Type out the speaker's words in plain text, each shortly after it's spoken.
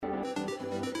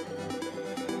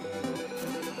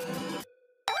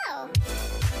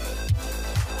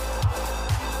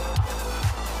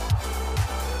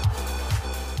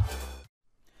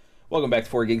Welcome back to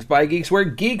 4 Geeks by Geeks, where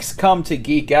geeks come to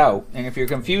geek out. And if you're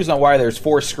confused on why there's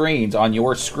 4 screens on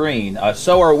your screen,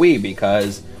 so are we,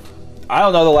 because I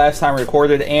don't know the last time we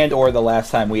recorded and or the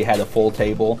last time we had a full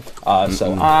table.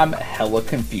 So I'm hella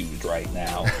confused right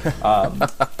now.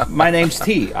 My name's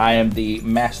T. I am the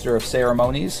Master of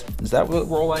Ceremonies. Is that what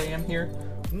role I am here?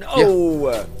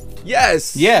 No! Yeah.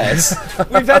 Yes! Yes.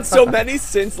 We've had so many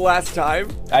since last time.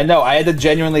 I know, I had to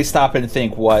genuinely stop and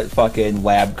think what fucking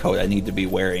lab coat I need to be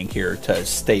wearing here to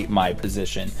state my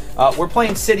position. We're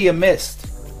playing City of Mist.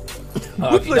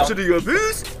 City of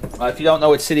Mist? If you don't know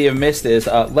what City of Mist is,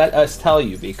 let us tell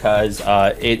you, because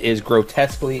it is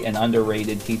grotesquely an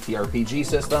underrated TTRPG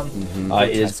system.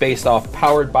 It is based off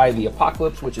Powered by the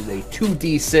Apocalypse, which is a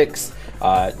 2d6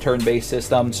 turn-based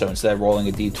system. So instead of rolling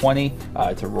a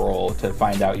d20 to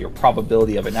find out your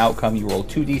probability of an outcome, you roll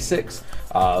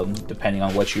 2d6. Depending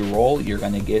on what you roll, you're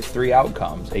going to get 3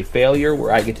 outcomes. A failure,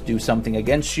 where I get to do something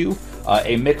against you.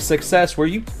 A mixed success, where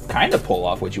you kind of pull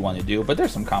off what you want to do, but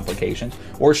there's some complications.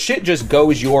 Or shit just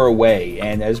goes your way.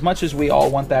 And as much as we all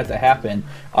want that to happen,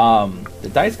 the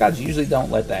dice gods usually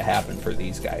don't let that happen for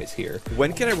these guys here.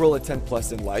 When can I roll a 10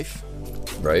 plus in life?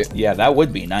 Right? Yeah, that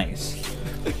would be nice.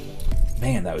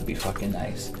 Man, that would be fucking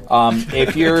nice.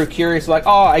 If you're curious, like,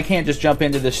 oh, I can't just jump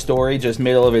into this story, just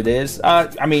middle of it is.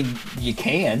 I mean, you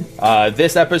can.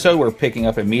 This episode, we're picking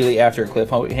up immediately after a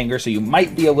cliffhanger, so you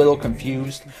might be a little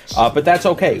confused. But that's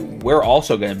okay. We're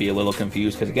also going to be a little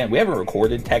confused, because, again, we haven't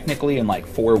recorded technically in, like,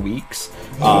 4 weeks.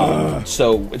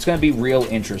 So it's going to be real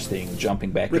interesting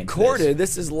jumping back into Recorded?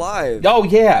 This is live. Oh,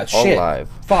 yeah. Shit. All live.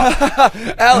 Fuck.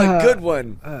 Alec, good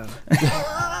one.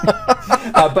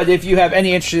 But if you have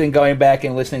any interest in going back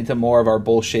and listening to more of our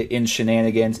bullshit in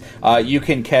shenanigans, you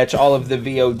can catch all of the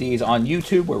VODs on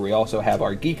YouTube, where we also have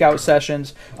our Geek Out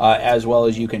sessions, as well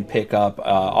as you can pick up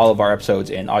all of our episodes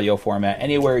in audio format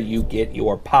anywhere you get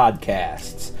your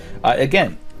podcasts.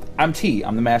 Again, I'm T.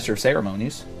 I'm the Master of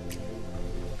Ceremonies.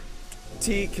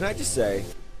 T, can I just say,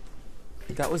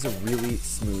 that was a really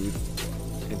smooth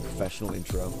and professional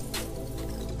intro.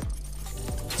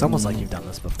 It's almost like you've done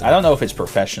this before. I don't know if it's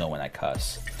professional when I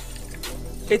cuss.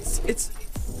 It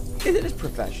is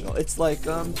professional. It's like,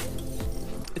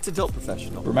 it's adult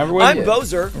professional. Remember when I'm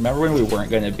Bozer. Remember when we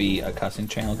weren't going to be a cussing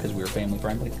channel because we were family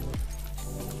friendly?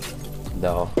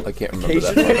 No, I can't remember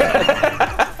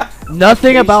that.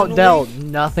 Nothing about Dell.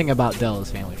 Nothing about Dell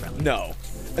is family friendly. No.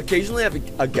 Occasionally I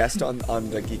have a guest on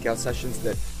the Geek Out sessions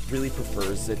that really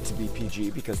prefers it to be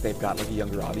PG because they've got like a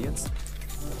younger audience.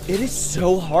 It is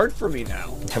so hard for me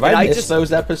now. Have I missed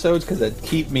those episodes? Because it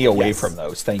keep me away Yes. from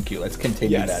those. Thank you. Let's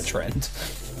continue that trend.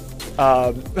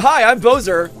 Hi, I'm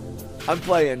Bozer. I'm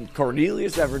playing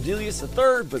Cornelius Everdelius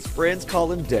III, but his friends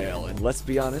call him Dale. And let's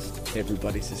be honest,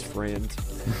 everybody's his friend.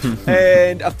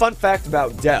 And a fun fact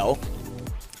about Dell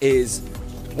is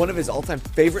one of his all-time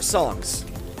favorite songs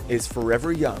is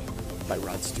Forever Young by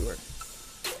Rod Stewart.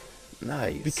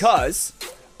 Nice. Because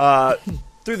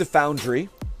through the Foundry,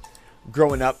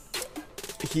 growing up,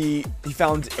 he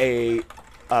found a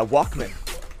Walkman,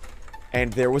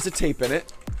 and there was a tape in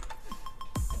it.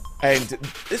 And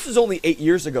this was only 8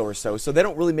 years ago or so they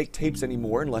don't really make tapes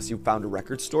anymore unless you found a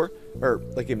record store or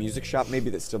like a music shop maybe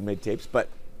that still made tapes. But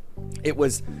it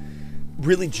was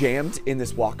really jammed in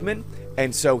this Walkman,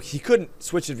 and so he couldn't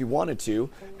switch it if he wanted to,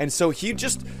 and so he'd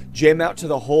just jam out to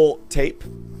the whole tape,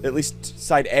 at least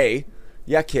side A.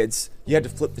 Yeah, kids, you had to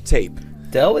flip the tape.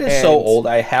 Dell is so old,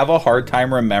 I have a hard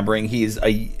time remembering he's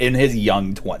in his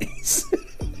young 20s.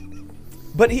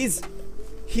 But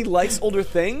he likes older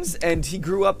things, and he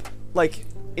grew up like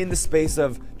in the space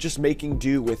of just making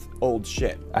do with old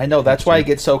shit. I know, that's why I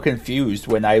get so confused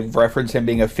when I reference him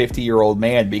being a 50-year-old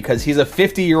man, because he's a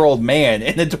 50-year-old man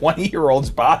in a 20-year-old's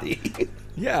body.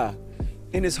 Yeah,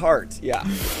 in his heart, yeah.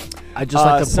 I'd just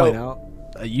like to point out,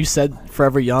 you said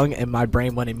Forever Young, and my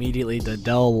brain went immediately to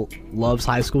Dell loves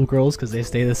high school girls because they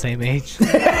stay the same age.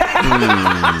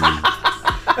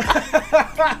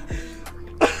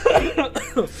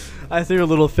 I threw a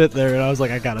little fit there, and I was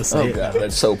like, I gotta say it. God,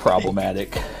 that's so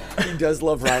problematic. He does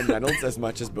love Ryan Reynolds as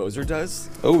much as Bozer does.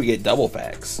 Oh, we get double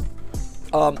facts.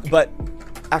 But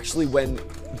actually, when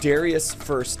Darius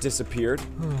first disappeared,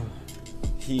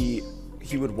 he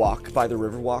would walk by the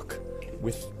Riverwalk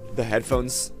with the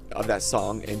headphones of that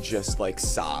song and just like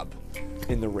sob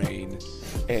in the rain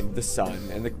and the sun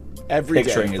and every day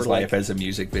Picturing his for, life like, as a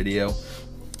music video.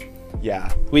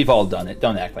 Yeah, We've all done it.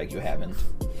 Don't act like you haven't.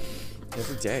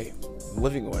 every day, I'm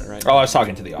living away right Oh, now. I was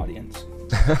talking to the audience.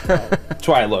 That's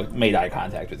why I made eye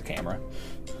contact with the camera.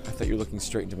 I thought you were looking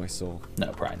straight into my soul.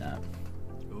 No, probably not.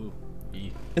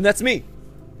 And that's me.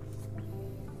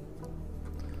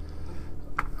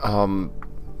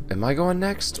 Am I going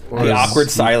next? Or The is- awkward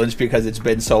silence because it's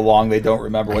been so long they don't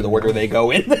remember what order they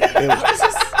go in.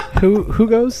 Who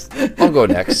goes? I'll go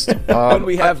next. When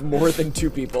we have more than 2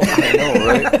 people. I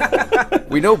know, right?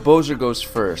 We know Bozer goes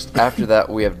first. After that,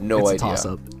 we have no It's a idea.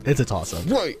 toss-up. It's a toss-up.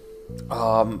 Right.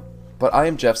 But I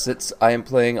am Jeff Sitz. I am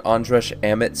playing Andresh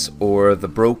Amitz, or the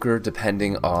Broker,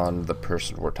 depending on the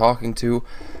person we're talking to.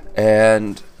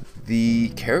 And the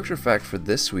character fact for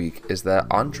this week is that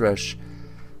Andresh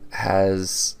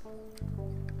has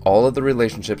all of the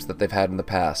relationships that they've had in the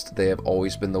past. They have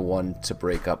always been the one to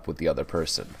break up with the other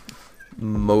person.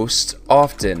 Most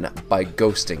often by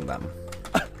ghosting them.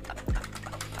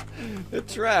 It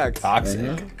tracks.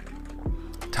 Toxic.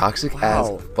 Toxic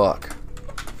Wow. as fuck.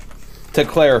 To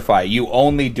clarify, you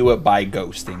only do it by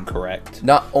ghosting, correct?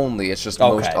 Not only, it's just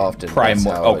most Okay. often. Prime.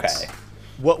 that's how Okay. it's-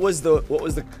 What was the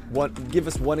one? Give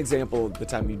us one example of the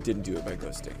time you didn't do it by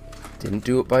ghosting. Didn't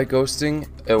do it by ghosting.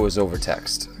 It was over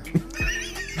text.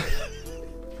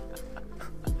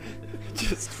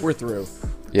 Just we're through.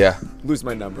 Yeah. Lose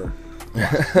my number.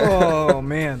 Oh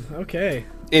man. Okay.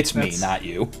 It's me, not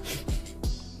you.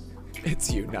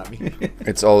 It's you, not me.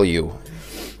 It's all you.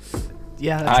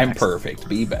 Yeah. That I'm tracks. perfect.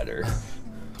 Be better.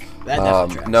 That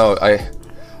definitely tracks. No,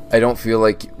 I don't feel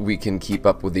like we can keep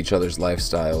up with each other's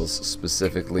lifestyles.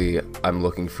 Specifically, I'm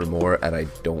looking for more, and I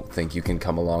don't think you can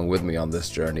come along with me on this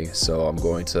journey. So I'm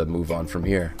going to move on from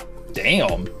here.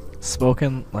 Damn.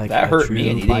 Spoken like That a hurt true me,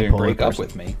 and you didn't even bipolar break up person.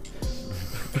 with me.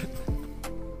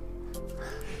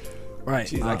 Right.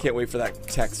 Jeez, I can't wait for that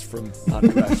text from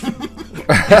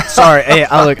Andresh. Sorry. Hey,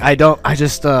 look, I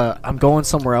just I'm going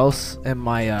somewhere else in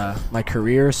my my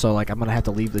career, so like I'm gonna have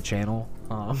to leave the channel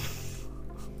and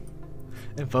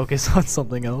focus on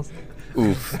something else.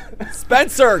 Oof.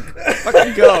 Spencer,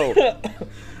 fucking go.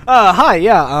 Hi,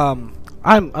 yeah,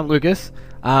 I'm Lucas.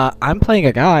 I'm playing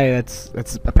a guy that's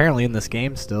apparently in this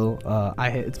game still.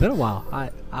 It's been a while. Hi,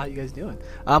 how you guys doing?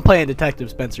 I'm playing Detective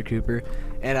Spencer Cooper,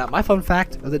 and my fun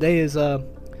fact of the day is,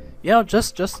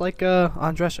 just like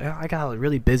Andresh, I got a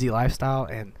really busy lifestyle,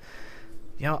 and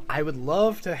I would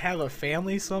love to have a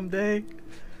family someday,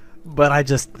 but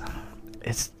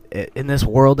in this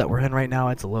world that we're in right now,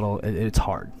 it's it's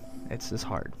hard. It's just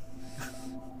hard.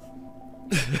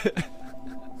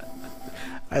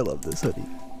 I love this hoodie.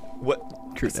 What?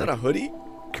 Crew Is that neck. a hoodie?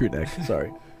 Crew neck. Sorry.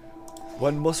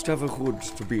 One must have a hood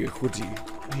to be a hoodie.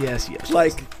 Yes.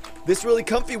 Like this really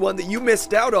comfy one that you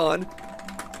missed out on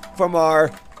from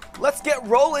our Let's Get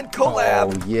Rollin'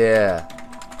 collab. Oh yeah.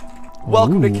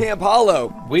 Welcome to Ooh. Camp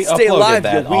Hollow. We Stay uploaded alive,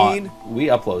 that you ween. we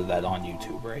uploaded that on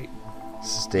YouTube, right?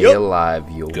 Stay Yup. alive,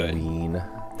 you Good. ween.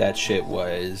 That shit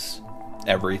was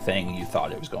everything you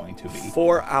thought it was going to be.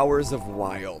 4 hours of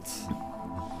wild.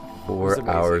 4 amazing.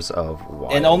 hours of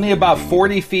wild. And only about indeed.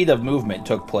 40 feet of movement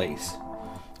took place.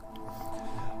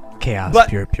 Chaos. But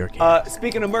pure chaos.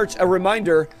 speaking of merch, a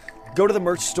reminder: go to the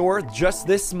merch store just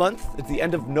this month. At the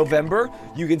end of November,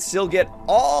 you can still get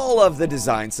all of the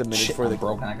designs submitted Shit, for I'm the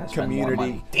broken. I gotta spend more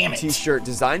community money. Damn it. T-shirt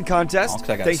design contest. Oh, 'cause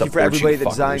I gotta Thank you for support you everybody that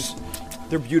designed. fuckers.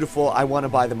 They're beautiful. I want to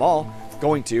buy them all.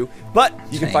 Going to, but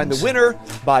you can find the Thanks. winner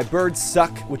by Birds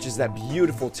Suck, which is that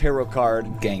beautiful tarot card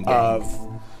Gang, gang. of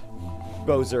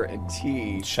Bozer and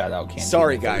T. Shout out Cantina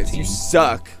Sorry guys, 13. you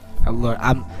suck. Look,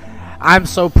 I'm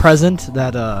so present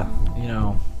that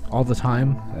all the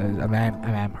time.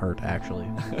 I'm hurt actually,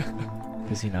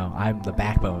 because I'm the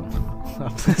backbone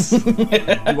of this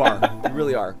You are. You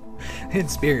really are. in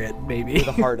spirit, maybe.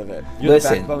 The heart of it. You're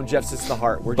Listen, the backbone. Jeff's just the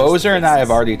heart. We're just Bozer the and I have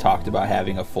faces. already talked about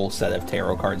having a full set of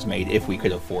tarot cards made if we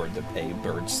could afford to pay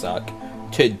Birds Suck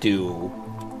to do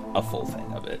a full thing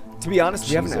of it. To be honest,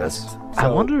 we haven't Jesus. asked. I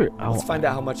wonder- Let's find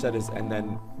out how much that is, and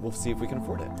then we'll see if we can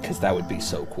afford it. Because that would be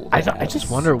so cool. To I have. just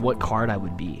wonder what card I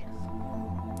would be.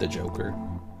 The Joker.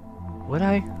 Would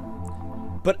I?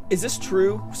 But is this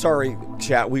true? Sorry,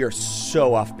 chat. We are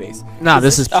so off base. No,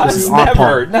 this is Us on never,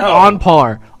 par. no. On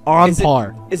par. On Is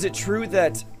par. Is it true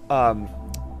that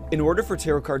in order for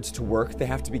tarot cards to work, they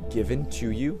have to be given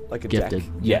to you like a Gifted. deck?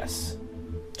 Yes.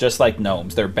 Just like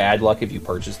gnomes. They're bad luck if you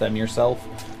purchase them yourself.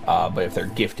 But if they're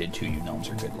gifted to you, gnomes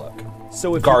are good luck.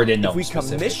 So if, Garden if we gnomes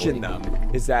commission specifically.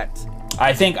 them, is that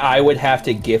I think I would have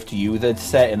to gift you the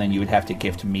set, and then you would have to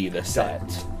gift me the set.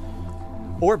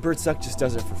 or Birdsuck just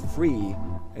does it for free,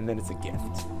 and then it's a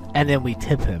gift? And then we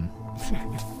tip him.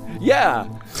 Yeah,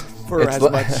 for It's as li-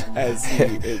 much as he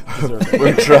is deserving.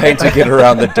 We're trying to get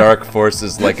around the dark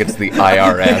forces like it's the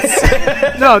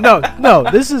IRS. No.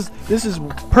 This is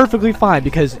perfectly fine,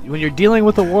 because when you're dealing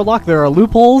with a warlock, there are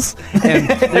loopholes, and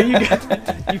there you go.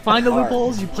 You find the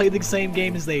loopholes, you play the same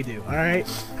game as they do. All right.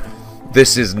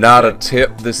 This is not a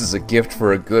tip. This is a gift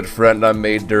for a good friend I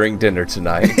made during dinner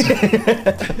tonight.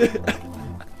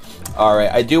 All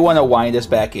right, I do want to wind us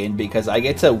back in because I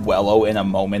get to wallow in a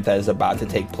moment that is about to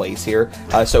take place here.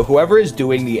 So whoever is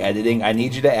doing the editing, I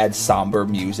need you to add somber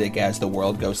music as the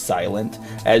world goes silent.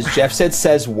 As Jeffsit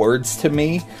says words to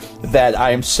me that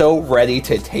I am so ready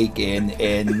to take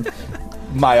in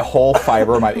my whole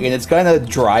fiber, and it's going to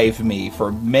drive me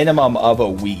for minimum of a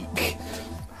week.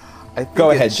 I think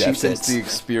Go ahead, it Jeff. cheapens the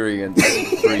experience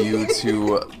for you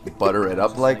to butter it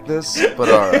up like this, but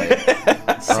alright.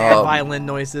 Sad violin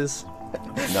noises.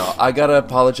 No, I gotta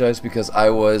apologize because I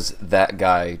was that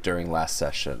guy during last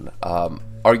session.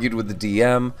 Argued with the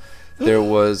DM. There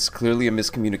was clearly a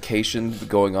miscommunication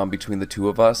going on between the two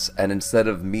of us, and instead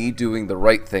of me doing the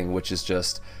right thing, which is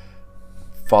just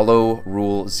follow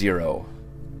rule 0,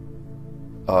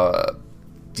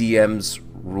 DM's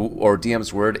rule or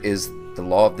DM's word is the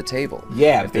law of the table.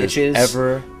 Yeah, if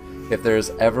bitches. If there's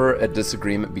ever a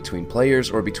disagreement between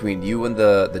players or between you and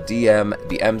the DM,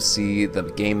 the MC, the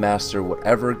game master,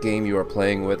 whatever game you are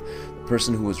playing with, the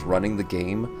person who is running the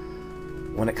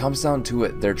game, when it comes down to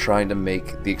it, they're trying to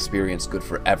make the experience good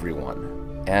for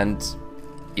everyone. And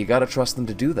you gotta trust them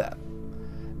to do that.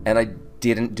 And I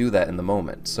didn't do that in the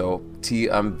moment. So, T,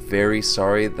 I'm very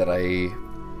sorry that I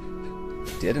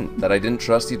didn't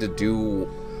trust you to do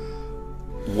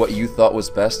what you thought was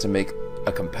best to make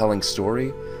a compelling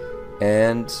story.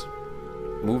 And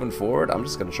moving forward, I'm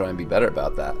just going to try and be better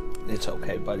about that. It's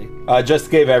okay, buddy. Just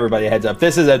to give everybody a heads up,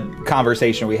 this is a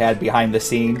conversation we had behind the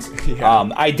scenes. Yeah.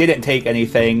 I didn't take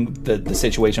anything, the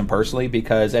situation personally,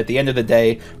 because at the end of the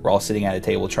day, we're all sitting at a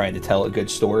table trying to tell a good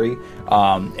story.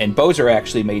 And Bozer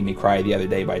actually made me cry the other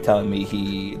day by telling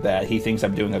me that he thinks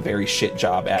I'm doing a very shit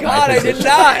job at God, my I position. did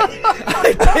not.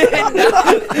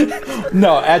 I did not.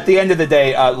 No, at the end of the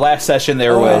day, last session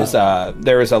there was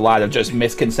a lot of just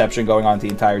misconception going on at the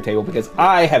entire table because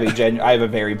I have a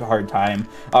very hard time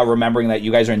remembering that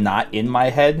you guys are not in my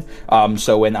head.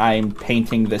 So when I'm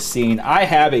painting the scene, I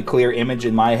have a clear image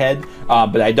in my head,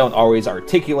 but I don't always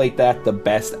articulate that the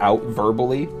best out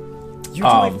verbally. You do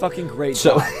a fucking great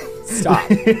so- job. Stop.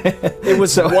 It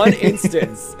was one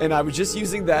instance, and I was just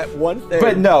using that one thing.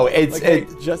 But no, Like, hey,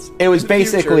 just it was in the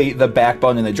future. basically the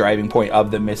backbone and the driving point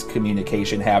of the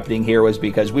miscommunication happening here was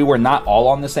because we were not all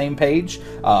on the same page,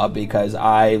 because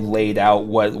I laid out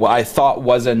what I thought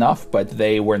was enough, but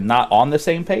they were not on the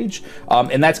same page.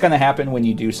 And that's going to happen when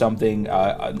you do something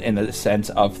in the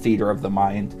sense of theater of the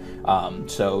mind.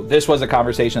 So this was a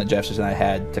conversation that Jeff Sitz and I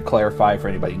had to clarify for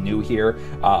anybody new here.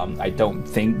 I don't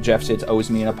think Jeff Sitz owes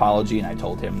me an apology, and I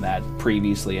told him that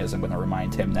previously, as I'm going to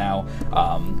remind him now.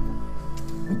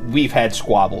 We've had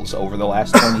squabbles over the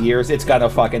last 20 years. It's gonna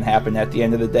fucking happen at the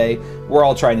end of the day. We're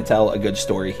all trying to tell a good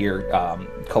story here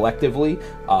collectively,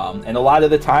 and a lot of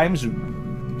the times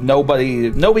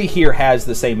nobody here has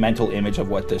the same mental image of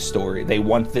what this story they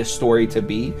want this story to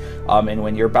be, and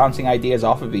when you're bouncing ideas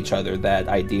off of each other, that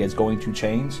idea is going to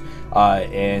change,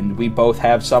 and we both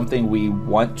have something we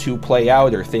want to play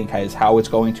out or think as how it's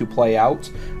going to play out,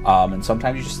 and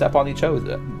sometimes you just step on each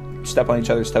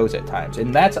other's toes at times,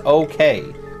 and that's okay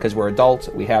because we're adults,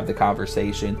 we have the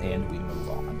conversation, and we move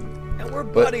on. And we're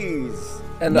buddies.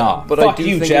 And But I fuck do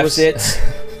you, think Jeff it was, Sitz.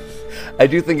 I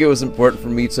do think it was important for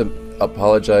me to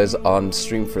apologize on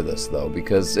stream for this, though,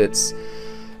 because it's,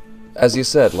 as you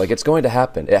said, like, it's going to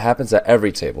happen. It happens at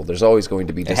every table. There's always going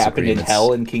to be It happened in disagreements.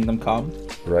 hell in Kingdom Come.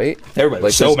 Right? Everybody's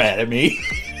Like, so there's- mad at me.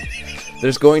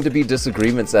 There's going to be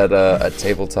disagreements at a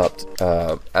tabletop,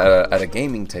 at a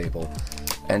gaming table,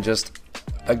 and just,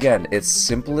 again, it's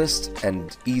simplest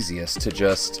and easiest to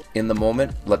just, in the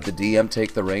moment, let the DM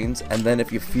take the reins, and then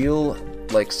if you feel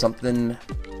like something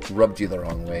rubbed you the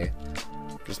wrong way,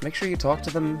 just make sure you talk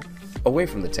to them away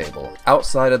from the table,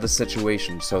 outside of the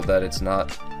situation, so that it's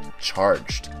not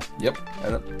charged. Yep.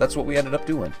 And that's what we ended up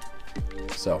doing.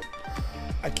 So,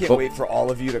 I can't But- wait for all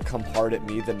of you to come hard at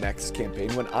me the next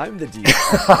campaign when I'm the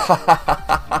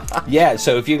DM. Yeah,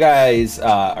 so if you guys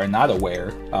are not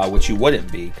aware, which you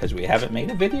wouldn't be because we haven't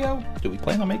made a video, do we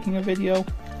plan on making a video?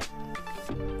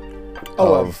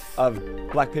 Of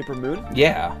Black Paper Moon?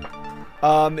 Yeah.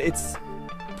 It's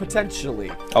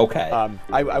potentially. Okay.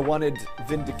 I wanted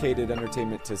Vindicated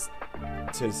Entertainment to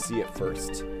see it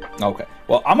first. Okay.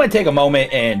 Well, I'm going to take a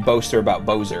moment and boast about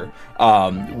Bozer.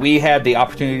 We had the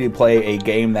opportunity to play a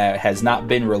game that has not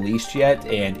been released yet,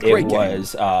 and it Great game.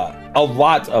 was a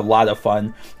lot of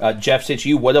fun. Jeff Sitch,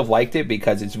 you would have liked it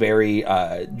because it's very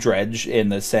dredge in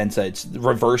the sense that it's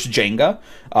reverse Jenga.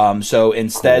 So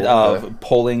instead Cool, of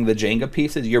pulling the Jenga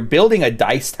pieces, you're building a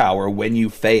dice tower when you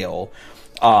fail.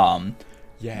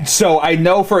 Yeah. So I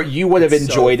know you would have It's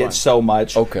so enjoyed fun. it so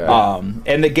much. Okay.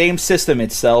 And the game system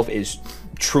itself is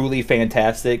truly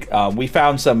fantastic. We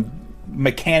found some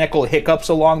mechanical hiccups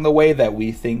along the way that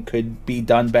we think could be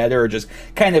done better, or just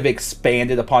kind of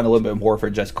expanded upon a little bit more for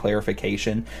just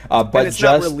clarification. But But it's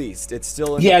just not released. It's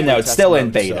still in Yeah, the no, play it's test still in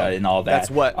mode, beta so and all that.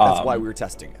 That's why we were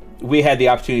testing it. we had the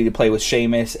opportunity to play with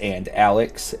Seamus and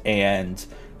Alex, and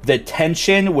the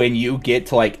tension when you get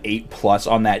to like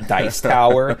 8+ on that dice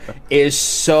tower is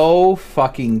so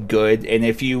fucking good. And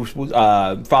if you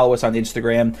follow us on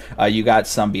Instagram, you got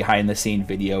some behind the scene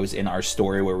videos in our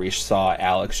story where we saw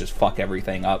Alex just fuck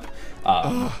everything up.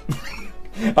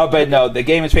 But no, the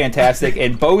game is fantastic,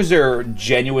 and Bowser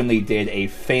genuinely did a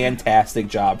fantastic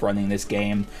job running this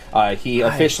game. He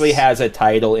officially has a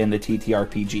title in the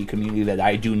TTRPG community that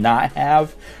I do not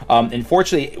have.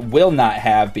 Unfortunately, will not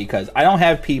have, because I don't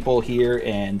have people here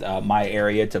in my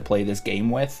area to play this game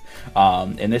with,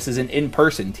 and this is an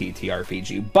in-person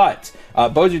TTRPG. But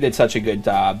Bowser did such a good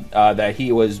job that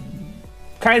he was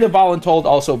kind of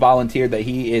also volunteered that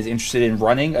he is interested in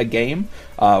running a game,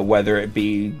 whether it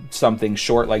be something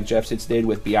short like Jeff Sitz did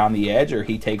with Beyond the Edge, or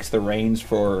he takes the reins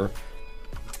for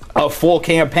a full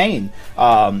campaign.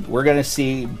 We're going to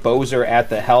see Bowser at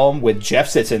the helm with Jeff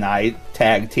Sitz and I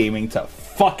tag teaming to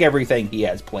fuck everything he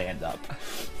has planned up.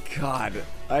 God,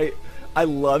 I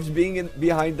loved being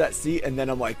behind that seat, and then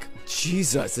I'm like,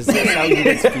 Jesus, is this how you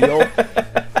guys feel?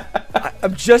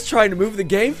 I'm just trying to move the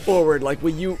game forward. Like, will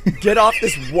you get off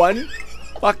this one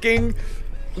fucking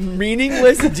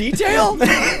meaningless detail?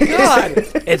 God.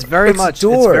 It's very much. It's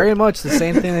door. very much the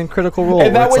same thing in Critical Role.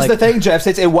 And where that it's was like, the thing, Jeff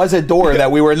Sitz. It was a door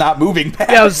that we were not moving past.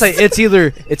 Yeah, I was saying it's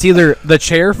either the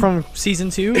chair from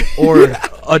season 2 or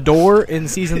a door in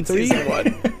season 3. Season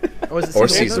 1. Or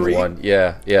season 1,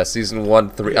 yeah, season 1,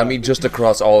 3. I mean, just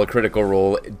across all of Critical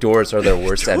Role, doors are their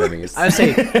worst enemies. I was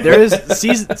saying there is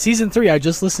season 3. I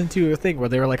just listened to a thing where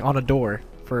they were like on a door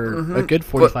for a good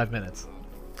 45 minutes.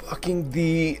 Fucking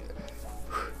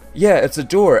yeah, it's a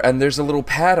door, and there's a little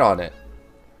pad on it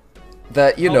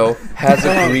that, you know, has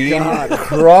a green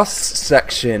cross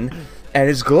section and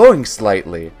is glowing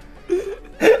slightly.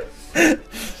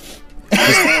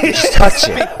 Just touch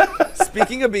it.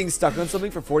 Speaking of being stuck on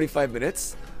something for 45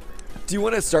 minutes, do you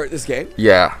want to start this game?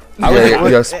 Yeah.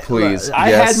 Yes, please.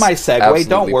 I Yes, had my segue. absolutely,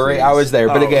 Don't worry, please. I was there.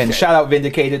 But Oh, again, okay. shout out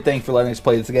Vindicated. Thanks for letting us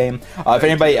play this game. If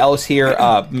anybody else here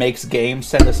makes games,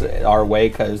 send us our way,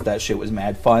 because that shit was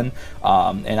mad fun.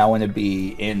 And I want to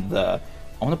be I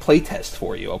want to play test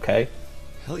for you. Okay.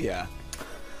 Hell yeah.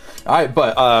 All right,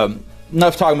 but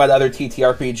enough talking about other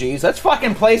TTRPGs. Let's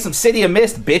fucking play some City of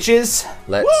Mist, bitches.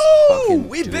 Let's Woo! fucking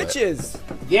We do it. bitches.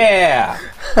 Yeah,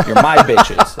 you're my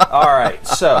bitches. All right,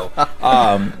 so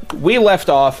we left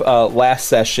off last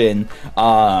session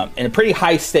in a pretty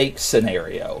high stakes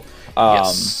scenario.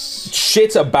 Yes.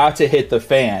 Shit's about to hit the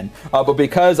fan, but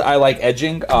because I like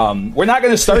edging, we're not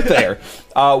going to start there.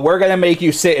 We're going to make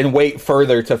you sit and wait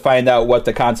further to find out what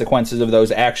the consequences of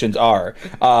those actions are.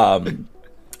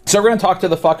 So we're going to talk to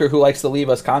the fucker who likes to leave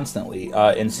us constantly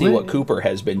and see what Cooper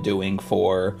has been doing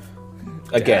for...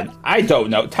 Again, I don't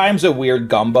know. Time's a weird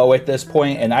gumbo at this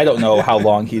point, and I don't know how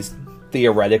long he's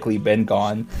theoretically been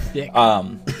gone.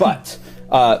 But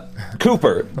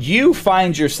Cooper, you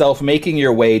find yourself making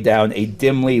your way down a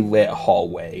dimly lit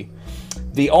hallway.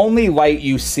 The only light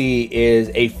you see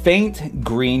is a faint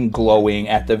green glowing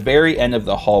at the very end of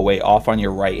the hallway off on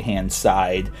your right-hand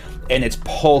side, and it's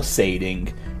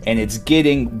pulsating, and it's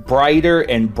getting brighter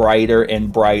and brighter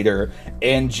and brighter,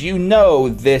 and you know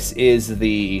this is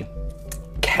the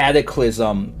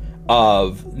cataclysm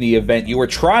of the event you were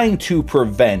trying to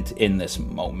prevent in this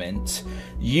moment.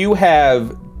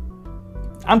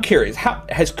 I'm curious, how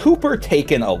has Cooper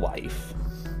taken a life?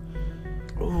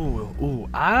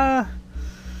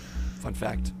 Fun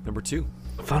fact number 2.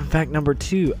 Fun fact number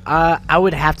 2. I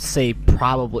would have to say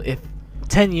probably if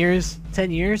 10 years,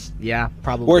 yeah,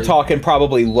 probably. We're talking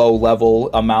probably low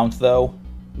level amount though.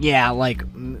 Yeah, like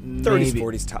 30s, maybe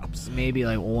 40s tops. maybe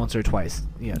like once or twice.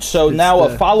 Yeah. So it's now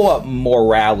the- a follow-up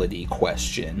morality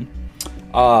question.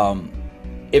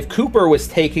 If Cooper was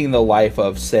taking the life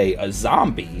of, say, a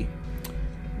zombie,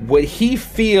 would he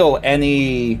feel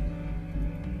any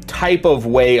type of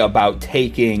way about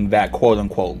taking that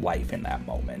quote-unquote life in that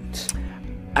moment?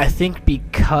 I think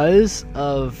because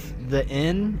of the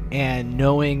inn and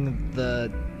knowing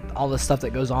all the stuff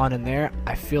that goes on in there,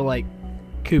 I feel like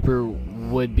Cooper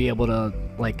would be able to,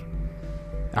 like,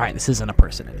 all right, this isn't a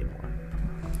person anymore.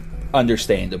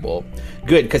 Understandable.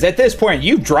 Good, because at this point,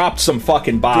 you've dropped some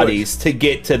fucking bodies to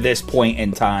get to this point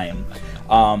in time.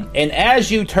 And as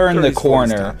you turn the 30s, 40s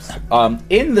corner, tops.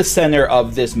 in the center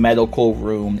of this medical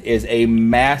room is a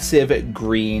massive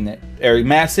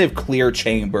clear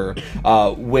chamber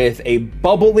with a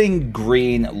bubbling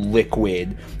green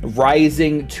liquid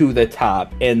rising to the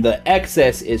top, and the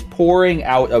excess is pouring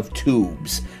out of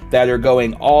tubes that are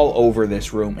going all over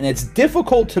this room, and it's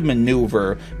difficult to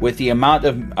maneuver with the amount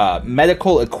of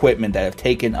medical equipment that have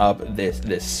taken up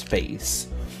this space.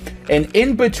 And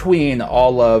in between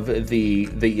all of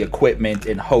the equipment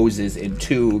and hoses and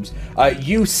tubes,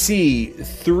 you see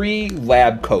 3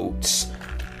 lab coats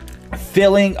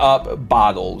filling up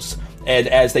bottles. And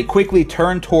as they quickly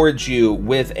turn towards you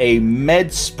with a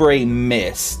med spray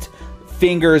mist,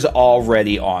 fingers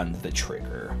already on the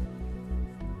trigger.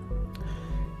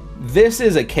 This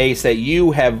is a case that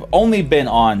you have only been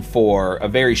on for a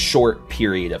very short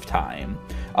period of time.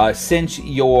 Since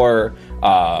your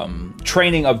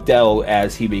training of Dell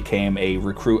as he became a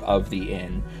recruit of the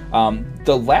inn.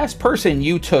 The last person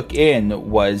you took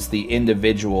in was the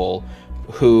individual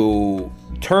who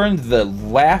turned the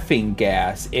laughing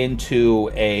gas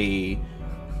into a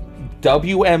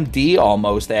WMD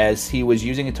almost, as he was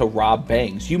using it to rob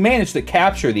banks. You managed to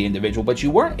capture the individual, but you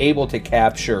weren't able to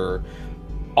capture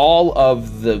all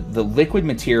of the liquid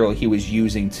material he was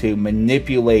using to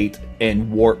manipulate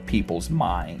and warp people's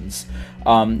minds.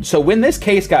 So when this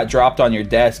case got dropped on your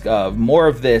desk of more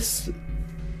of this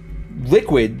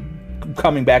liquid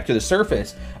coming back to the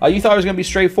surface, you thought it was going to be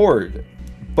straightforward,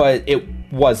 but it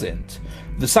wasn't.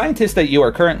 The scientists that you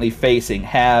are currently facing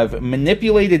have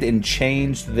manipulated and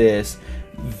changed this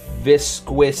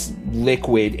viscous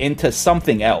liquid into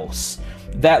something else.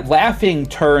 That laughing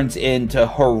turns into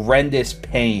horrendous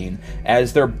pain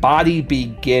as their body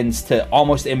begins to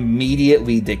almost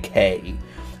immediately decay.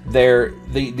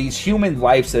 These human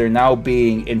lives that are now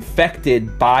being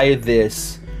infected by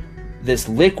this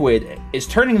liquid is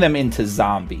turning them into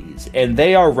zombies, and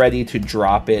they are ready to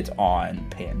drop it on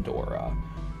Pandora.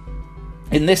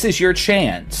 And this is your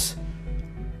chance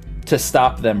to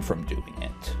stop them from doing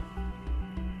it.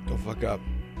 Don't fuck up.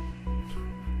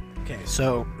 Okay,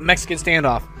 so Mexican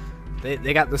standoff.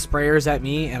 They got the sprayers at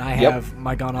me, and I have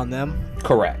my gun on them.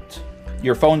 Correct.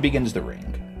 Your phone begins to ring.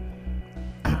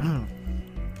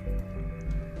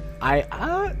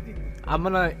 I'll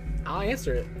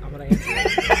answer it. I'm gonna answer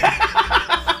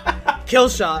it. Kill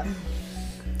shot.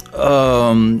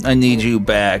 I need you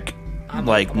back,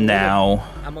 now.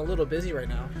 I'm a little busy right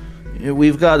now.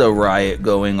 We've got a riot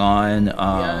going on.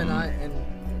 And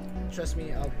trust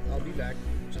me, I'll be back.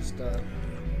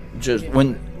 Just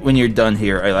when you're done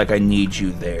here, I need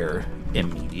you there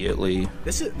immediately.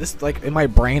 This like in my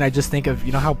brain, I just think of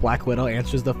how Black Widow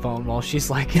answers the phone while she's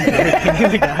like,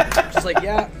 just like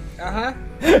yeah,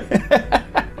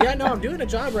 no, I'm doing a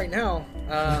job right now.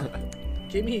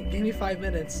 Give me 5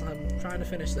 minutes. I'm trying to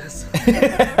finish this.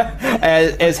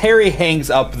 As Harry hangs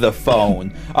up the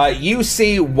phone, you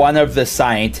see one of the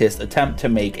scientists attempt to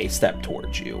make a step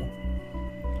towards you.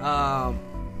 I'll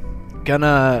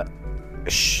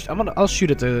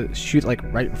shoot like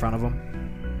right in front of him.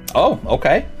 Oh,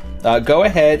 okay. Go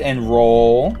ahead and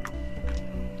roll.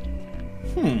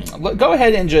 Go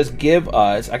ahead and just give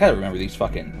us. I gotta remember these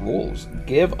fucking rules.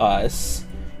 Give us.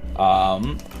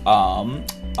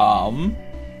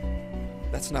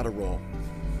 That's not a roll.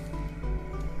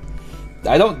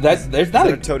 I don't. There's not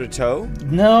a toe to toe.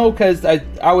 No, because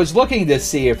I was looking to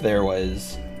see if there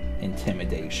was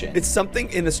intimidation. It's something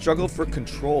in the struggle for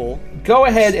control. Go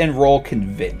ahead and roll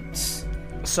convince.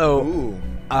 So,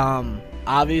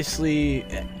 obviously,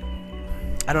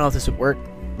 I don't know if this would work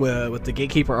with the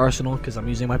Gatekeeper arsenal because I'm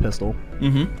using my pistol.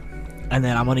 Mm-hmm. And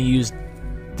then I'm gonna use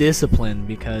discipline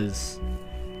because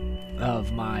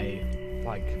of my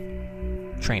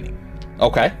training.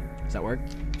 Okay. Does that work?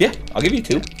 Yeah, I'll give you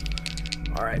 2.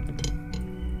 All right.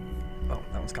 Oh,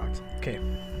 that one's cocked. Okay.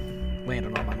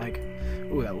 Landed on my mic.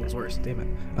 Ooh, that one's worse. Damn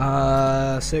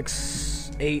it.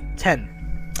 6, 8, 10.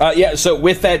 Yeah, so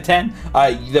with that 10,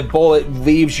 the bullet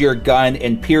leaves your gun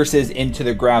and pierces into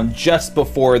the ground just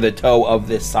before the toe of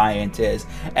this scientist,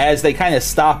 as they kind of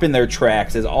stop in their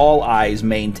tracks as all eyes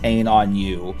maintain on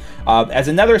you. As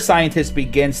another scientist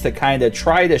begins to kind of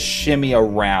try to shimmy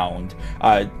around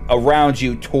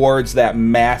you towards that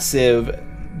massive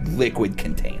liquid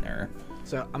container.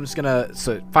 So I'm just gonna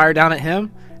fire down at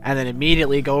him and then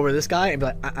immediately go over to this guy and be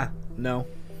like, no.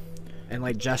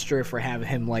 And gesture for having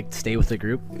him stay with the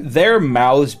group. Their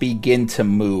mouths begin to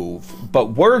move,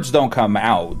 but words don't come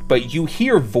out, but you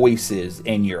hear voices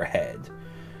in your head.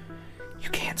 You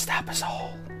can't stop us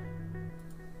all.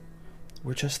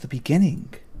 We're just the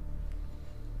beginning.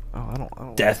 Oh, I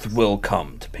don't. Death will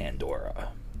come to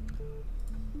Pandora.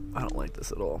 I don't like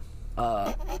this at all.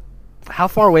 How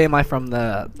far away am I from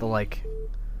the like?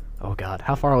 Oh God,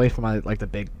 how far away from my like the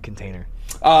big container?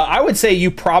 I would say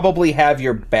you probably have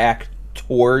your back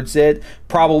towards it.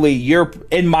 Probably you're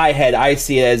in my head. I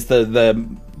see it as the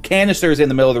canisters in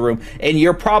the middle of the room, and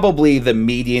you're probably the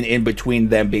median in between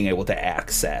them being able to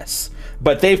access.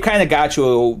 But they've kind of got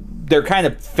you. They're kind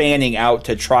of fanning out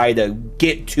to try to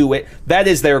get to it. That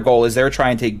is their goal. Is they're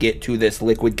trying to get to this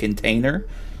liquid container.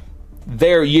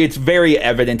 It's very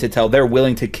evident to tell they're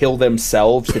willing to kill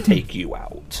themselves to take you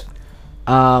out.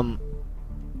 I'm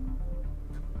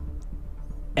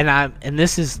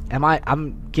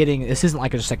getting this isn't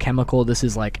like just a chemical. This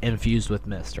is like infused with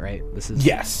mist, right? This is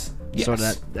Yes. sort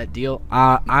of that deal.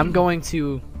 I'm going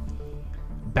to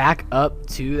back up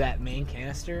to that main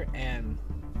canister and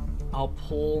I'll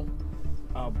pull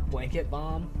a blanket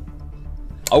bomb.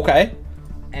 Okay.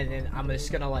 And then I'm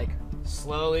just gonna like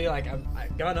slowly I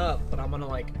gun up, but I'm gonna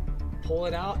like pull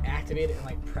it out, activate it, and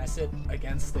like press it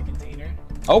against the container.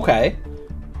 Okay.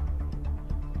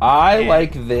 I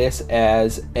like this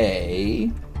as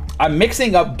I'm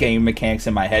mixing up game mechanics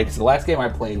in my head because the last game I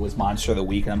played was Monster of the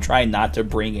Week, and I'm trying not to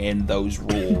bring in those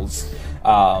rules.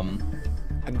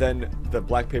 And then the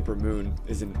Black Paper Moon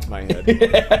is in my head.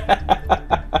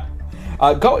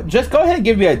 Go ahead and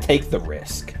give me a take the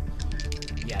risk.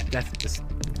 Yeah, definitely.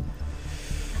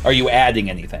 Are you adding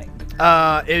anything?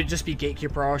 It would just be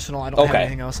Gatekeeper Arsenal. I don't have Okay.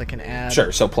 anything else I can add.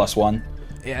 Sure, so +1.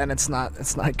 Yeah, and it's not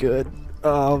good.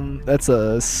 That's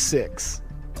a 6.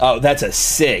 Oh, that's a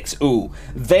 6. Ooh,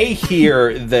 they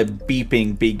hear the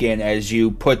beeping begin as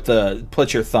you put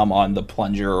your thumb on the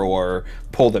plunger or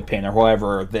pull the pin or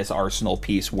however this arsenal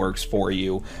piece works for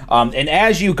you. And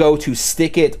as you go to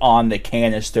stick it on the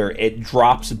canister, it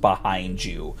drops behind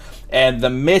you. And the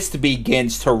mist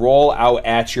begins to roll out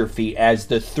at your feet as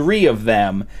the three of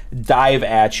them dive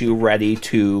at you, ready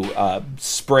to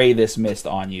spray this mist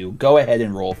on you. Go ahead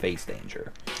and roll face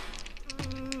danger.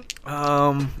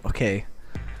 Okay.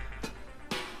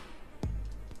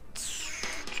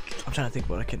 I'm trying to think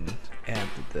what I can add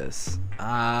to this.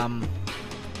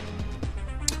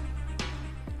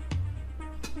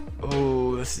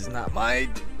 Oh, this is not my...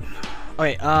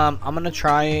 Okay, I'm gonna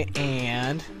try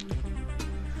and...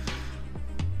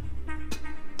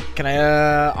 Can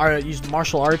I use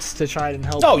martial arts to try and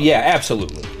help? Oh, yeah,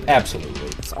 absolutely. Absolutely.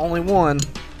 It's only one.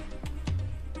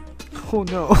 Oh,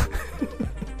 no.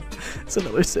 It's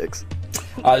another 6.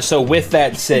 So with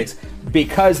that 6,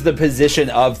 because the position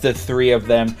of the three of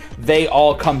them, they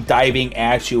all come diving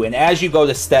at you, and as you go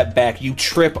to step back, you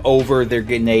trip over their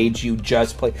grenades you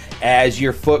just played as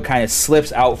your foot kind of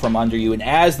slips out from under you, and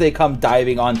as they come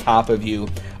diving on top of you,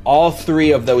 all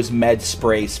three of those med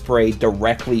spray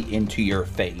directly into your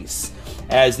face.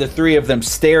 As the three of them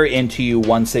stare into you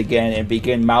once again and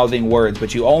begin mouthing words,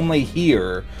 but you only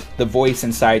hear the voice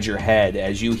inside your head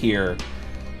as you hear,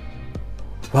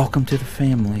 "Welcome to the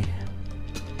family."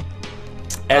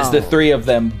 As the three of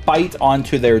them bite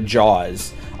onto their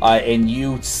jaws, and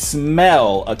you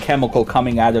smell a chemical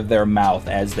coming out of their mouth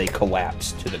as they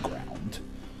collapse to the ground.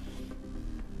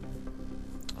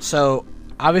 So,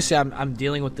 obviously, I'm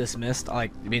dealing with this mist,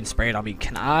 like, being sprayed on me.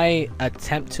 Can I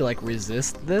attempt to, like,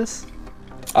 resist this?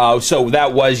 So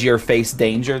that was your face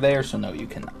danger there, so no, you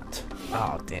cannot.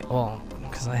 Oh, damn. Well,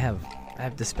 because I have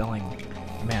dispelling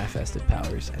manifested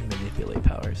powers and manipulate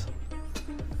powers.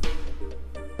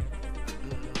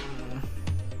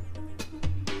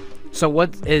 So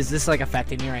what is this like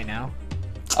affecting me right now?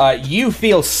 You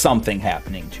feel something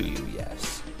happening to you,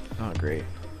 yes. Oh, great.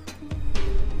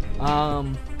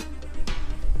 Oh,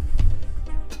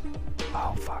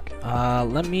 fuck.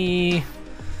 Let me...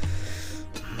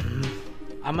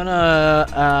 I'm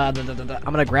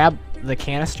gonna grab the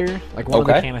canister, like one of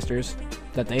the canisters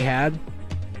that they had,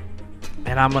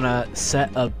 and I'm gonna set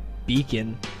a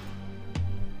beacon.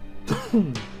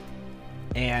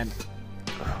 And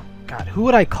oh God, who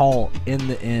would I call in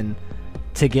the inn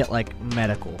to get like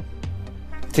medical?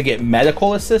 To get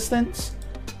medical assistance?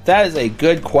 That is a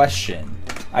good question.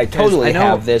 I totally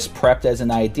have this prepped as an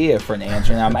idea for an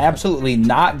answer, and I'm absolutely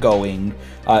not going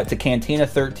to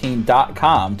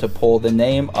Cantina13.com to pull the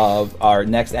name of our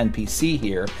next NPC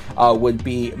here. Would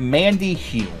be Mandy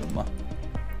Hume.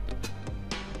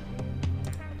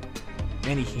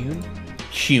 Mandy Hume?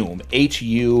 Hume.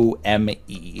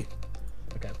 H-U-M-E.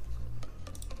 Okay.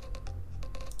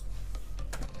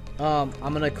 I'm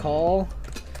gonna call...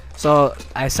 So,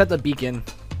 I set the beacon...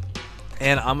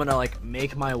 And I'm gonna like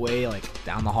make my way like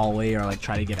down the hallway or like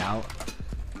try to get out.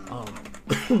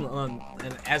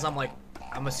 And as I'm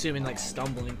assuming like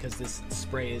stumbling because this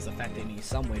spray is affecting me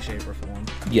some way, shape, or form.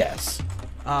 Yes.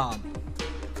 I'm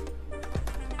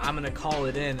I'm gonna call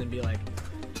it in and be like,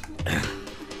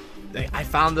 I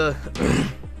found the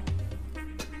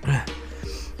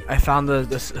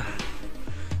this.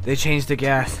 They changed the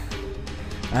gas.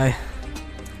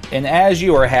 And as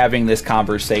you are having this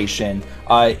conversation,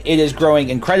 it is growing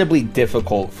incredibly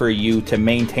difficult for you to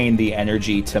maintain the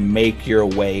energy to make your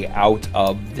way out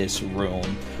of this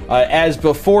room. As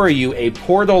before you, a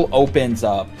portal opens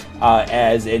up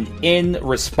as an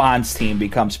in-response team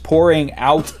becomes pouring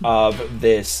out of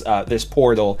this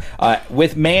portal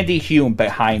with Mandy Hume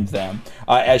behind them.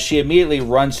 As she immediately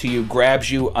runs to you,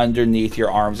 grabs you underneath your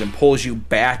arms, and pulls you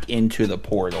back into the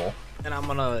portal. And I'm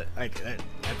gonna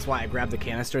that's why I grabbed the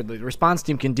canister. The response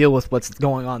team can deal with what's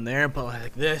going on there, but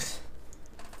like this.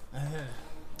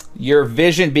 Your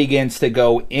vision begins to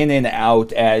go in and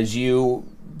out as you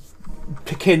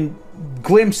can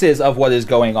glimpses of what is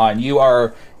going on. You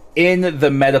are in the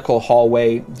medical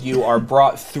hallway. You are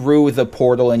brought through the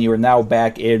portal, and you are now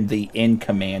back in the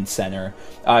in-command center.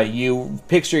 You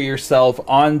picture yourself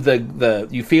on the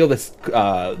you feel this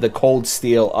the cold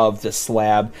steel of the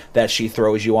slab that she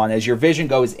throws you on as your vision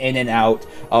goes in and out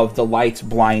of the lights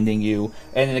blinding you,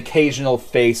 and an occasional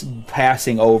face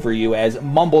passing over you as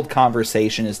mumbled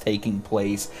conversation is taking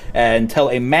place until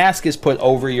a mask is put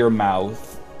over your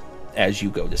mouth as you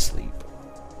go to sleep.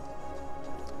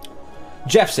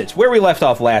 Jeff Sitz, where we left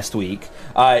off last week,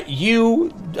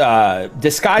 you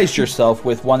disguised yourself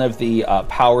with one of the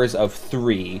powers of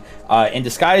 3 and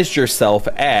disguised yourself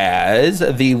as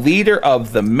the leader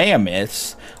of the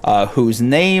Mammoths, whose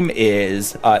name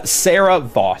is Sarah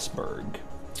Vosberg.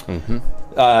 Mm-hmm.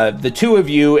 The two of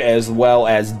you, as well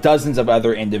as dozens of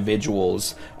other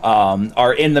individuals,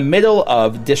 are in the middle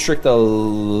of District...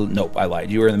 Nope, I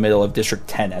lied. You are in the middle of District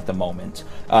 10 at the moment.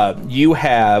 You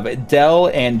have Dell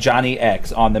and Johnny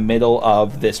X on the middle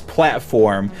of this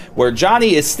platform where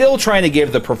Johnny is still trying to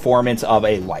give the performance of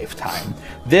a lifetime.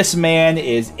 This man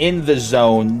is in the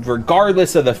zone,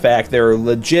 regardless of the fact there are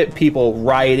legit people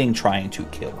rioting trying to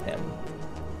kill him.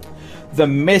 The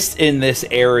mist in this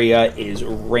area is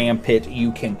rampant.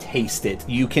 You can taste it.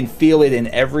 You can feel it in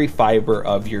every fiber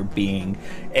of your being.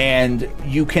 And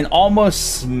you can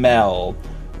almost smell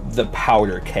the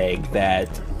powder keg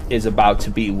that is about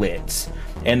to be lit.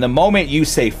 And the moment you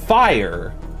say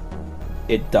fire,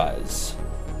 it does.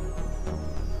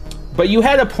 But you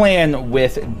had a plan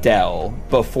with Dell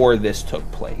before this took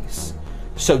place.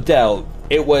 So Dell,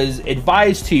 it was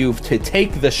advised to you to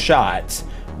take the shot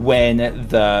when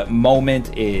the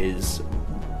moment is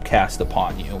cast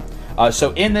upon you.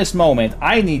 So in this moment,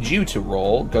 I need you to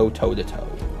roll go toe-to-toe.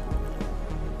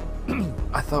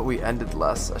 I thought we ended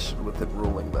last session with him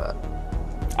rolling that.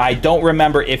 I don't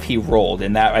remember if he rolled,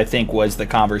 and that I think was the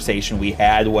conversation we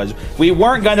had, was we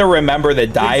weren't going to remember the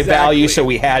die value, so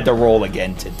we had to roll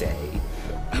again today.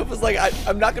 I was like,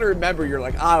 I'm not going to remember. You're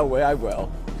like, I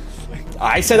will.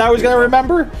 I said I was going to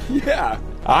remember? Yeah.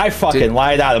 I fucking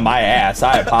lied out of my ass.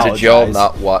 I apologize. Did y'all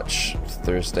not watch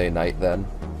Thursday night then?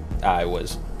 I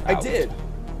was out. I did.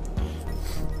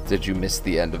 Did you miss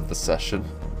the end of the session?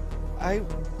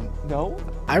 No.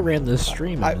 I ran the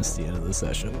stream and missed the end of the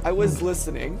session. I was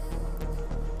listening.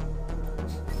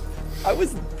 I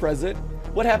was present.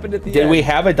 What happened at the end? Did we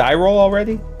have a die roll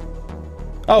already?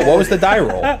 Oh, what was the die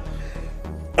roll?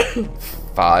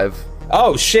 5.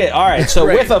 Oh shit! All right, so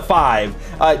Right. with a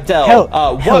 5,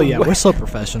 Dell. Hell yeah, we're so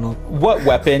professional. What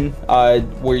weapon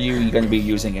were you going to be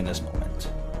using in this moment?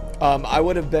 I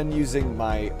would have been using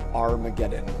my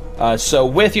Armageddon. So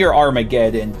with your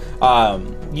Armageddon,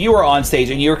 you were on stage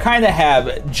and you kind of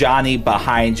have Johnny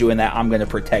behind you in that I'm going to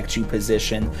protect you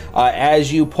position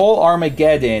as you pull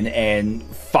Armageddon and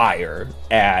fire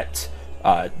at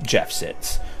Jeff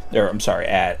Sitz. Or I'm sorry,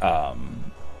 at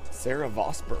Sarah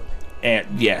Vosberg.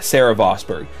 And yeah, Sarah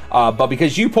Vosberg. But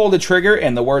because you pulled the trigger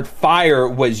and the word fire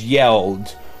was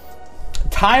yelled,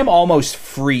 time almost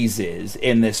freezes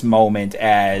in this moment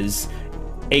as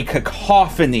a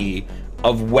cacophony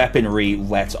of weaponry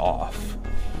lets off.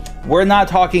 We're not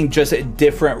talking just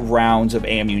different rounds of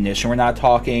ammunition. We're not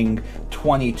talking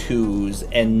 22s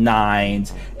and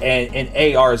 9s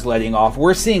and ARs letting off.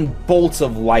 We're seeing bolts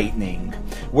of lightning.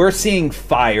 We're seeing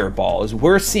fireballs.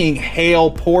 We're seeing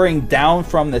hail pouring down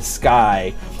from the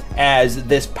sky as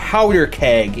this powder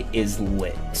keg is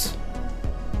lit.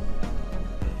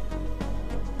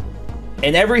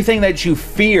 And everything that you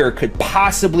fear could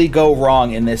possibly go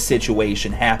wrong in this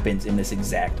situation happens in this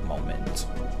exact moment.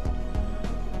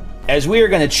 As we are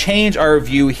going to change our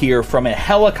view here from a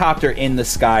helicopter in the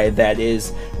sky that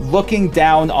is looking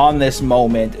down on this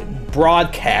moment,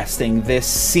 broadcasting this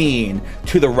scene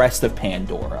to the rest of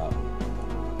Pandora.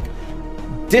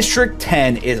 District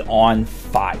 10 is on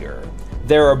fire.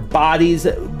 There are bodies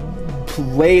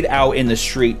laid out in the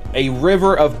street. A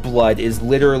river of blood is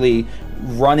literally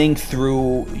running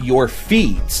through your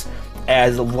feet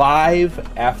as life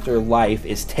after life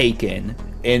is taken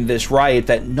in this riot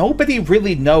that nobody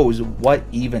really knows what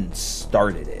even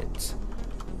started it.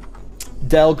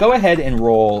 Del, go ahead and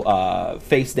roll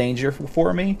face danger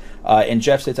for me. And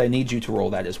Jeff says I need you to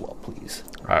roll that as well, please.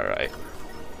 All right.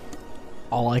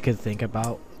 All I could think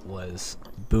about was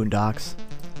Boondocks,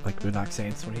 like Boondock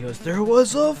Saints, when he goes, "There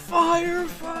was a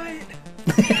firefight."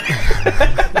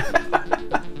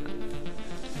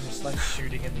 Just like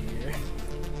shooting in the air.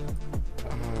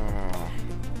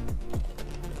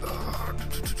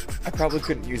 I probably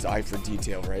couldn't use eye for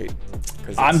detail, right?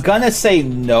 I'm gonna say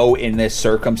no in this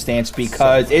circumstance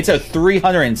because it's a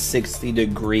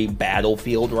 360-degree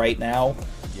battlefield right now.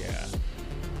 Yeah.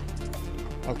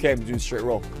 Okay, I'm doing a straight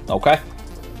roll. Okay.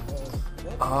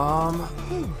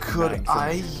 Could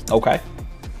I? Okay.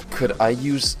 Could I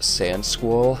use Sand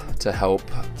Squall to help?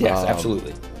 Yes,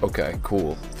 absolutely. Okay,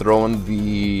 cool. Throwing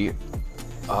the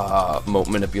moat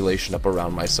manipulation up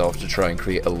around myself to try and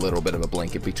create a little bit of a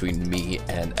blanket between me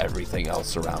and everything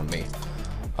else around me.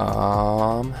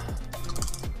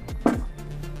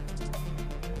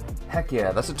 Heck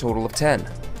yeah, that's a total of 10.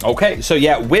 Okay, so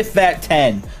yeah, with that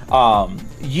 10,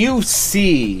 you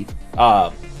see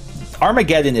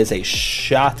Armageddon is a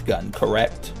shotgun,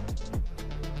 correct?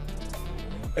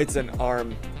 It's an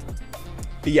arm.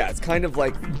 Yeah, it's kind of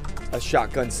like a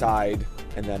shotgun side,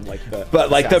 and then like the.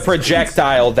 But like the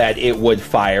projectile that it would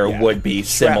fire would be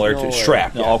similar to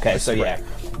shrapnel. Yeah, okay, so yeah.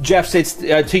 Jeff says,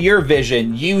 to your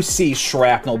vision, you see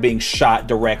shrapnel being shot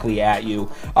directly at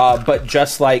you. But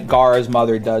just like Gaara's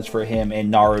mother does for him in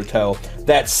Naruto,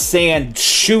 that sand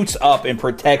shoots up and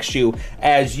protects you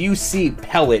as you see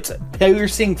pellets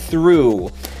piercing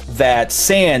through that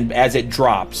sand as it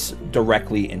drops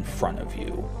directly in front of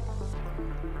you.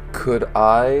 Could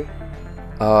I?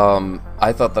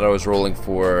 I thought that I was rolling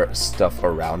for stuff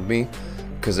around me,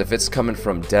 because if it's coming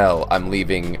from Del, I'm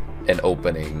leaving an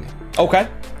opening. Okay.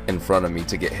 In front of me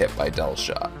to get hit by Del's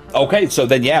shot. Okay, so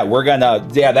then we're gonna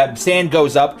that sand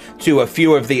goes up to a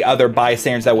few of the other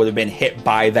bystanders that would have been hit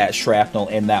by that shrapnel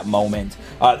in that moment.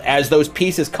 As those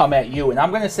pieces come at you, and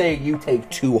I'm gonna say you take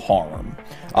 2 harm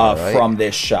from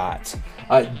this shot.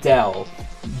 Del,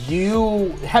 you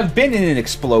have been in an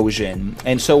explosion,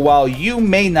 and so while you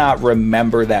may not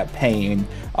remember that pain,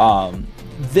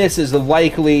 this is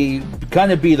likely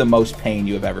gonna be the most pain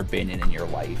you have ever been in your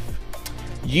life.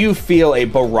 You feel a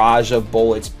barrage of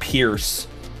bullets pierce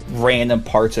random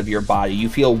parts of your body. You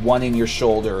feel one in your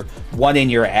shoulder, one in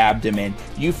your abdomen.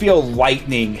 You feel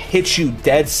lightning hit you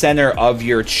dead center of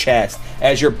your chest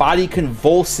as your body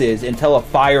convulses until a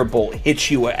firebolt hits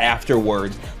you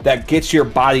afterwards that gets your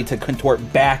body to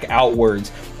contort back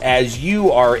outwards as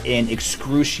you are in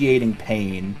excruciating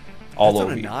pain all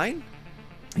over you. 9?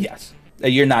 Yes.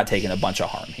 You're not taking a bunch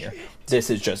of harm here. This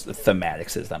is just the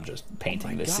thematics as I'm just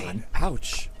painting this scene.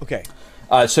 Ouch. Okay.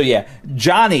 So yeah,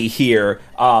 Johnny here,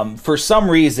 for some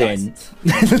reason,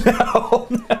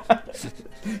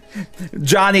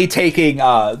 Johnny taking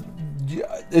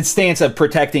its stance of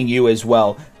protecting you as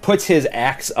well, puts his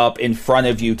axe up in front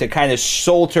of you to kind of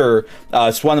shoulder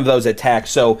one of those attacks.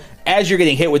 So as you're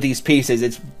getting hit with these pieces,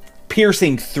 it's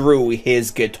piercing through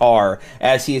his guitar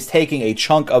as he is taking a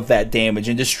chunk of that damage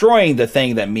and destroying the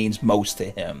thing that means most to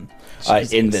him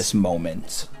in this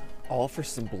moment. All for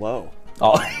some blow.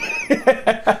 Oh.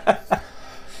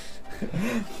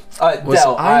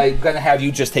 Del, I'm gonna have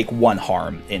you just take 1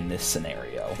 harm in this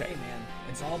scenario. Hey man,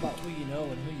 it's all about who you know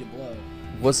and who you blow.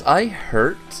 Was I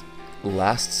hurt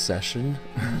last session?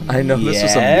 I know this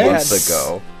was a month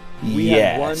ago. We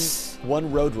had one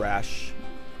road rash.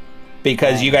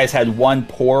 Because you guys had 1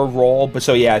 poor roll, but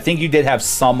so yeah, I think you did have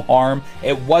some harm.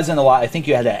 It wasn't a lot. I think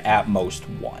you had at most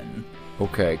 1.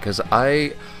 Okay, because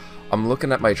I'm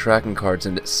looking at my tracking cards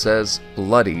and it says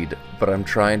bloodied, but I'm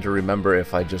trying to remember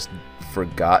if I just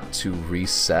forgot to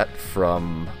reset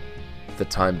from the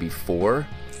time before.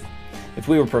 If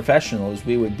we were professionals,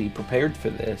 we would be prepared for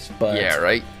this, but yeah,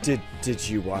 right. Did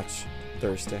you watch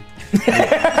Thursday?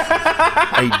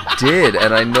 I did,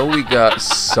 and I know we got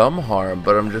some harm,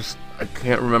 but I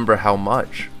can't remember how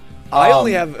much. I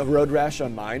only have a road rash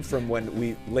on mine from when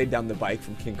we laid down the bike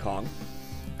from King Kong.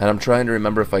 And I'm trying to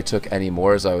remember if I took any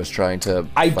more as I was trying to.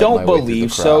 I don't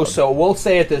believe so. So we'll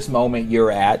say at this moment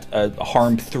you're at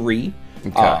harm 3.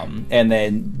 Okay. And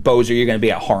then Bozer, you're going to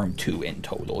be at harm 2 in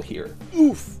total here.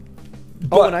 Oof.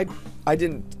 But, and I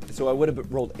didn't So I would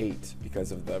have rolled 8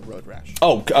 because of the road rash.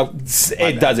 Oh,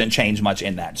 it doesn't change much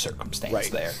in that circumstance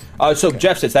Right. there. So Okay.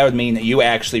 Jeff says that would mean that you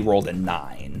actually rolled a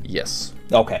 9. Yes.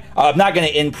 Okay. I'm not going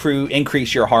to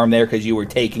increase your harm there because you were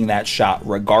taking that shot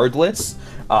regardless.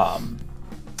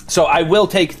 So I will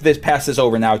pass this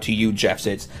over now to you, Jeff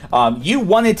Sitz. You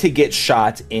wanted to get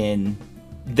shot in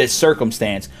this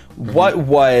circumstance. What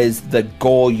was the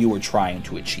goal you were trying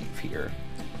to achieve here?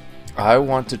 I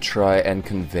want to try and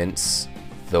convince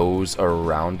those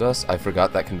around us. I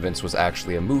forgot that convince was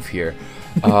actually a move here.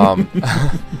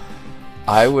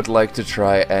 I would like to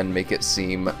try and make it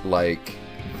seem like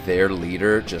their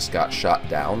leader just got shot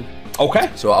down.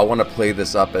 Okay. So I want to play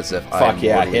this up as if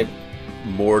I'm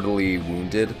mortally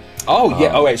wounded. Oh,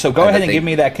 yeah. Okay, so go and ahead that and they- give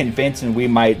me that convince, and we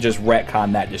might just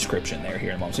retcon that description there here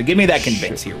in a moment. So give me that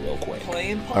convince here real quick.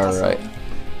 Playing All possum.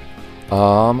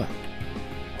 right.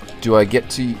 Do I get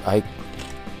to...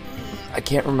 I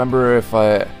can't remember if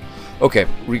I... Okay,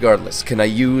 regardless. Can I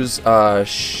use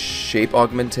shape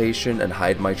augmentation and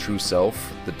hide my true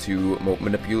self? The two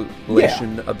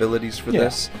manipulation abilities for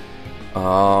this?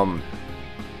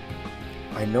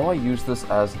 I know I used this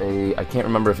as a... I can't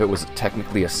remember if it was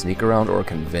technically a sneak around or a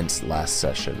convince last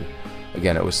session.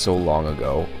 Again, it was so long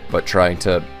ago. But trying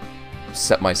to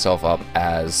set myself up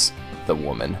as the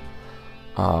woman.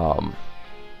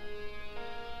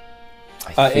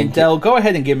 And Del, go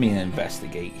ahead and give me an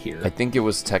investigate here. I think it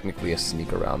was technically a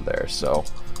sneak around there, so...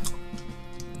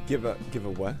 Give a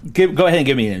what? Go ahead and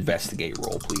give me an investigate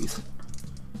roll, please.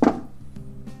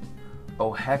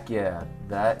 Oh, heck yeah.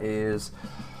 That is...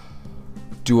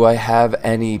 Do I have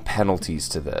any penalties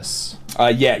to this?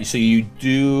 Yeah, so you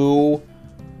do...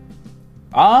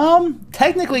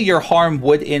 Technically your harm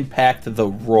would impact the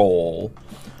roll.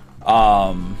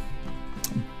 But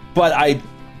I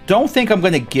don't think I'm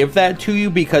going to give that to you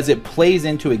because it plays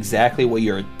into exactly what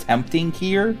you're attempting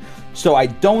here. So I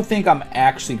don't think I'm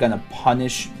actually going to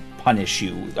punish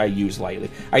you. I use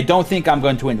lightly. I don't think I'm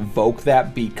going to invoke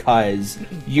that because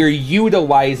you're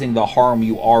utilizing the harm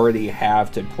you already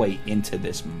have to play into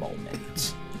this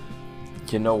moment.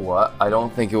 You know what? I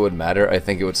don't think it would matter. I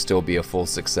think it would still be a full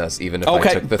success even if Okay,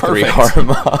 I took the perfect. 3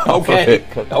 harm off Okay, of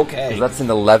it. okay. 'Cause that's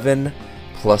an 11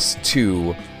 plus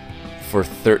 2 for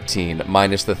 13.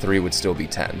 Minus the 3 would still be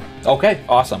 10. Okay,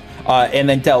 awesome. And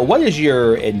then Del, what is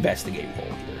your investigate roll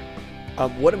here?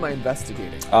 What am I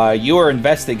investigating? You are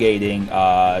investigating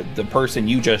the person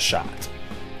you just shot.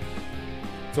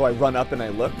 So I run up and I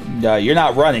look. You're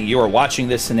not running. You are watching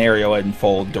this scenario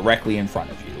unfold directly in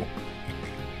front of you.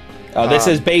 This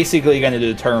is basically going to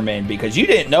determine, because you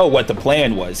didn't know what the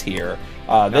plan was here,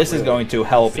 this is really. going to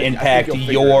help I think impact you'll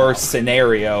figure it your out.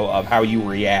 scenario of how you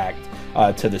react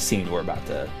to the scene we're about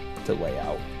to lay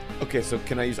out. Okay, so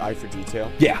can I use eye for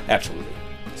detail? Yeah, absolutely.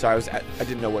 So I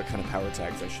didn't know what kind of power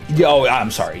tags I should. Yeah, oh,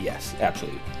 I'm sorry. Yes,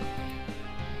 absolutely.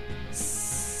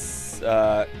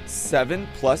 7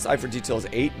 plus eye for detail is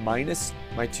 8 minus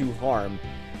my 2 harm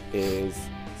is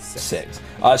 6. 6.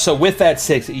 So with that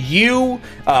 6, you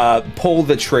pull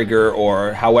the trigger,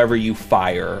 or however you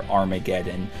fire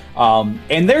Armageddon,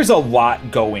 and there's a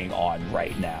lot going on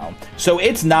right now. So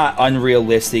it's not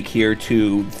unrealistic here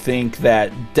to think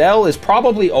that Del is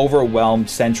probably overwhelmed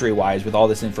sentry-wise with all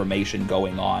this information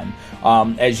going on.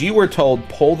 As you were told,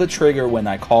 pull the trigger when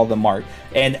I call the mark.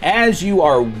 And as you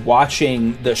are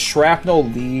watching the shrapnel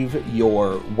leave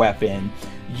your weapon,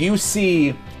 you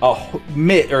see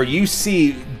you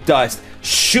see dust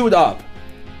shoot up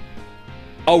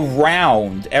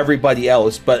around everybody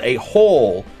else, but a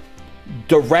hole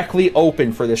directly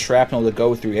open for the shrapnel to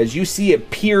go through. As you see it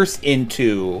pierce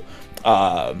into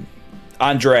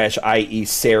Andresh, i.e.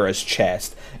 Sarah's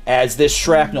chest, as this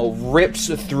shrapnel rips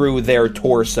through their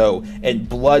torso and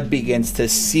blood begins to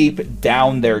seep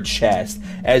down their chest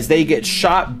as they get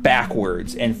shot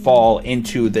backwards and fall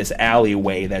into this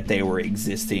alleyway that they were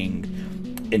existing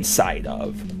inside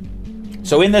of.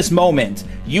 So in this moment,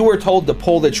 you were told to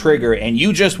pull the trigger, and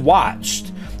you just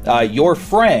watched your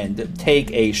friend take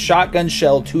a shotgun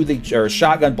shell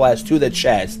shotgun blast to the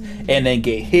chest and then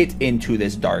get hit into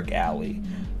this dark alley.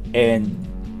 And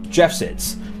Jeff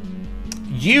Sitz,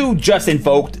 you just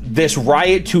invoked this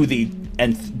riot to the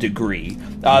nth degree.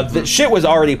 The shit was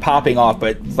already popping off,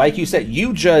 but like you said,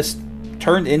 you just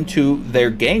turned into their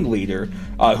gang leader,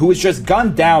 who was just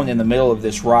gunned down in the middle of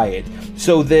this riot.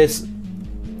 So this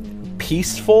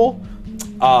peaceful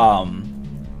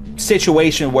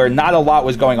situation where not a lot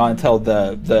was going on until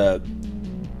the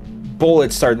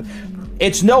bullets started.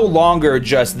 It's no longer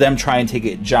just them trying to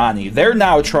get Johnny. They're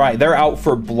out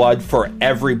for blood for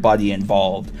everybody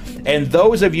involved. And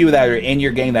those of you that are in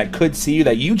your gang that could see you,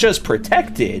 that you just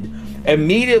protected,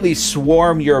 immediately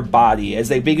swarm your body as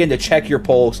they begin to check your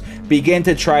pulse, begin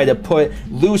to try to put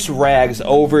loose rags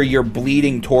over your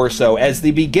bleeding torso as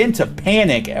they begin to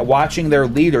panic at watching their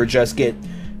leader just get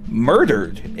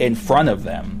murdered in front of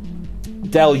them.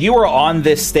 Del, you are on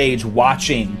this stage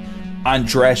watching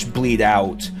Andresh bleed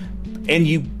out, and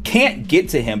you can't get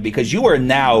to him because you are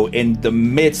now in the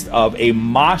midst of a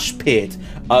mosh pit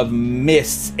of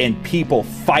mists and people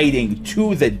fighting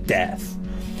to the death.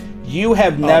 You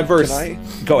have never...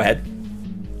 Go ahead.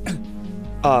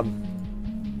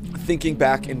 Thinking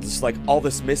back and just like all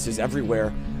this mist is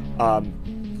everywhere, I'm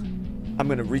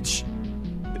gonna reach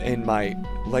in my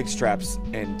leg straps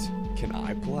and can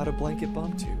I pull out a blanket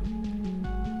bomb too?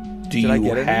 Do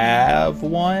you have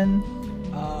one?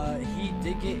 He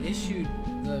did get issued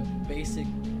the basic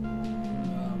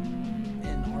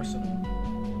in Arsenal.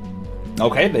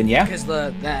 Okay, then yeah. Because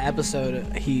that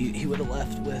episode, he would have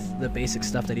left with the basic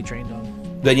stuff that he trained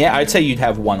on. Then yeah, I'd say you'd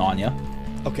have one on you.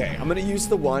 Okay, I'm gonna use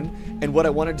the one, and what I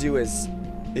want to do is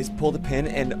pull the pin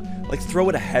and like throw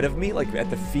it ahead of me, like at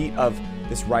the feet of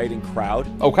this rioting crowd.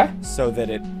 Okay. So that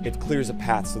it clears a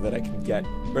path so that I can get,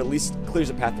 or at least clears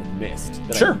a path of mist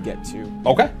that Sure. I can get to.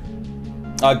 Okay.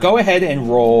 Go ahead and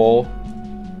roll.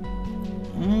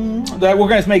 We're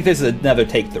going to make this another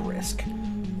take the risk.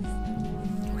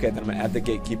 Okay, then I'm gonna add the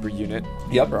gatekeeper unit.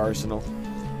 Yep. For Arsenal.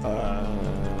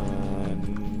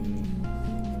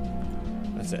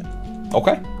 That's it.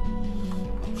 Okay.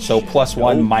 So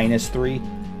 +1, -3.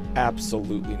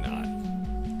 Absolutely not.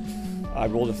 I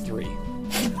rolled a 3.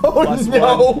 Oh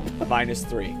no!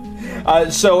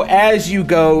 -3. So as you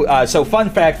go, so fun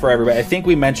fact for everybody, I think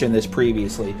we mentioned this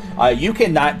previously, you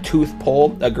cannot tooth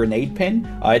pull a grenade pin.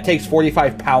 It takes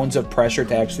 45 pounds of pressure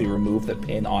to actually remove the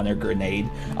pin on a grenade.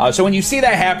 So when you see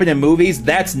that happen in movies,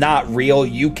 that's not real.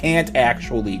 You can't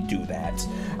actually do that.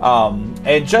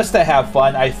 And just to have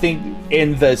fun, I think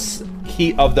in this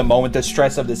heat of the moment, the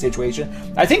stress of the situation,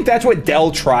 I think that's what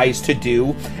Del tries to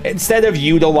do. Instead of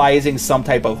utilizing some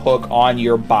type of hook on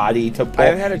your body to pull. I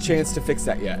haven't had a chance to fix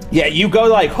that yet. Yeah, you go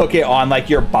to like hook it on like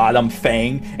your bottom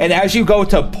fang, and as you go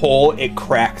to pull, it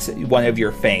cracks one of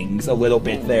your fangs a little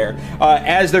bit there.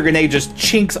 As the grenade just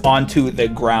chinks onto the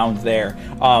ground there.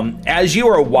 As you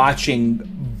are watching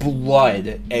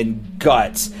blood and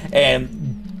guts and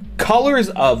colors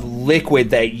of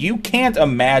liquid that you can't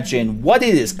imagine what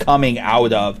it is coming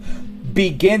out of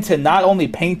begin to not only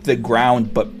paint the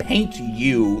ground but paint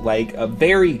you like a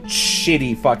very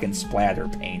shitty fucking splatter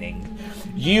painting.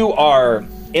 You are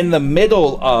in the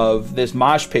middle of this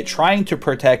mosh pit trying to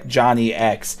protect Johnny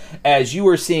X as you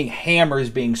are seeing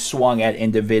hammers being swung at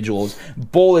individuals,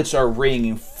 bullets are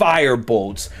ringing, fire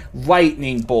bolts,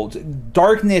 lightning bolts,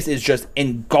 darkness is just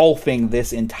engulfing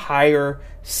this entire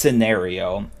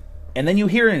scenario. And then you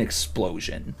hear an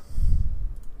explosion.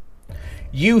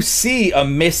 You see a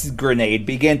mist grenade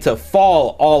begin to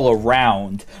fall all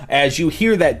around as you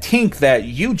hear that tink that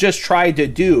you just tried to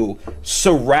do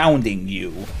surrounding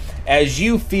you. As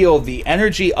you feel the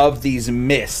energy of these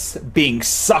mists being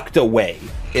sucked away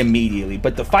immediately.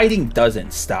 But the fighting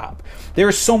doesn't stop.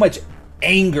 There's so much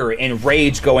anger and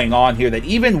rage going on here that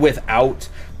even without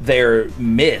their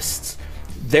mists,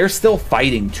 they're still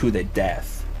fighting to the death.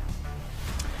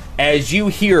 As you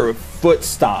hear foot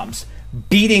stomps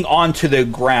beating onto the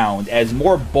ground as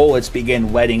more bullets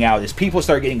begin letting out, as people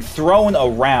start getting thrown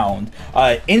around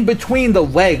in between the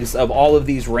legs of all of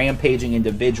these rampaging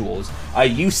individuals,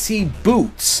 you see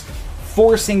boots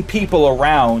forcing people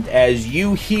around as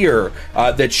you hear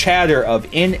the chatter of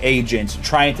in-agents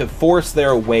trying to force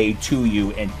their way to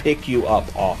you and pick you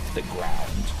up off the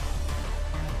ground.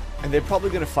 And they're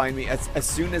probably going to find me as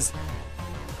soon as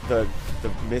the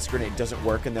mist grenade doesn't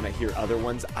work and then I hear other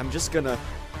ones. I'm just gonna,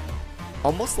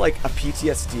 almost like a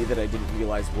PTSD that I didn't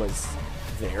realize was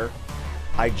there,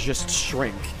 I just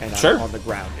shrink and Sure. I'm on the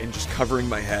ground and just covering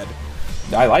my head.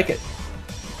 I like it.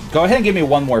 Go ahead and give me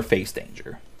one more face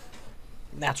danger.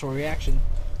 Natural reaction.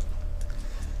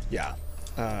 Yeah.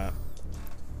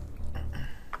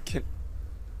 Can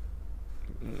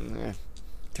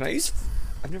I use,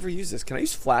 I've never used this, can I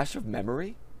use Flash of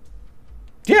Memory?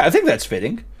 Yeah, I think that's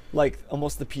fitting. Like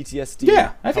almost the PTSD.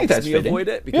 Yeah, I think helps that's me fitting. avoid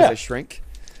it because Yeah. I shrink.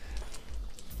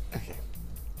 Okay.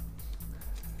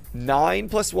 9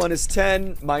 + 1 is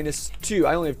 10 -2.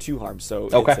 I only have 2 harms, so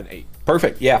Okay. it's an 8.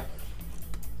 Perfect, yeah.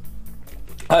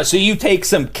 So you take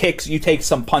some kicks, you take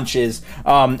some punches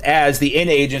as the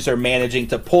in-agents are managing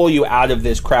to pull you out of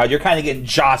this crowd. You're kind of getting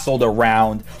jostled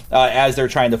around as they're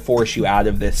trying to force you out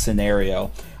of this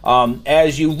scenario.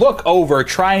 As you look over,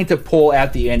 trying to pull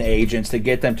at the in-agents to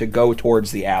get them to go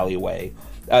towards the alleyway.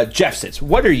 Jeffsits,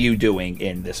 what are you doing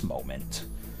in this moment?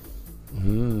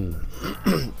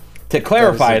 To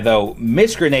clarify, though,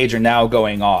 mist grenades are now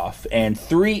going off, and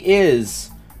 3 is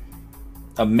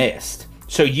a mist.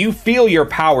 So you feel your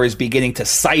powers beginning to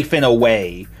siphon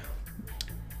away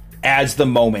as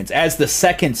the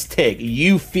seconds tick.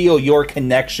 You feel your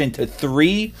connection to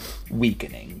 3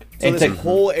 weakening. So and this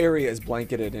whole area is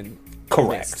blanketed in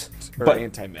correct, mist, or but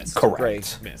anti-mist. correct.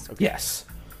 Gray mist. Okay. Yes.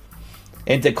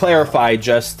 And to clarify,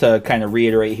 just to kind of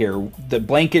reiterate here, the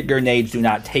blanket grenades do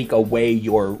not take away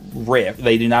your rift.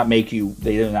 They do not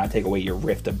take away your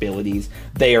rift abilities.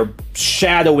 They are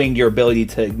shadowing your ability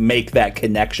to make that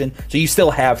connection. So you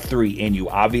still have 3 in you,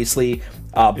 obviously.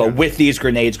 But with these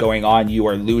grenades going on, you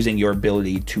are losing your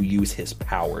ability to use his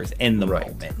powers in the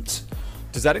moment.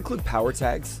 Does that include power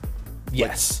tags?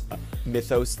 Yes.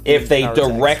 Mythos? If they power tags?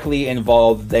 directly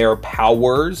involve their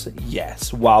powers,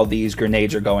 yes. While these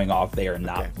grenades are going off, they are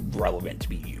not relevant to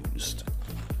be used.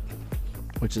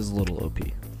 Which is a little OP.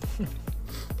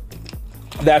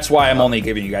 That's why I'm only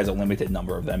giving you guys a limited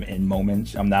number of them in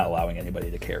moments. I'm not allowing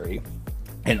anybody to carry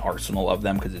an arsenal of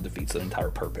them because it defeats the entire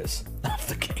purpose of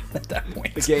the game at that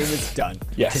point. The game is done.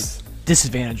 Yes.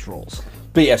 Disadvantage rolls.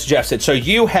 But yes, Jeff said, so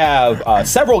you have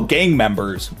several gang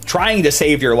members trying to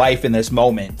save your life in this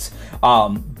moment.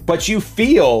 But you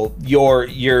feel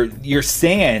your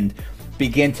sand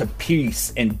begin to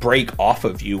piece and break off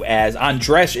of you as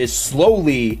Andresh is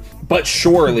slowly but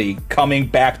surely coming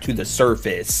back to the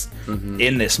surface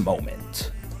in this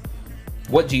moment.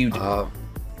 What do you do?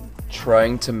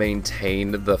 Trying to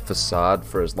maintain the facade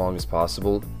for as long as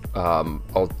possible. I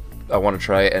want to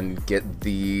try and get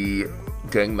the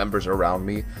gang members around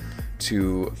me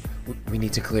to... We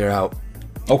need to clear out.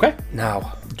 Okay.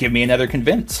 Now. Give me another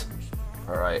convince.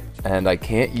 Alright. And I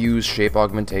can't use shape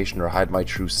augmentation or hide my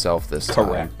true self this time.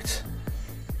 Correct.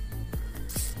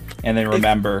 And then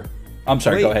remember... I'm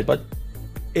sorry, go ahead, bud.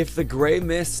 If the gray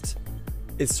mist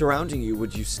is surrounding you,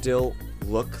 would you still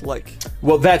look like...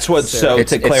 Well, that's what... So,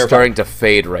 to clarify... It's starting to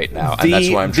fade right now, and that's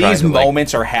why I'm trying to... These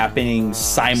moments are happening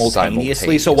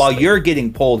simultaneously, so while you're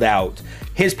getting pulled out,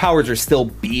 his powers are still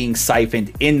being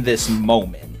siphoned in this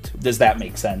moment. Does that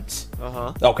make sense?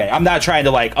 Uh-huh. Okay, I'm not trying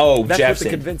to like, oh, that's Jeff's what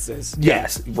the convince is.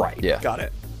 Yes, right. Yeah. Got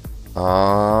it.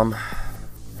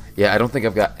 Yeah, I don't think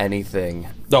I've got anything.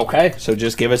 Okay, so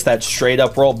just give us that straight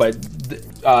up roll, but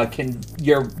can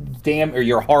your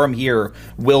your harm here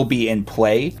will be in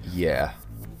play? Yeah.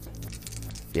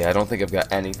 Yeah, I don't think I've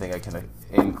got anything I can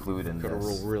include in Gotta roll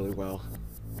this. really well.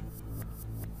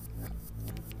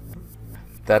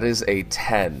 That is a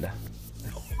 10.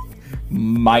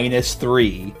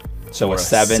 -3, so Or a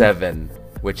 7. 7,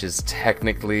 which is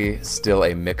technically still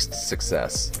a mixed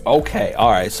success. Okay,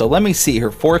 all right. So let me see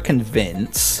here for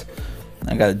convince.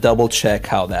 I got to double check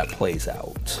how that plays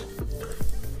out.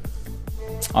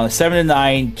 On a 7 to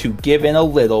 9, to give in a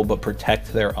little but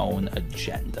protect their own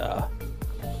agenda.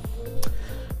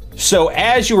 So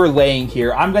as you were laying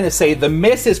here, I'm going to say the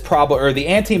mist is probably, or the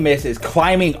anti-mist is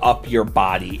climbing up your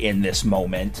body in this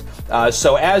moment.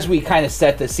 So as we kind of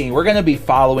set the scene, we're going to be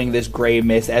following this gray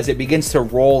mist as it begins to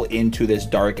roll into this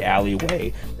dark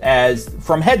alleyway. As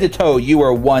from head to toe, you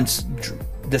were once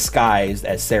disguised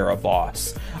as Sarah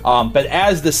Voss. But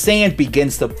as the sand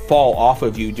begins to fall off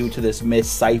of you due to this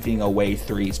mist siphoning away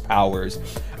 3's powers,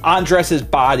 Andres's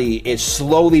body is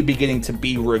slowly beginning to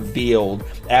be revealed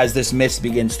as this mist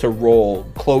begins to roll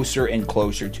closer and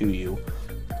closer to you.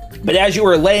 But as you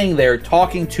were laying there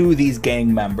talking to these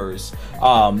gang members,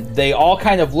 they all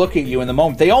kind of look at you in the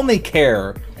moment. They only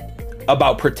care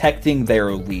about protecting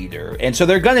their leader. And so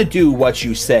they're going to do what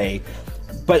you say.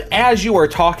 But as you are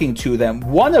talking to them,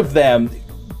 one of them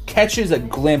catches a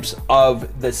glimpse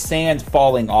of the sand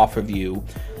falling off of you,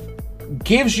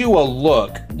 gives you a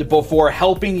look before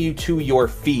helping you to your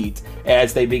feet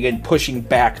as they begin pushing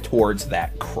back towards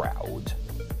that crowd.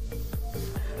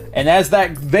 And as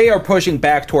they are pushing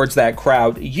back towards that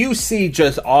crowd, you see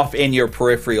just off in your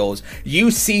peripherals,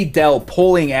 you see Dell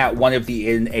pulling at one of the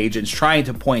agents, trying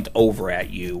to point over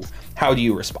at you. How do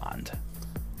you respond?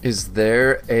 Is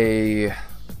there a...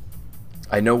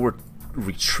 I know we're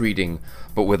retreating,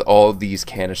 but with all these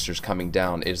canisters coming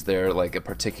down, is there like a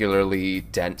particularly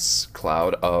dense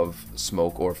cloud of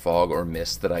smoke or fog or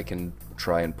mist that I can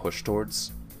try and push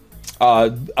towards?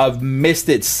 Of mist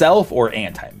itself or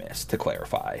anti-mist, to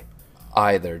clarify?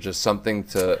 Either, just something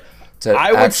to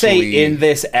I would say in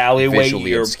this alleyway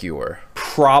you're obscure.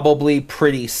 Probably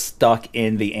pretty stuck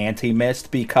in the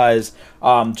anti-mist because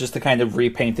just to kind of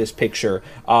repaint this picture,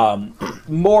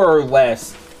 more or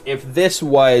less if this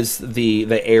was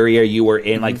the area you were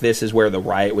in, like this is where the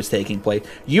riot was taking place,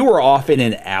 you were off in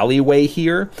an alleyway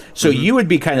here, so you would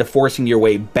be kind of forcing your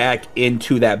way back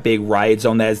into that big riot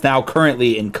zone that is now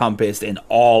currently encompassed in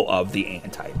all of the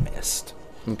anti-mist.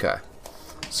 Okay.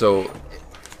 So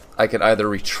I can either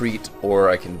retreat or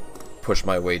I can push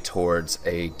my way towards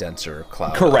a denser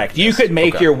cloud. Correct. You could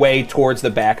make your way towards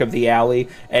the back of the alley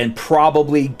and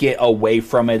probably get away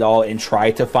from it all and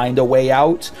try to find a way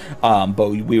out. But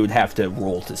we would have to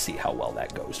roll to see how well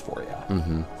that goes for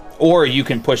you. Or you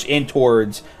can push in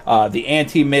towards the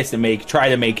anti-mist and try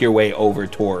to make your way over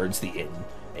towards the in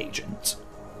agent.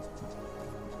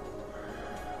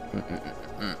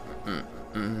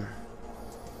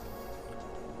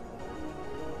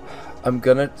 I'm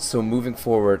gonna, so moving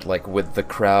forward, like with the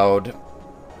crowd,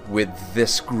 with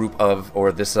this group of,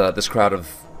 or this crowd of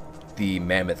the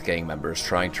Mammoth Gang members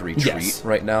trying to retreat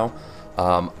right now,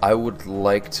 I would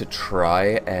like to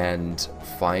try and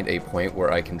find a point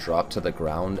where I can drop to the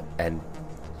ground and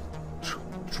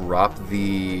drop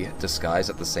the disguise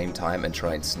at the same time and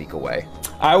try and sneak away.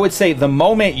 I would say the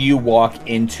moment you walk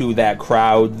into that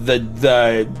crowd,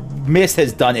 the mist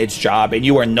has done its job and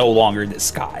you are no longer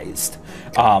disguised.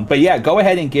 But yeah, go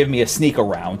ahead and give me a sneak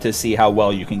around to see how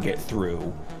well you can get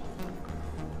through.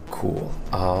 Cool.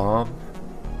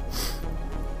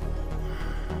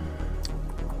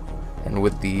 And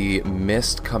with the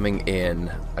mist coming in,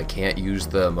 I can't use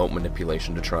the moat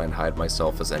manipulation to try and hide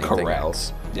myself as anything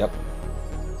else. Yep.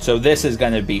 So this is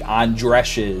going to be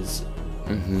Andresh's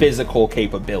physical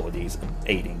capabilities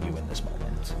aiding you in this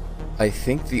moment. I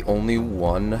think the only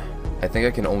one... I think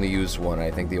I can only use one. I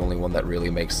think the only one that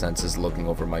really makes sense is looking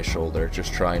over my shoulder,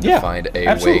 just trying to find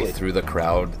a way through the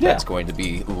crowd that's going to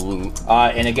be...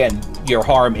 and again, your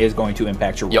harm is going to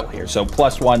impact your roll here. So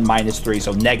 +1, -3,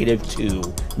 so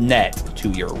 -2 net to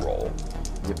your roll.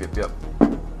 Yep.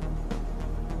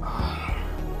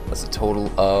 That's a total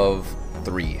of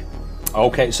 3.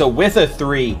 Okay, so with a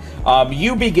 3,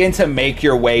 you begin to make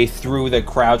your way through the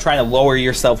crowd, trying to lower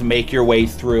yourself, make your way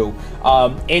through.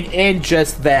 And in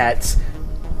just that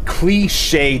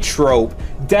cliche trope,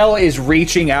 Del is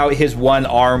reaching out his one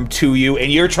arm to you, and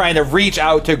you're trying to reach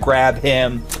out to grab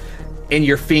him, and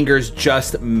your fingers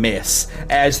just miss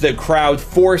as the crowd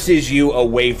forces you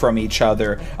away from each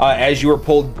other, as you are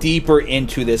pulled deeper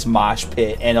into this mosh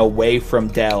pit and away from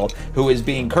Del, who is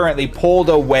being currently pulled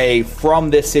away from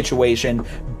this situation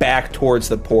back towards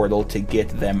the portal to get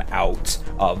them out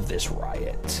of this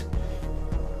riot.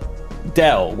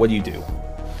 Del, what do you do?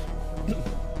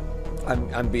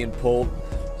 I'm being pulled.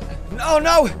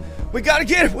 No! We gotta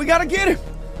get him! We gotta get him!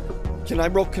 Can I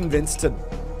roll convince to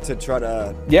try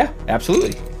to... Yeah,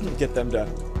 absolutely. Get them to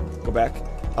go back.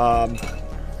 I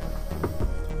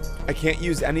can't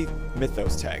use any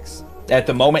Mythos tags. At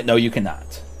the moment, no, you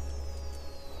cannot.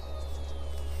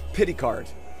 Pity card.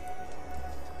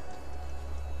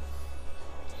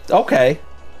 Okay.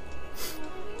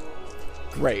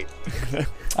 Great.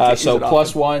 So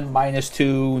 +1,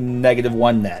 -2,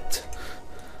 -1 net.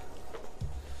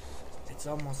 It's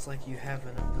almost like you have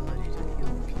an ability to heal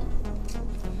people.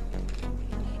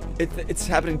 It's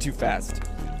happening too fast.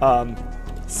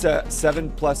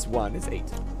 7 + 1 is 8.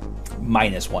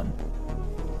 -1.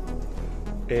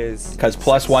 Is... Because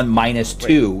 +1,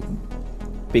 -2,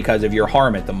 because of your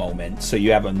harm at the moment, so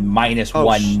you have a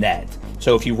 -1 net.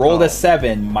 So if you rolled a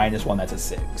 7, -1, that's a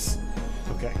 6.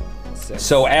 Okay. 6.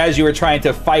 So as you were trying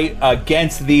to fight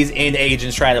against these in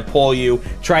agents trying to pull you,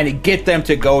 trying to get them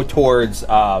to go towards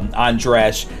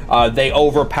Andresh, they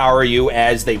overpower you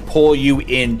as they pull you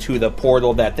into the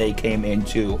portal that they came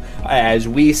into. As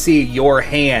we see your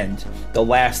hand, the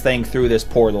last thing through this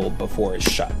portal before it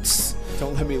shuts.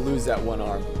 Don't let me lose that one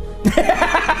arm.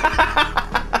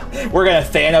 We're gonna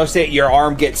Thanos it. Your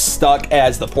arm gets stuck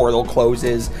as the portal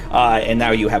closes, and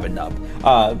now you have a nub.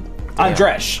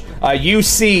 Andresh, you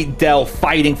see Del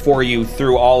fighting for you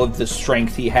through all of the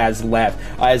strength he has left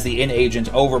as the in agents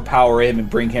overpower him and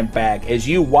bring him back. As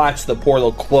you watch the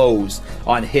portal close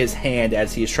on his hand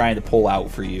as he is trying to pull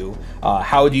out for you,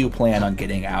 how do you plan on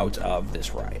getting out of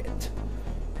this riot?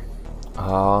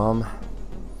 I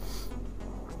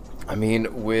mean,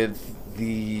 with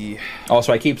the...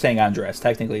 Also, I keep saying Andres.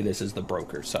 Technically, this is the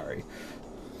broker. Sorry.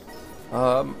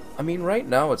 I mean, right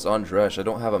now it's Andresh. I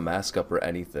don't have a mask up or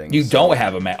anything. You don't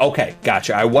have a mask. Okay,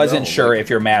 gotcha. I wasn't sure like, if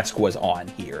your mask was on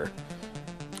here.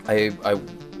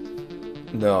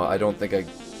 No, I don't think I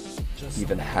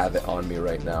even have it on me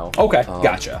right now. Okay,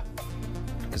 gotcha.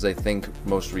 Because I think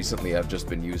most recently I've just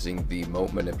been using the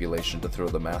moat manipulation to throw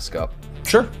the mask up.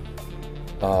 Sure.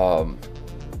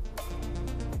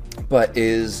 But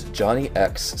is Johnny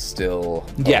X still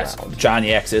Yes, around?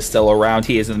 Johnny X is still around.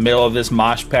 He is in the middle of this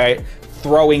mosh pit,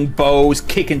 throwing bows,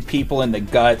 kicking people in the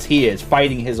guts. He is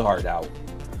fighting his heart out.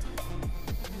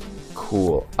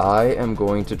 Cool. I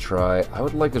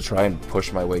would like to try and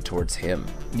push my way towards him.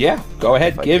 Yeah, go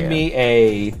ahead. If I Give can. me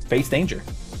a face danger.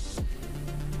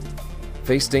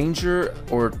 Face danger,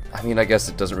 or, I mean, I guess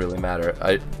it doesn't really matter.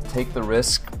 I take the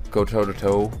risk, go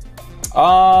toe-to-toe.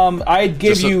 I'd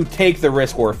give Just a- you take the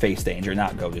risk or face danger,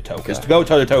 not go to toe. Because Okay. to go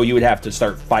toe to toe, you would have to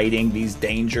start fighting these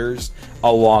dangers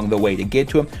along the way to get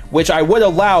to him, which I would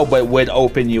allow, but would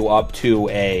open you up to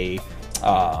a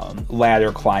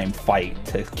ladder climb fight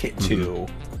to get to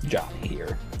Johnny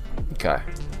here. Okay.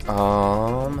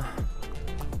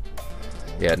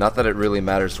 Yeah, not that it really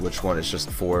matters which one, it's just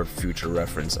for future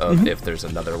reference of if there's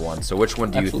another one. So which one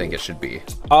do you think it should be?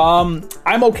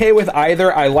 I'm okay with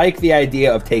either. I like the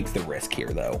idea of take the risk here,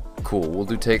 though. Cool, we'll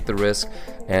do take the risk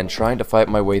and trying to fight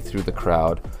my way through the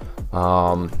crowd.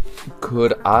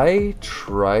 Could I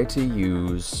try to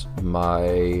use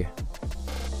my...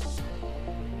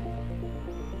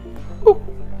 Ooh,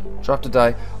 dropped a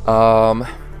die.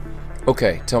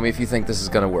 Okay, tell me if you think this is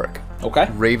gonna work. Okay.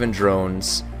 Raven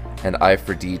drones and eye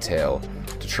for detail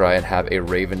to try and have a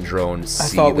Raven drone I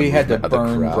see thought the we had to movement of the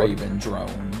burn crowd. Raven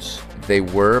drones. They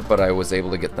were, but I was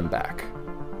able to get them back.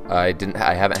 I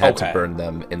haven't had Okay. to burn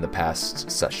them in the past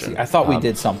session. See, I thought we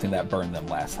did something that burned them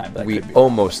last time. But I We could be-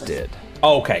 almost did.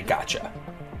 Okay, gotcha.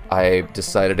 I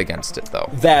decided against it though.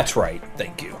 That's right.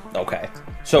 Thank you. Okay.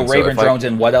 So And so Raven if I- drones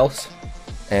and what else?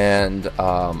 And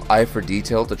eye for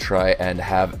detail to try and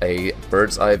have a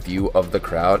bird's eye view of the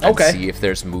crowd and Okay. see if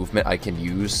there's movement I can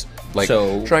use. Like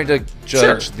So- trying to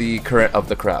judge Sure. the current of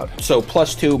the crowd. So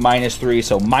 +2, -3,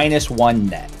 so -1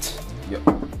 net. Yep.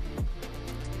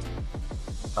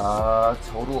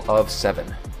 Total of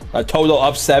 7. A total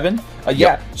of 7.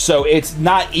 Yeah, so it's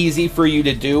not easy for you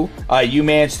to do. You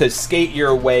managed to skate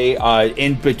your way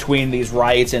in between these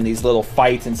riots and these little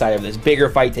fights inside of this bigger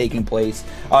fight taking place,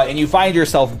 and you find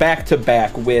yourself back to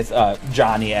back with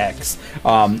Johnny X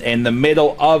in the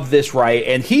middle of this riot,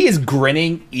 and he is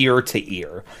grinning ear to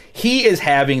ear. He is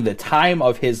having the time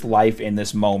of his life in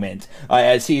this moment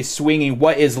as he's swinging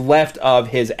what is left of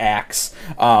his axe,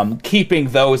 keeping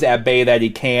those at bay that he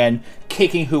can,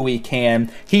 kicking who he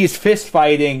can. He's fist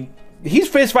fighting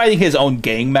his own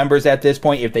gang members at this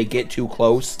point if they get too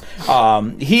close.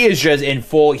 He is just in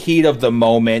full heat of the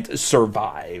moment,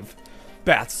 survive.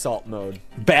 Bath salt mode.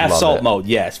 Bath Love salt it. mode,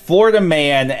 yes. Florida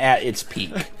man at its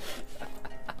peak.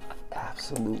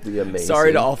 Absolutely amazing.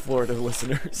 Sorry to all Florida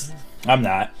listeners. I'm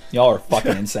not. Y'all are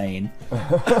fucking insane.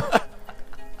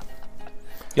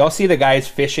 Y'all see the guys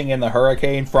fishing in the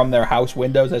hurricane from their house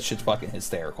windows? That's just fucking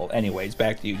hysterical. Anyways,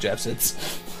 back to you, Jeffsits.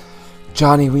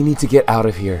 Johnny, we need to get out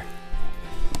of here.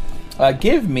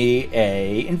 Give me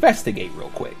a investigate real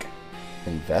quick.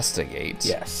 Investigate.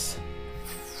 Yes.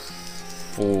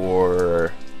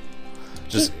 For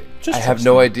just Just I have trust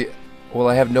no me. idea. Well,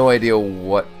 I have no idea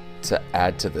what to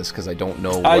add to this because I don't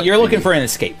know. What You're looking the- for an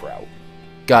escape route.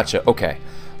 Gotcha. Okay.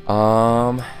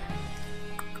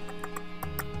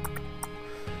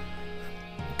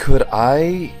 Could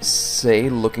I say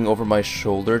looking over my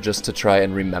shoulder just to try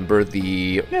and remember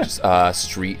the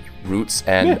street routes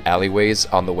and Yeah. alleyways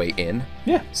on the way in?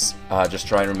 Yeah. Just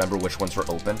try and remember which ones were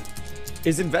open.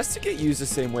 Is investigate used the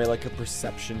same way like a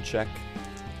perception check?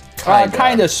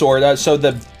 Kind of, sort of. So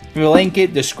the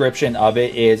blanket description of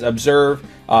it is observe,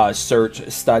 search,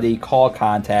 study, call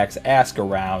contacts, ask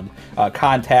around,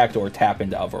 contact or tap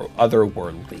into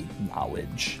otherworldly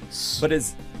knowledge. But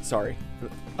is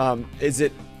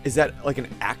that like an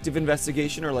active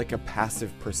investigation or like a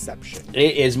passive perception?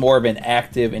 It is more of an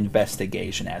active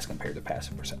investigation as compared to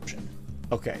passive perception.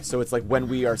 Okay, so it's like when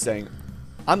we are saying,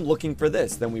 I'm looking for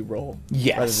this, then we roll.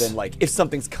 Yes. Rather than like, if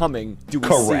something's coming, do we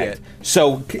see Correct. it?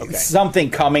 So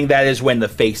something coming, that is when the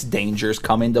face dangers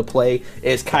come into play,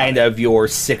 is kind of your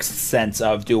sixth sense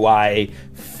of, do I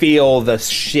feel the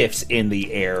shifts in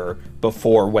the air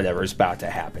before whatever's about to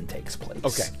happen takes place.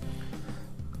 Okay.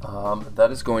 That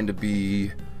is going to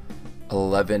be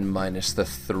 11 minus the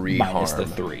 3 Minus harm.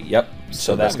 the 3, yep.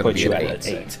 So that's that gonna puts be you an at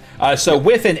an 8. 8. So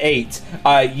with an 8,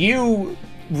 you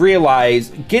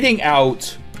realize getting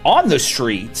out on the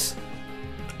streets,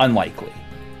 unlikely.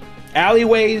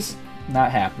 Alleyways,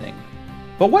 not happening.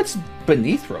 But what's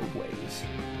beneath roadways?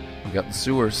 We got the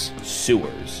sewers.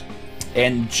 Sewers.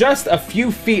 And just a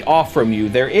few feet off from you,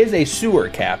 there is a sewer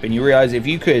cap, and you realize if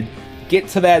you could get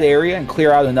to that area and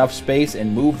clear out enough space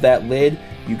and move that lid,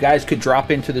 you guys could drop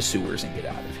into the sewers and get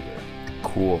out of here.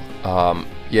 Cool.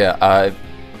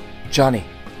 Johnny,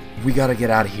 we gotta get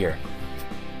out of here.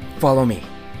 Follow me.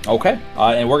 Okay.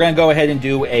 And we're going to go ahead and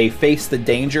do a face the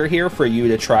danger here for you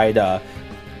to try to...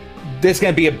 This is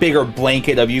going to be a bigger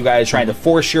blanket of you guys trying to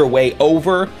force your way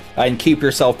over and keep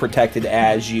yourself protected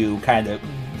as you kind of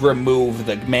remove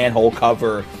the manhole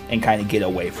cover and kind of get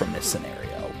away from this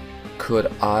scenario.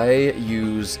 Could I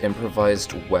use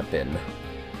improvised weapon?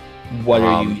 What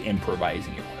are you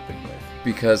improvising your weapon with?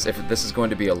 Because if this is going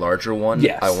to be a larger one,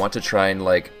 Yes. I want to try and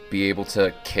like be able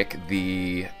to kick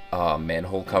the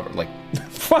manhole cover. Like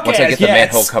Fuck once I get the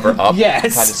manhole cover up,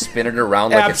 Yes. kind of spin it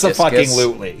around like a discus.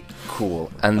 Abso-fucking-lutely.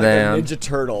 Cool. And Like then a Ninja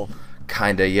Turtle.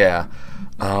 kinda, yeah.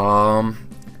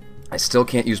 I still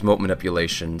can't use mote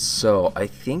manipulation, so I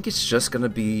think it's just gonna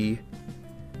be.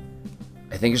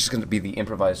 I think it's just gonna be the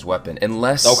improvised weapon,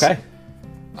 unless. Okay.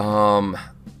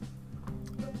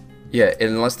 Yeah,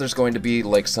 unless there's going to be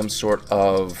like some sort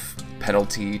of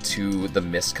penalty to the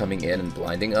mist coming in and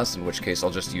blinding us, in which case I'll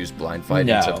just use blind fight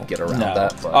to get around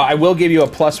that. But I will give you a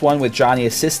 +1 with Johnny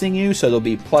assisting you, so it'll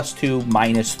be +2,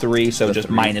 -3, so just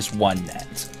 -3. -1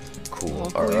 net.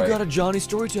 cool. Oh, All you right. got a Johnny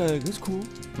story tag. That's cool.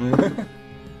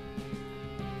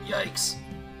 Yikes.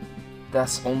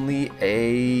 That's only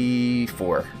a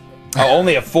 4. Oh,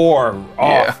 only a 4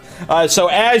 off. So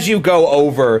as you go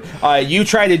over, you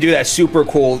try to do that super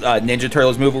cool Ninja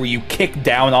Turtles move where you kick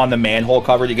down on the manhole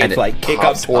cover to get And to like it kick up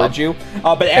pops towards up. you.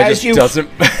 But It as just you doesn't.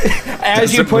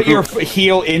 as you doesn't put your move.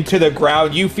 heel into the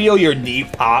ground, you feel your knee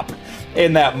pop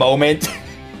in that moment.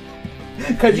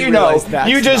 Because you know, realize that's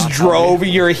you just not how drove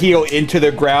your heel into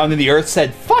the ground and the earth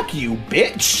said, "Fuck you,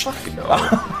 bitch."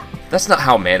 No. That's not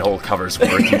how manhole covers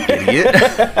work, you idiot.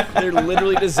 They're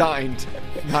literally designed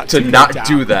not to go not down.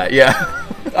 do that, yeah.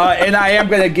 And I am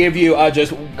going to give you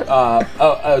just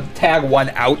a tag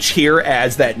 1 ouch here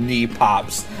as that knee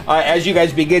pops. As you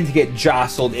guys begin to get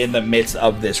jostled in the midst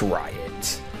of this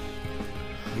riot.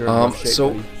 You're in rough shape, So,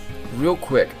 buddy. real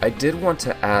quick, I did want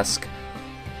to ask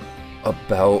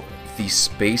about the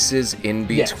spaces in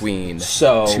Yes. between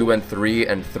So- 2 and 3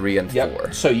 and 3 and 4.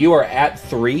 Yep. So you are at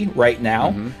 3 right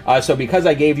now. So because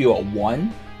I gave you a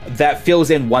 1, that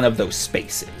fills in one of those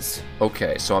spaces.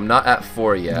 Okay, so I'm not at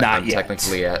 4 yet. Not I'm yet.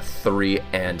 technically at 3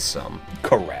 and some.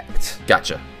 Correct.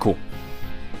 Gotcha. Cool.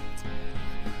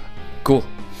 Cool.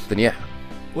 Then yeah.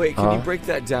 Wait, can you break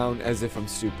that down as if I'm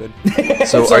stupid?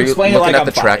 So, So are you explain looking it like at I'm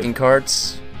the 5. tracking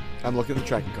cards? I'm looking at the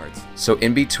tracking cards. So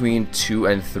in between 2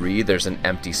 and 3, there's an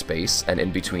empty space, and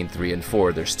in between 3 and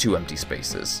 4, there's 2 empty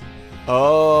spaces.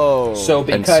 Oh. So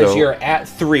because so- you're at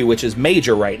 3, which is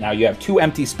major right now, you have 2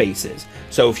 empty spaces.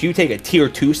 So if you take a tier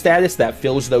 2 status, that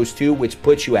fills those 2, which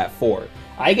puts you at 4.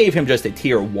 I gave him just a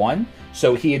tier 1,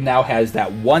 so he now has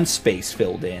that 1 space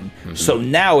filled in. So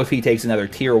now if he takes another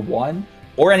tier 1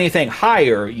 or anything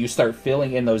higher, you start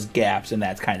filling in those gaps, and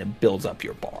that kind of builds up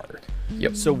your bar.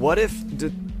 Yep. So what if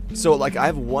so like I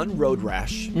have 1 road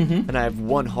rash and I have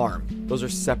 1 harm. Those are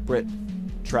separate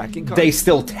tracking cards. They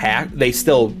still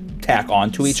tack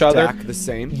onto each other. Stack the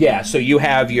same. Yeah, so you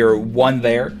have your 1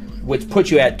 there, which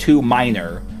puts you at 2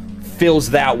 minor, fills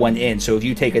that one in. So if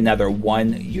you take another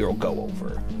 1, you'll go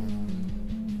over.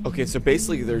 Okay, so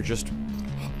basically they're just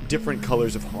different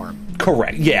colors of harm.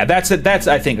 Correct. Yeah, that's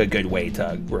I think a good way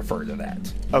to refer to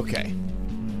that. Okay.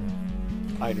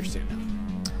 I understand now.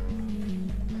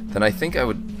 Then I think I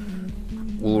would.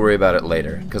 We'll worry about it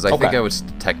later, because I think Okay. I would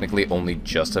technically only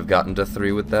just have gotten to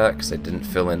 3 with that, because I didn't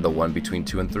fill in the one between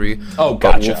 2 and 3. Oh, But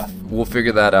gotcha. we'll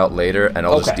figure that out later, and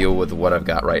I'll just Okay. deal with what I've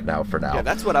got right now for now. Yeah,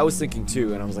 that's what I was thinking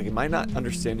too, and I was like, am I not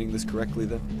understanding this correctly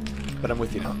then? But I'm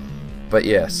with you now. But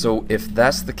yeah, so if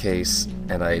that's the case,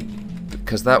 and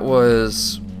because that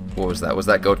was, what was that? Was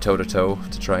that go toe to toe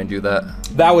to try and do that?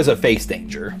 That was a face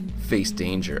danger. Face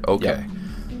danger. Okay.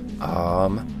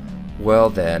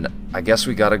 Well then, I guess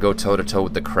we gotta go toe to toe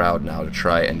with the crowd now to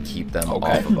try and keep them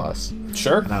Okay. off of us.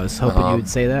 Sure. And I was hoping you would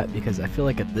say that because I feel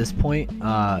like at this point,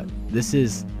 this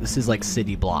is like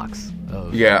city blocks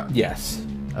of Yeah. Yes.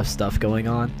 of stuff going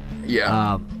on.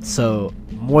 Yeah. So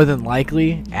more than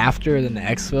likely, after the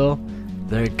exfil,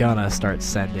 they're gonna start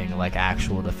sending like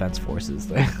actual defense forces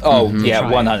there Oh yeah,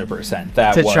 Try 100%.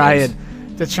 That to was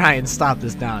try and stop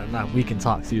this down. And we can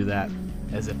talk through that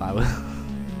as if I was.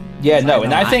 Yeah, no,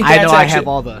 and I think I that's know I actually have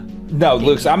all the. No,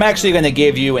 Luke, so I'm actually going to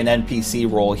give you an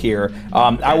NPC role here.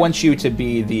 I want you to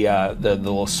be the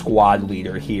little squad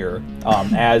leader here.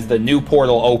 As the new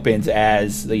portal opens,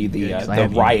 as the 'cause I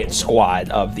have riot uniform. squad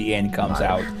of the end comes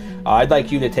out, I'd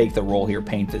like you to take the role here,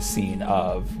 paint the scene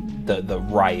of the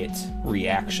riot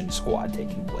reaction squad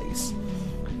taking place.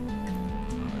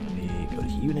 Let me go to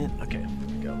unit. Okay, here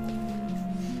we go.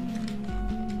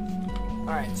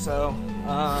 All right, so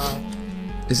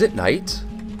Is it night?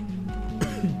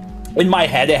 In my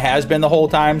head, it has been the whole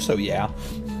time, so yeah.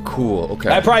 Cool. Okay.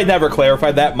 I probably never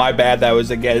clarified that. My bad. That was,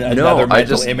 again, another I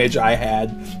mental just- image I had.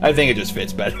 I think it just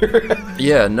fits better.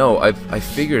 Yeah, no, I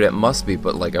figured it must be,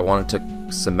 but like I wanted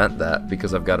to cement that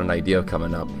because I've got an idea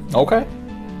coming up. Okay.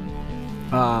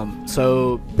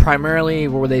 So primarily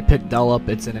where they picked Dell up,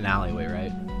 it's in an alleyway,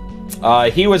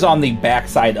 right? He was on the back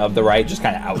side of the right, just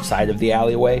kind of outside of the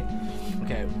alleyway.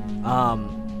 Okay.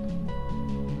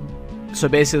 So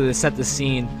basically, to set the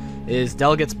scene, is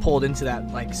Dell gets pulled into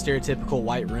that like stereotypical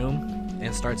white room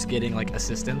and starts getting like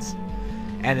assistance,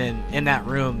 and then in that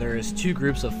room there's 2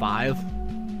 groups of 5,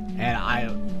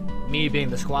 and me being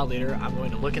the squad leader, I'm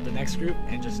going to look at the next group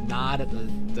and just nod at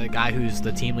the guy who's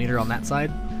the team leader on that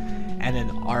side, and then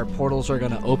our portals are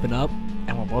going to open up,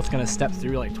 and we're both going to step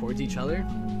through like towards each other,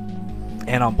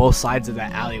 and on both sides of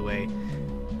that alleyway,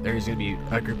 there's going to be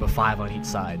a group of 5 on each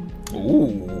side.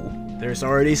 Ooh. There's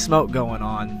already smoke going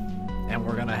on, and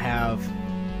we're gonna have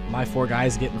my 4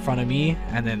 guys get in front of me,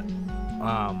 and then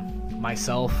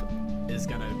myself is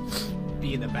gonna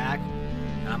be in the back,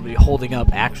 and I'm gonna be holding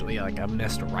up actually like a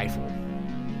missed rifle.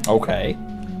 Okay.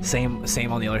 Same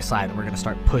on the other side, and we're gonna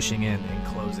start pushing in and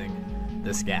closing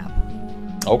this gap.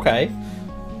 Okay.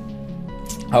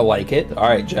 I like it. All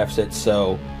right, Jeffsit.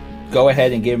 So go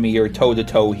ahead and give me your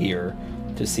toe-to-toe here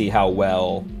to see how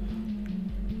well...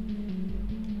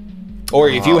 Or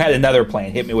if you had another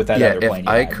plan, hit me with that Yeah, other plan.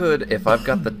 if I've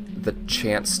got the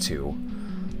chance to,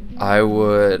 I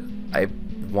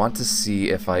want to see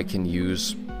if I can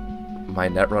use my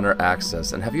Netrunner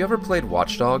access. And have you ever played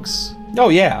Watch Dogs? Oh,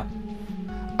 yeah.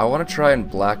 I want to try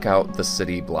and black out the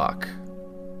city block.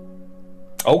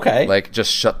 Okay. Like,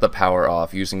 just shut the power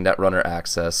off using Netrunner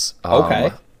access.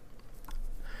 Okay.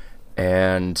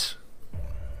 And...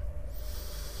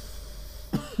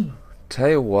 tell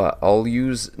you what, I'll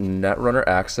use Netrunner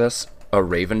access, a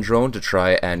Raven drone, to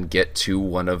try and get to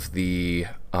one of the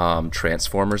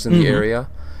transformers in the area,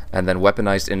 and then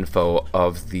weaponized info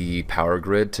of the power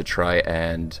grid to try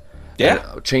and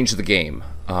change the game,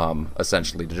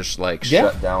 essentially, to just like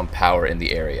shut down power in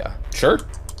the area. Sure.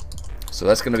 So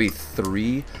that's going to be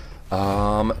 3. Do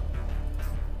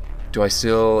I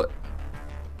still...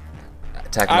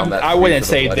 I wouldn't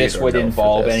say this would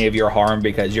involve any of your harm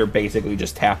because you're basically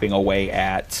just tapping away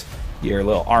at your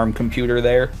little ARM computer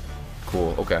there.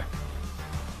 Cool, okay.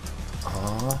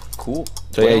 Cool.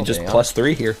 So yeah, just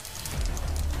 +3 here.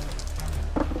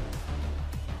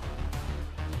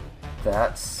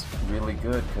 That's really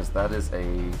good because that is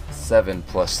a 7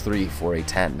 + 3 for a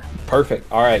 10.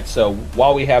 Perfect. All right, so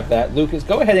while we have that, Lucas,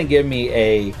 go ahead and give me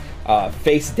a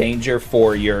face danger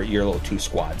for your little 2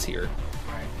 squads here.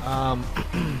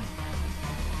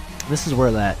 This is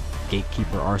where that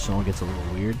gatekeeper arsenal gets a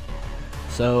little weird.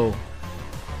 So,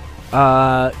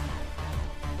 I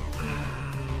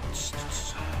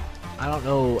don't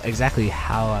know exactly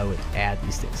how I would add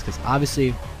these things because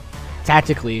obviously,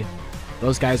 tactically,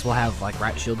 those guys will have like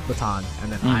right shield baton,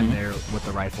 and then I'm there with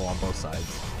the rifle on both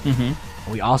sides.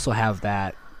 We also have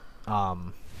that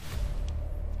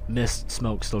mist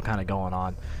smoke still kind of going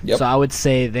on. So I would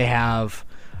say they have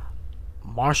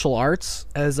martial arts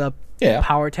as a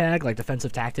power tag, like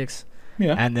defensive tactics,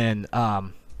 and then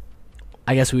I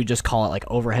guess we would just call it like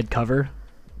overhead cover,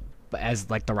 but as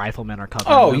like the riflemen are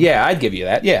covering. Oh them. yeah, I'd give you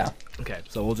that. Yeah. Okay,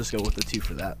 so we'll just go with the 2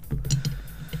 for that.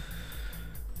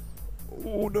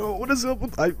 Oh no, what is up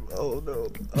with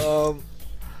oh no.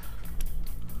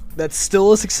 That's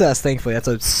still a success, thankfully. That's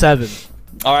a 7.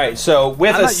 All right, so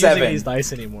with I'm a not 7, using these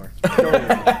dice anymore.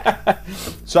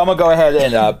 so I'm gonna go ahead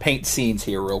and paint scenes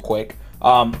here real quick.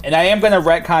 And I am going to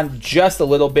retcon just a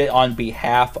little bit on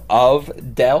behalf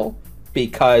of Dell,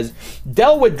 because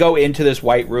Dell would go into this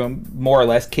white room more or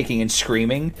less kicking and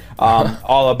screaming,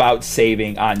 all about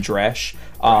saving Andresh.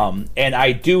 And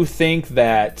I do think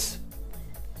that,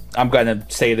 I'm going to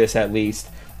say this at least,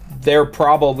 they're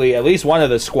probably, at least one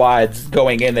of the squads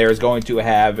going in there is going to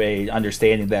have a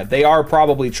understanding that they are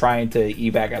probably trying to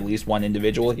evac at least one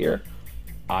individual here,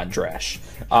 Andresh.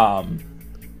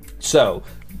 So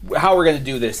how we're going to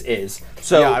do this is,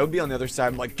 yeah, I would be on the other side.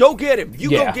 I'm like, go get him. You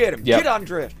go get him. Yep. Get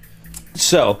Andresh.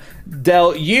 So,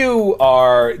 Dell, you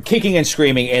are kicking and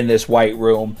screaming in this white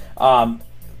room,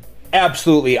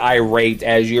 absolutely irate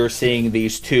as you're seeing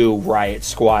these 2 riot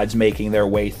squads making their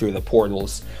way through the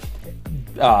portals.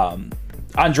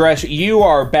 Andresh, you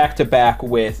are back to back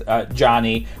with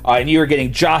Johnny, and you are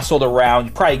getting jostled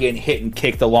around, probably getting hit and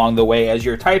kicked along the way as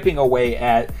you're typing away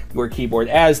at your keyboard.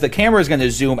 As the camera is going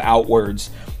to zoom outwards,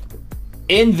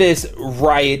 in this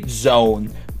riot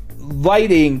zone,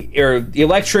 lighting or the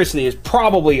electricity is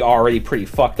probably already pretty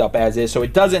fucked up as is, so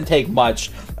it doesn't take much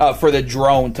for the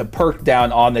drone to perk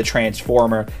down on the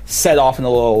transformer, set off in a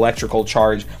little electrical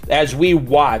charge as we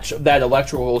watch that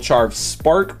electrical charge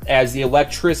spark as the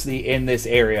electricity in this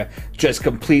area just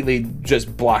completely,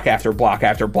 just block after block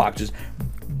after block, just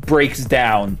breaks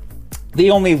down.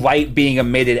 The only light being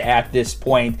emitted at this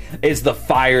point is the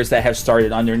fires that have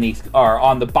started underneath, or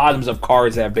on the bottoms of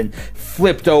cars that have been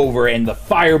flipped over, and the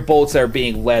fire bolts that are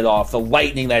being let off, the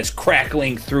lightning that's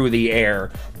crackling through the air.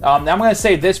 I'm going to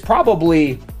say this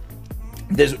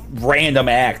random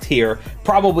act here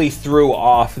probably threw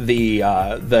off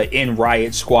the In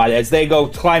Riot squad as they go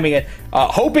climbing it,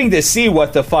 hoping to see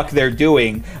what the fuck they're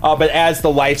doing. But as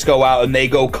the lights go out and they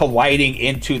go colliding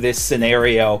into this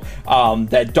scenario,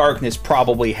 that darkness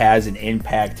probably has an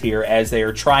impact here as they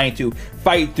are trying to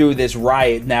fight through this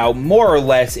riot now more or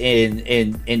less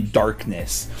in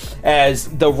darkness, as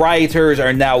the rioters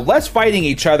are now less fighting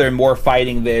each other and more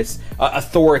fighting this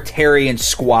authoritarian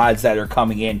squads that are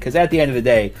coming in, because at the end of the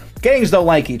day, gangs don't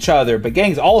like each other, but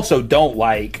gangs also don't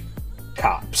like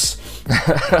cops.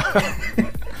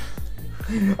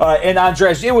 And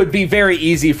Andres, it would be very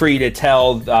easy for you to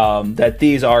tell that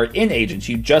these are in agents.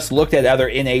 You just looked at other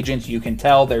in agents. You can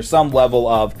tell there's some level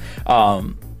of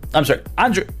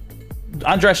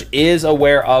Andres is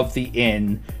aware of the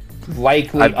in,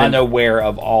 likely unaware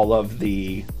of all of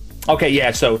the. Okay,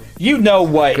 yeah, so you know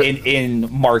what an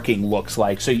in marking looks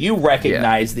like. So you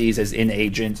recognize these as in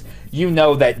agents. You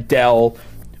know that Dell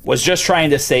was just trying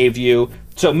to save you.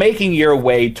 So making your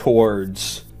way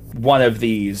towards one of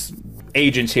these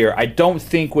agents here, I don't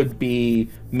think would be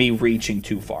me reaching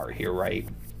too far here, right?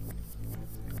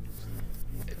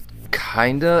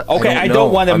 Kinda. Okay, I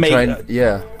don't want to make.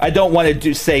 Yeah. I don't want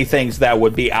to say things that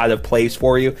would be out of place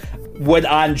for you. Would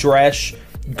Andres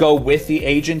go with the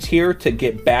agents here to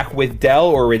get back with Dell,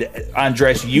 or would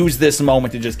Andres use this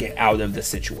moment to just get out of the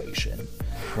situation?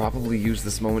 Probably use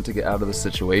this moment to get out of the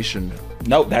situation.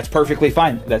 No, that's perfectly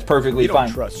fine. That's perfectly fine.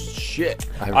 Don't trust shit.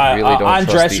 I really don't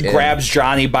Andres trust the grabs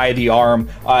Johnny by the arm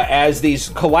as these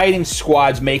colliding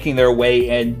squads making their way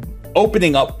and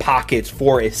opening up pockets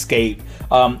for escape.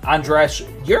 Andres,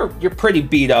 you're pretty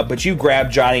beat up, but you grab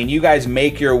Johnny and you guys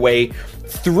make your way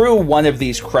through one of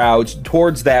these crowds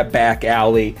towards that back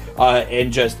alley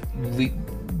and just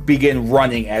begin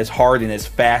running as hard and as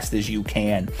fast as you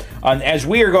can. As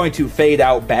we are going to fade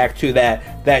out back to that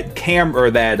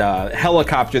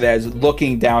helicopter that is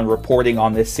looking down, reporting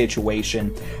on this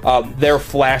situation. Their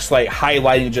flashlight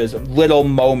highlighting just little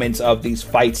moments of these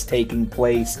fights taking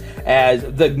place as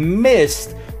the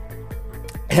mist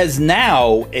has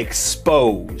now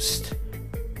exposed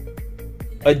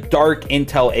a dark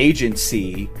intel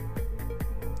agency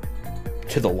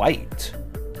to the light.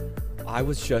 I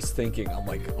was just thinking, I'm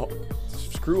like, oh,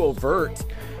 screw overt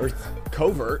or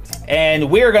covert. And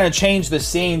we're going to change the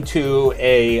scene to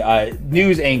a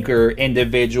news anchor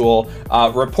individual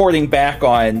reporting back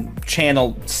on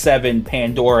Channel 7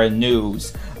 Pandora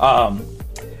News.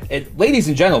 Ladies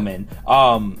and gentlemen,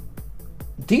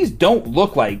 these don't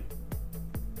look like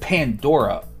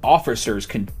Pandora officers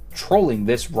controlling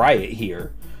this riot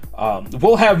here.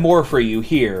 We'll have more for you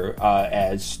here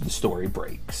as the story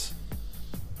breaks.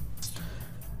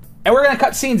 And we're going to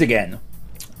cut scenes again.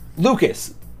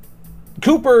 Lucas,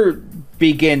 Cooper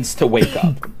begins to wake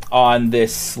up on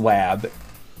this slab,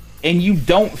 and you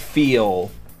don't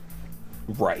feel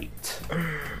right.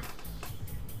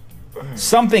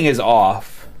 Something is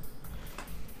off.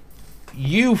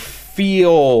 You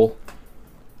feel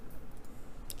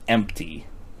empty.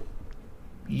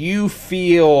 You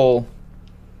feel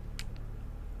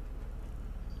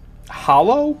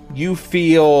hollow. You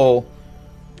feel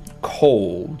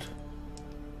cold.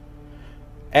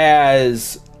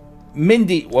 As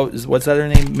Mindy, what's that her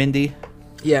name? Mindy?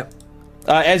 Yeah.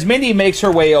 As Mindy makes her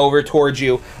way over towards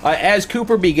you, as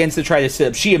Cooper begins to try to sit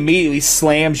up, she immediately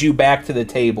slams you back to the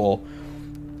table.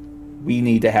 We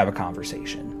need to have a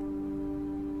conversation.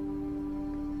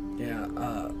 Yeah,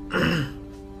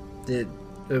 did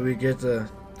we get the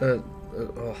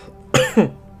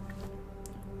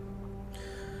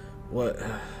what?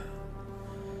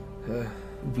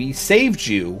 We saved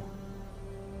you.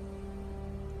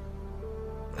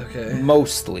 Okay.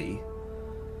 Mostly.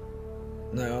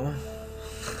 No.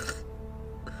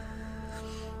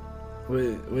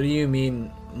 What do you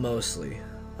mean mostly?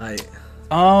 Are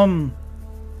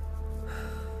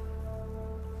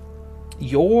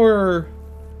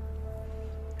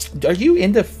you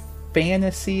into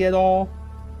fantasy at all?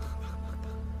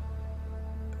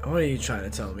 What are you trying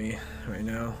to tell me right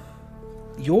now?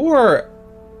 You're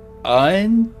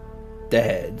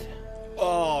undead.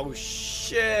 Oh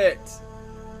shit!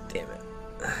 Damn it.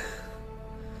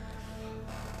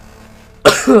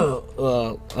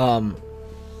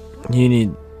 You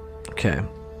need. Okay.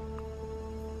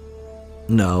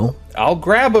 No. I'll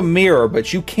grab a mirror,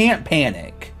 but you can't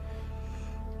panic.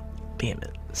 Damn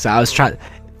it. So I was trying.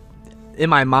 In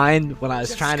my mind, when I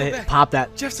was trying to pop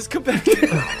that, Justice, come back!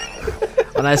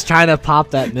 when I was trying to pop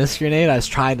that mist grenade, I was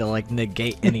trying to like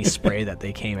negate any spray that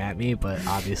they came at me, but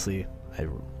obviously I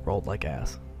rolled like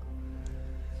ass.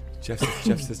 Justice.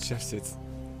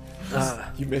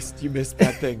 You missed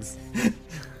bad things.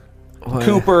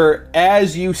 Cooper,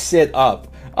 as you sit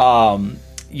up,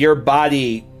 your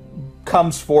body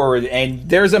comes forward and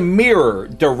there's a mirror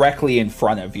directly in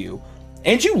front of you.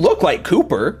 And you look like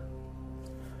Cooper,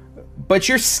 but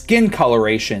your skin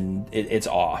coloration, it's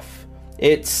off.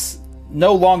 It's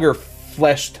no longer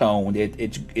flesh toned,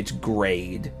 it's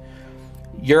grayed.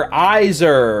 Your eyes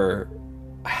are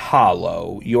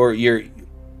hollow.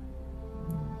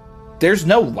 There's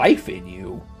no life in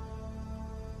you.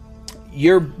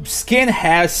 Your skin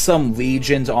has some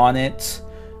lesions on it,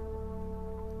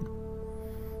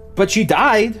 but you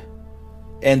died,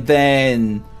 and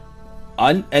then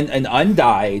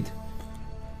undied,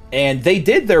 and they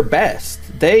did their best.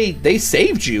 They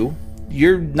saved you.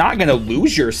 You're not gonna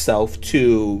lose yourself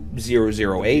to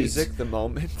 008. Music, the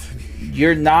moment.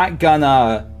 You're not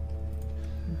gonna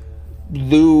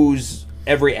lose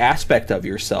every aspect of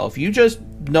yourself. You just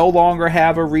no longer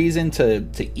have a reason to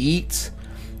eat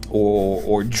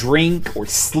or drink or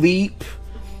sleep.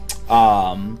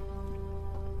 You're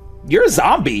a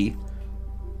zombie,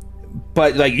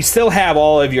 but like you still have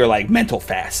all of your like mental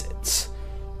facets.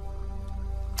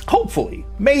 Hopefully,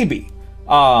 maybe.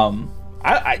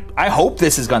 I hope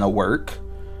this is gonna work.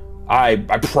 I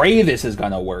pray this is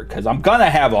gonna work, because I'm gonna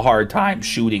have a hard time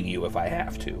shooting you if I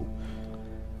have to.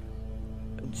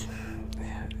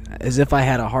 As if I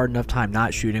had a hard enough time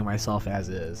not shooting myself as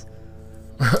is.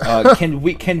 Can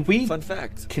we Fun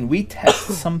fact. Can we test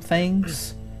some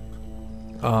things?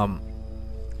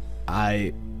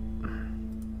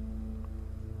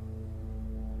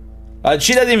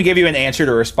 She doesn't even give you an answer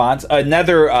to response.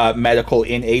 Another medical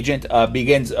agent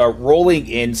begins rolling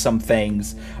in some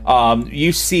things.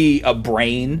 You see a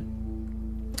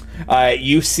brain.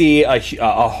 You see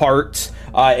a heart.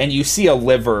 And you see a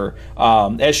liver.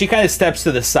 As she kind of steps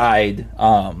to the side,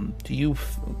 do you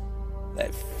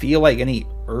feel like any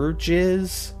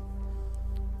urges?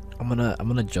 I'm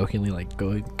gonna jokingly like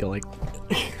go like.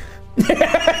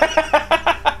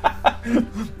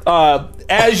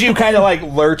 As you kind of like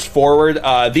lurch forward,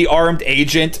 the armed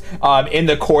agent in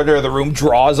the corner of the room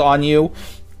draws on you.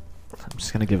 I'm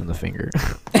just gonna give him the finger.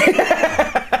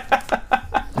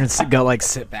 And go like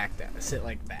sit back down, sit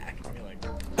like back. And be like,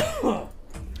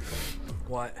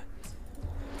 what?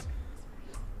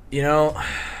 You know,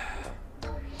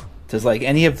 Does like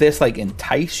any of this like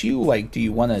entice you? Like, do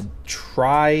you want to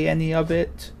try any of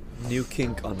it? New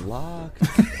kink unlocked.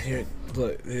 here,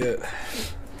 look, yeah.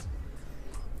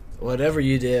 Whatever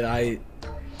you did, I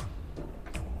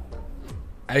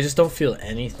just don't feel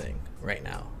anything right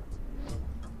now.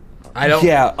 I don't.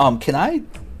 Yeah. Can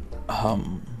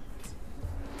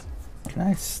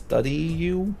I study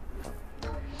you?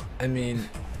 I mean,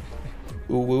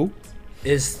 Ooh woo.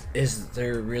 is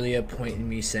there really a point in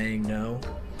me saying no?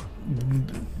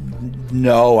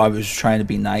 No, I was trying to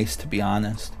be nice, to be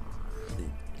honest.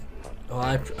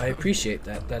 Well, I appreciate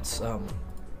that. That's All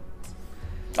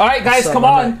right, guys, So come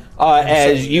I'm on!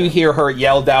 As saying, you hear her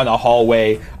yell down a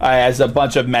hallway, as a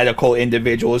bunch of medical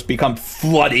individuals become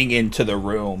flooding into the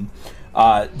room.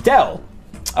 Dell,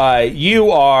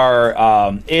 you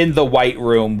are in the White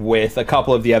Room with a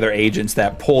couple of the other agents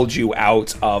that pulled you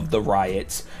out of the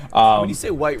riots. When you say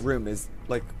white room, is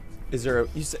there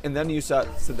and then you said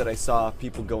that I saw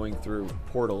people going through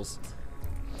portals.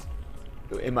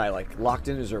 Am I like locked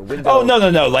in? Is there a window? Oh,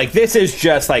 no. Like, this is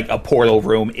just like a portal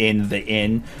room in the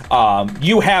inn.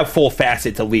 You have full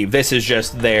facet to leave. This is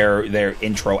just their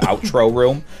intro outro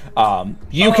room.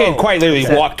 You can quite literally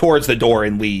walk towards the door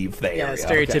and leave the Yeah, area.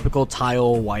 stereotypical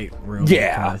tile white room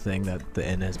Yeah. kind of thing that the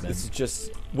inn has been. This is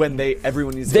just when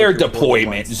everyone needs to Their go through a portal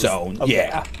deployment once. zone.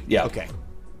 Okay. Yeah. Okay.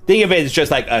 Think of it as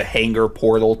just like a hangar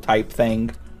portal type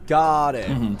thing. Got it.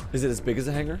 Is it as big as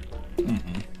a hangar?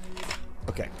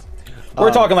 Okay.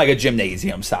 We're talking like a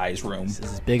gymnasium size room. It's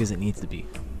as big as it needs to be.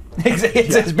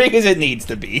 It's as big as it needs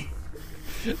to be.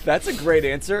 That's a great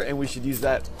answer, and we should use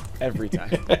that every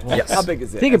time. Yes. How big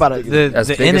is it? Think As about it. big as As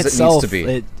The big inn as it needs itself, to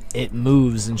be. it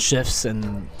moves and shifts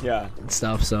and Yeah.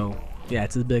 stuff. So yeah,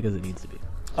 it's as big as it needs to be.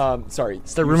 Sorry.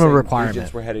 It's the you were room of saying requirement.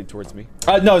 Agents were headed towards me.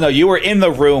 No, you were in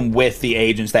the room with the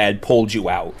agents that had pulled you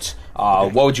out.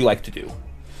 What would you like to do?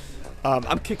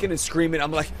 I'm kicking and screaming.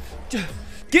 I'm like,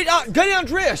 get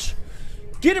Andreas!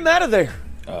 Get him out of there!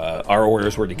 Our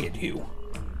orders were to get you.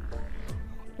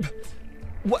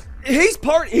 What? He's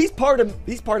part of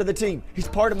the team. He's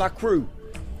part of my crew.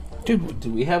 Dude, do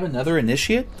we have another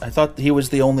initiate? I thought he was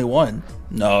the only one.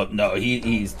 No,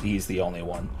 he's the only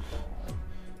one.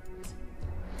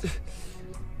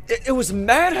 It was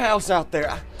madhouse out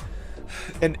there,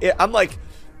 and I'm like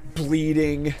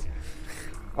bleeding.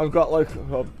 I've got like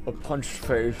a punched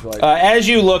face. Like as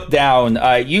you look down,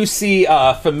 you see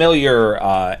a familiar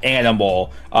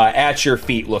animal at your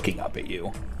feet, looking up at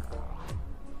you.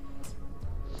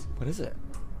 what is it?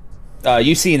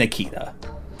 You see an Akita,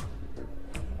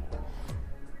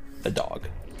 a dog.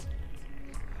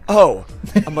 Oh,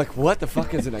 I'm like, what the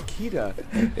fuck is an Akita?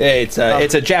 It's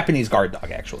a Japanese guard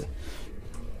dog, actually.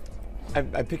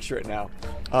 I picture it now.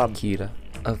 Kira,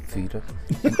 Avita,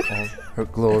 in all her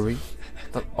glory,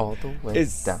 but all the way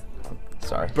Is- down.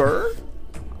 Sorry. Burr?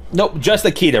 Nope, just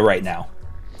Akita right now.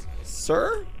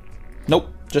 Sir? Nope,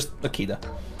 just Akita.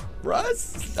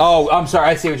 Russ? Oh, I'm sorry.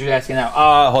 I see what you're asking now.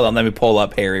 Hold on. Let me pull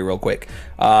up Harry real quick.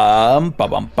 Bum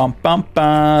bum bum bum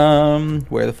bum.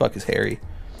 Where the fuck is Harry?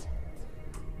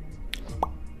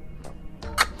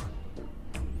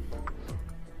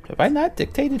 Have I not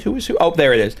dictated who is who? Oh,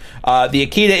 there it is. The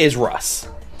Akita is Russ.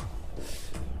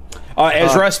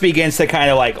 As Russ begins to kind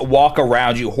of like walk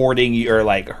around you, hoarding you or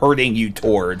like herding you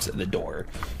towards the door.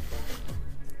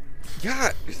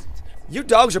 God, you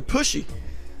dogs are pushy.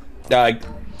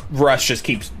 Russ just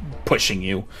keeps pushing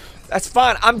you. That's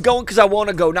fine. I'm going because I want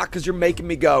to go, not because you're making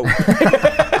me go.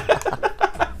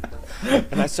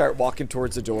 And I start walking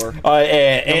towards the door.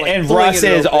 And pulling Russ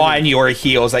it is open. on your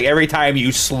heels. Like every time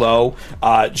you slow,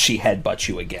 she headbutts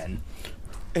you again.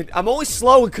 And I'm only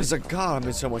slow because of God, I'm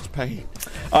in so much pain.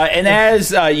 And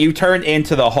as you turn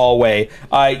into the hallway,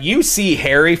 you see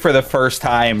Harry for the first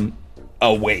time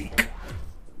awake.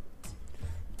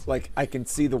 Like, I can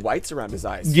see the whites around his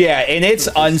eyes. Yeah, and it's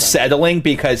For the first time. unsettling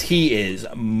because he is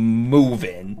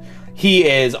moving. He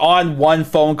is on one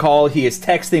phone call. He is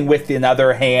texting with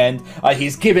another hand.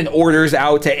 He's giving orders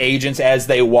out to agents as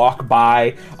they walk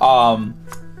by.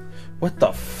 What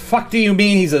the fuck do you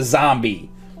mean he's a zombie?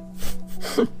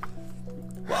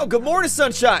 Well, good morning,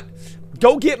 Sunshine.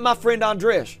 Go get my friend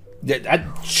Andres.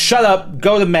 Shut up.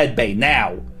 Go to medbay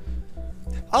now.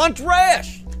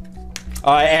 Andres!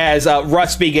 As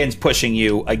Russ begins pushing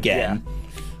you again.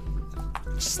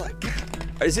 Just like,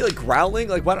 is he like growling?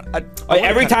 Like, why don't I Every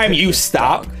wanna kinda time pick you this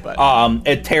stop, dog, but-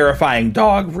 a terrifying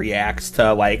dog reacts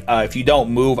to like, if you don't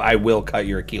move, I will cut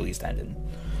your Achilles tendon.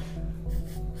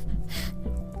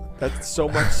 That's so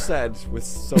much said with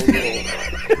so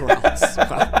little growls.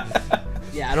 Wow.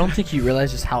 Yeah, I don't think you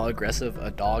realize just how aggressive a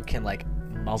dog can like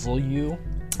muzzle you.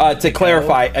 To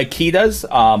clarify, Akitas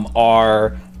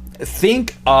are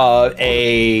think I'm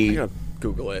a gonna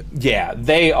Google it. yeah,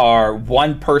 they are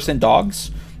one-person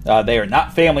dogs. They are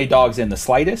not family dogs in the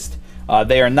slightest.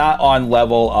 They are not on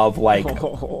level of like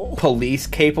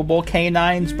police-capable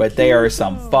canines, but they are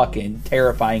some fucking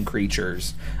terrifying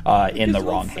creatures in the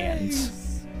wrong hands.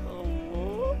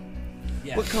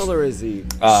 Yeah. What color is he?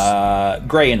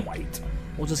 Gray and white.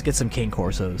 We'll just get some King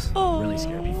Corsos. Really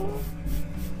scare people.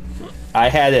 I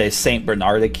had a Saint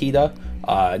Bernard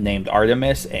Akita named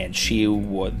Artemis, and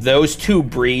those two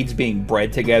breeds being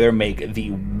bred together make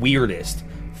the weirdest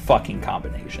fucking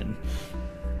combination.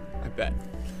 I bet.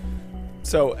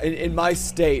 So, in my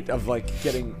state of like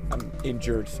I'm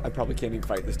injured, I probably can't even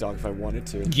fight this dog if I wanted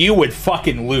to. You would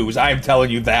fucking lose. I am telling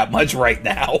you that much right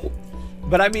now.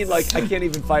 But I mean, like, I can't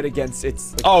even fight against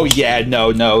its. Like, Oh yeah, no.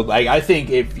 Like I think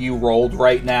if you rolled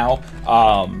right now,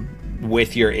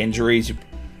 with your injuries,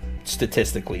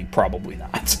 statistically probably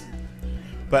not.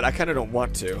 But I kind of don't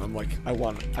want to. I'm like, I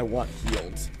want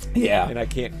healed, Yeah. and I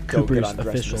can't go get Cooper's on the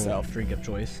rest official myself. drink of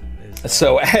choice is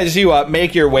So as you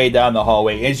make your way down the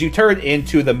hallway, as you turn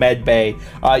into the med bay,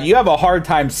 you have a hard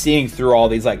time seeing through all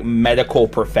these like medical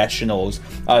professionals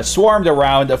swarmed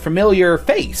around a familiar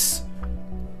face.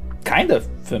 Kind of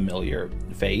familiar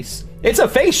face. It's a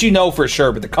face you know for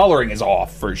sure, but the coloring is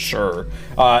off for sure.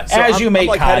 So As you make I'm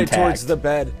like contact, headed towards the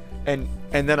bed, and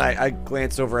then I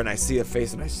glance over and I see a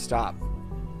face and I stop,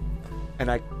 and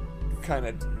I kind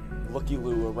of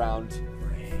looky-loo around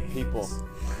people.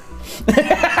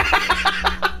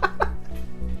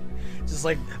 just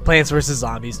like Plants vs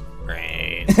Zombies.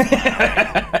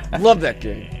 Love that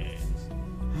game.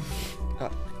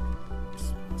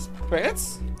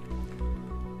 Pants?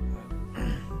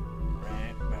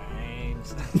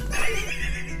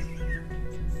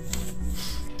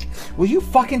 will you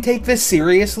fucking take this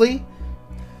seriously?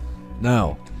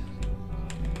 No.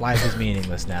 Life is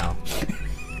meaningless now.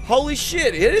 Holy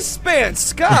shit, it is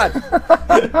Spence, God!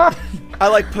 I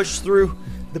like push through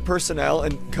the personnel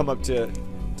and come up to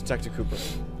Detective Cooper.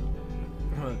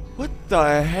 What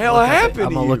the hell happened?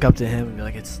 I'm gonna look up to him and be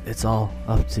like, it's all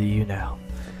up to you now.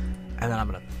 And then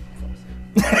I'm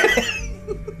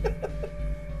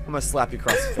gonna slap you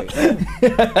across the face.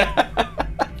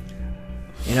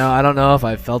 You know, I don't know if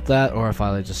I felt that or if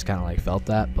I just kind of like felt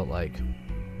that, but like,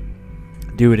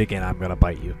 do it again. I'm gonna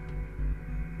bite you.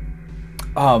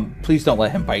 Please don't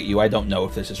let him bite you. I don't know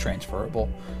if this is transferable.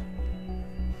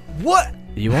 What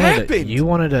happened? You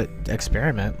wanted to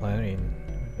experiment. I mean,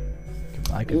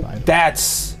 I could bite him.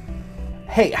 That's.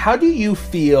 Hey, how do you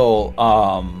feel?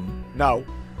 No.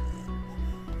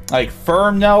 Like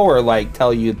firm no, or like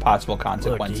tell you possible Look,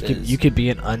 consequences. you could be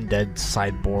an undead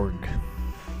cyborg.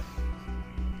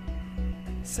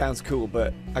 Sounds cool,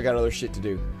 but I got other shit to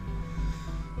do.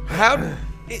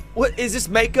 What is this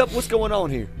makeup? What's going on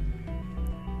here?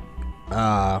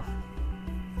 I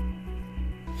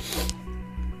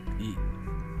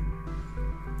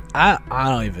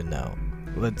don't even know.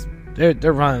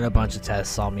 They're running a bunch of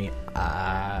tests on me.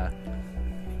 I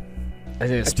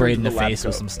get sprayed in the face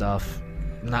with some stuff.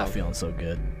 I'm not feeling so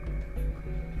good.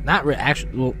 Not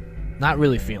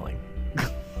really feeling.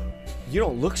 You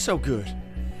don't look so good.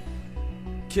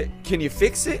 Can you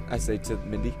fix it? I say to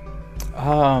Mindy.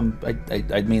 I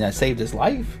mean, I saved his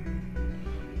life.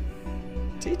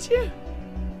 Did you?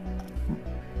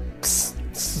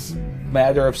 It's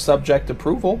matter of subject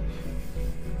approval.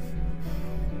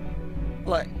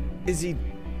 Like,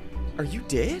 are you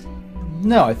dead?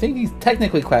 No, I think he's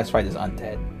technically classified as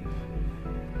undead.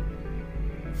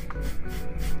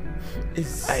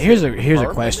 Here's a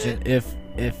question. If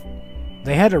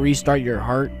they had to restart your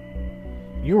heart,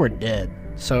 you were dead.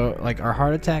 So, like, are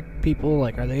heart attack people,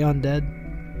 like, are they undead?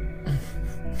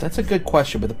 That's a good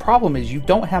question, but the problem is you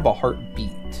don't have a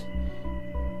heartbeat.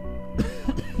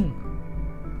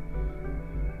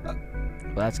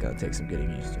 Well, that's gonna take some getting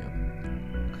used to.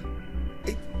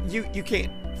 You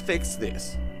can't fix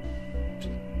this.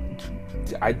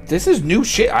 This is new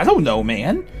shit. I don't know,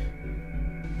 man.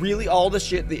 Really, all the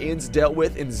shit the Inn's dealt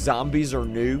with in zombies are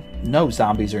new? No,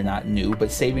 zombies are not new,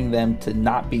 but saving them to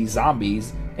not be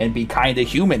zombies and be kind of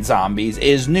human zombies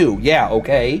is new. Yeah,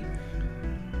 okay.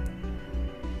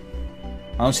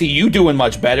 I don't see you doing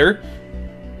much better.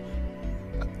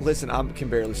 Listen, I can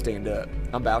barely stand up.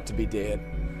 I'm about to be dead.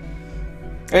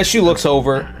 As she looks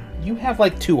over, you have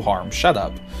like 2 harms. Shut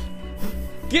up.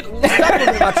 Stop looking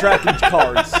at my tracking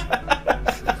cards.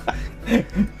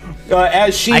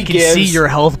 As she I can gives, see your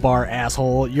health bar,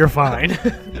 asshole. You're fine.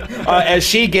 as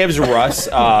she gives Russ,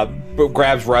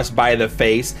 grabs Russ by the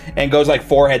face and goes like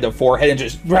forehead to forehead and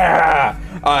just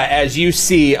as you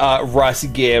see Russ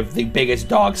give the biggest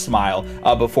dog smile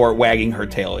before wagging her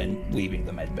tail and leaving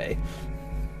the med bay.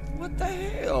 What the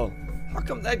hell? How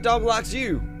come that dog likes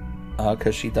you?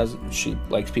 Because she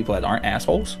likes people that aren't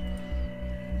assholes.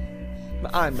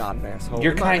 I'm not an asshole.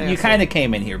 You kind of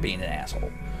came in here being an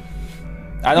asshole.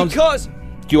 I don't. Because.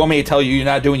 Do you want me to tell you you're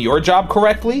not doing your job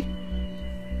correctly?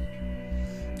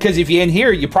 Because if you're in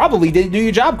here, you probably didn't do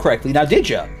your job correctly. Now, did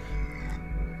you?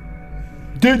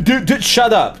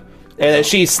 Shut up. And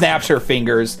she snaps her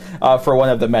fingers for one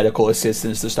of the medical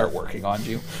assistants to start working on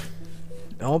you.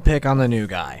 Don't pick on the new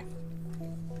guy.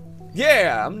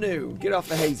 Yeah, I'm new. Get off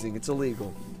the hazing. It's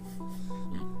illegal.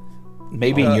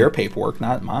 Maybe in your paperwork,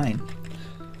 not mine.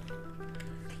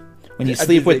 When you Did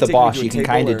sleep with they the take me boss, to a you can table,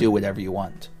 kind of or- do whatever you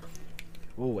want.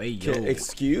 Oh, hey, yo.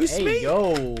 Excuse Hey, me?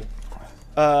 yo.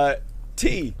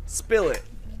 Tea. Spill it.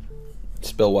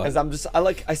 Spill what? As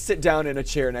I sit down in a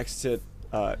chair next to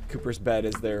Cooper's bed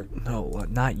as they're No,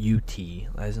 not UT.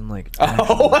 As in, like,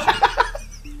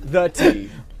 the tea.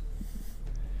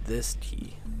 this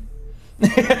tea.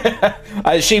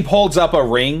 She holds up a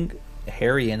ring.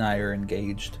 Harry and I are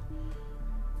engaged.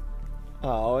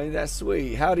 Oh, ain't that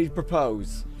sweet? How'd he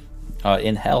propose?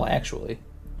 In hell, actually.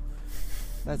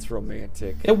 That's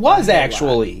romantic. It was Not gonna lie.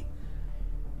 actually.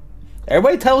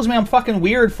 Everybody tells me I'm fucking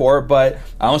weird for it, but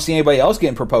I don't see anybody else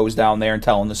getting proposed down there and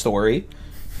telling the story.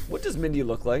 What does Mindy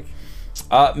look like?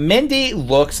 Mindy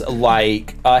looks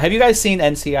like. Have you guys seen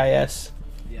NCIS?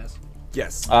 Yes.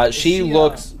 Yes. She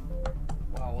looks.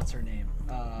 Wow, what's her name?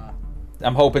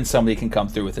 I'm hoping somebody can come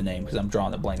through with a name because I'm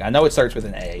drawing a blank. I know it starts with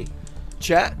an A.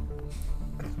 Chat.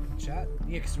 Chat?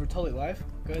 Yeah, because we're totally live.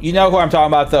 Good. You know who I'm talking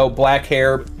about, though? Black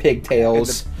hair,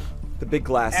 pigtails. The big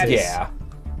glasses. Yeah.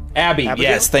 Abby,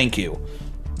 Abigail? yes, thank you.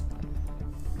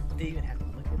 They even have to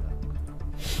look it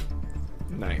up.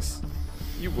 Nice.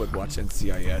 You would watch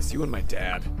NCIS. You and my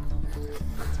dad.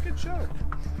 It's a good show.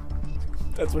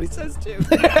 That's what he says too.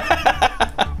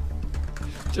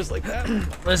 Just like that.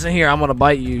 Listen here, I'm gonna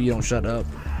bite you. You don't shut up.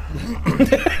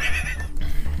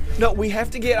 No, we have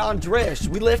to get Andresh.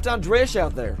 We left Andresh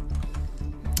out there.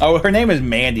 Oh, her name is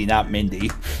Mandy, not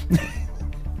Mindy.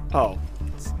 Oh.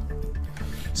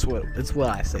 It's what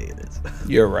I say it is.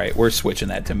 You're right. We're switching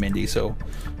that to Mindy, so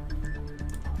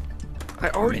I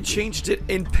already Mindy. changed it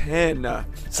in pen.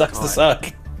 sucks to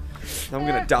suck. Now I'm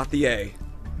gonna dot the A.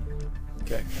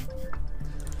 Okay.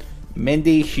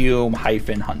 Mindy Hume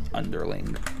hyphen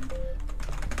Underling.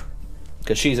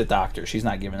 Because she's a doctor. She's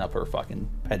not giving up her fucking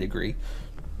pedigree.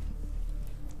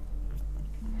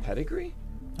 Pedigree?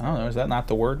 I don't know. Is that not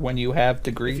the word when you have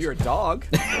degrees? If you're a dog.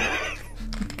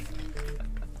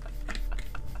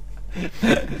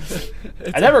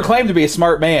 I never claimed to be a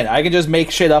smart man. I can just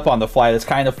make shit up on the fly that's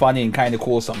kind of funny and kind of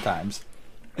cool sometimes.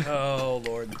 Oh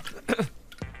Lord.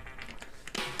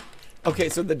 Okay,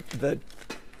 so the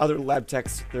other lab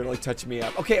techs, they're like touching me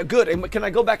up. Okay, good. And can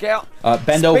I go back out?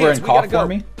 Bend over Spades, and we cough gotta go. for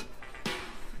me.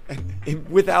 And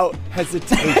without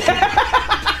hesitation.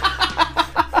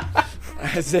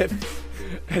 as if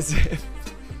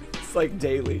it's like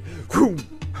daily. He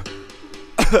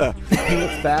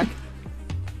looks back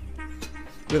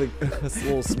with a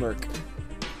little smirk.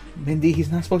 Mindy,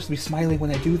 he's not supposed to be smiling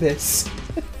when I do this.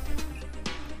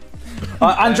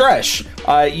 Andresh,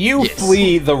 you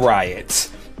flee the riot.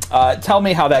 Tell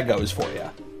me how that goes for you.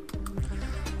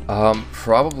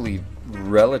 Probably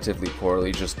relatively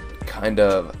poorly. Just kind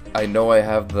of. I know I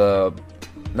have the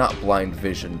not blind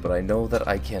vision, but I know that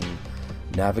I can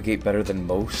navigate better than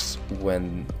most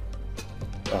when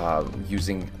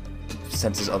using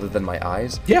senses other than my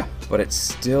eyes. Yeah. But it's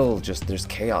still just there's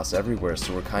chaos everywhere,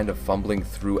 so we're kind of fumbling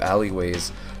through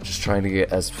alleyways, just trying to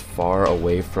get as far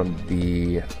away from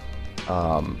the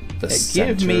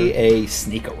center. Give me a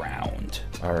sneak around.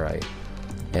 All right.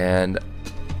 And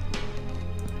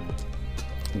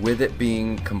with it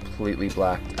being completely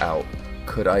blacked out,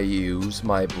 could I use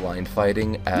my blind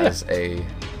fighting as a...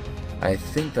 I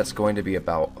think that's going to be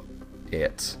about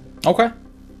it. Okay.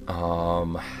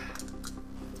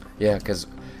 Yeah, because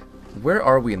where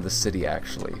are we in the city,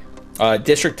 actually?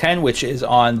 District 10, which is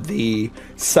on the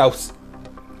south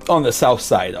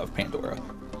side of Pandora.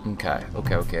 Okay.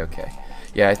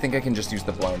 Yeah, I think I can just use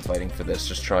the blind fighting for this,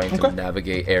 just trying to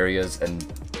navigate areas and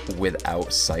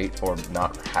without sight, or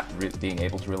not being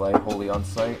able to rely wholly on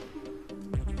sight.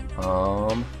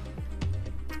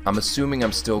 I'm assuming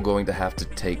I'm still going to have to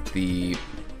take the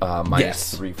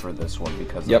 -3 for this one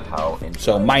because of how inside.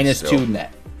 So -2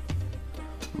 net.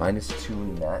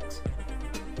 -2 net.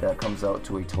 That comes out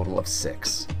to a total of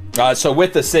 6. So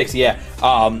with the 6, you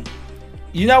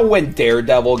know when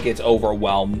Daredevil gets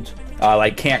overwhelmed,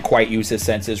 like can't quite use his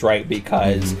senses right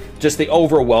because just the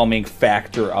overwhelming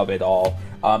factor of it all.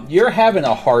 You're having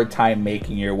a hard time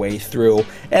making your way through.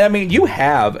 And I mean, you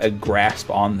have a grasp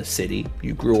on the city.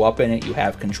 You grew up in it. You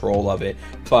have control of it.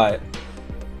 But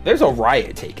there's a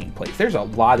riot taking place. There's a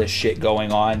lot of shit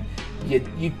going on.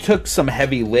 You took some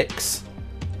heavy licks.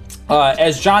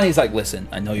 As Johnny's like, listen,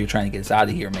 I know you're trying to get us out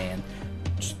of here, man.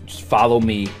 Just follow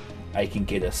me. I can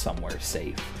get us somewhere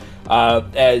safe.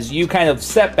 As you kind of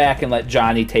step back and let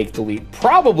Johnny take the lead,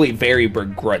 probably very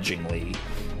begrudgingly.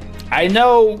 I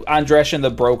know Andresh and the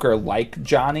Broker like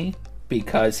Johnny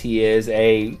because he is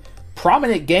a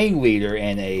prominent gang leader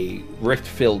in a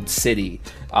rift-filled city.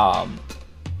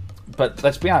 But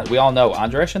let's be honest, we all know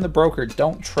Andresh and the Broker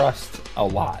don't trust a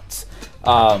lot.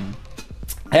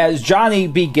 As Johnny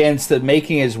begins to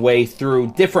making his way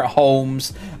through different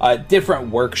homes, different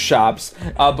workshops,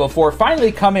 before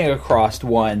finally coming across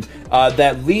one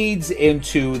that leads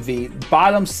into the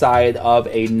bottom side of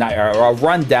a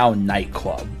rundown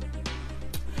nightclub.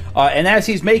 And as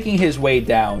he's making his way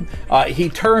down, he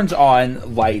turns on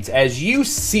lights as you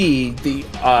see the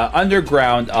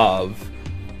underground of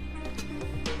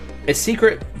a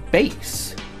secret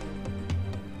base.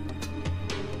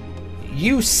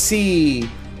 You see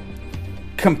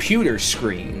computer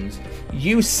screens.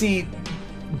 You see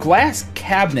glass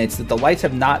cabinets that the lights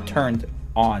have not turned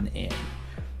on in.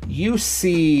 You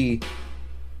see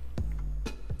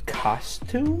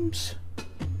costumes.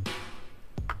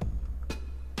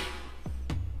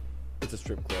 It's a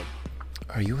strip club.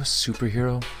 Are you a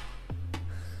superhero?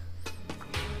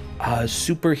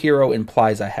 Superhero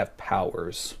implies I have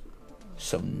powers,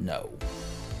 so no.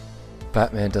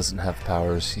 Batman doesn't have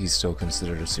powers. He's still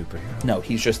considered a superhero. No,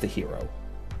 he's just a hero.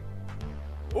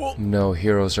 No,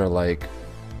 heroes are like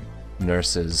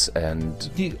nurses and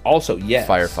Also, yes.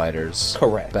 firefighters.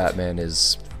 Correct. Batman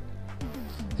is...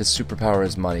 His superpower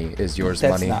is money. Is yours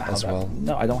That's money not how as that- well?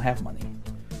 No, I don't have money.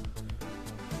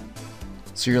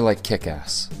 So you're like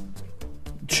kick-ass.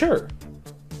 Sure.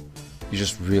 You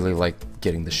just really like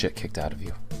getting the shit kicked out of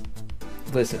you.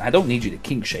 Listen, I don't need you to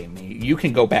kink shame me. You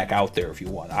can go back out there if you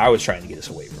want. I was trying to get us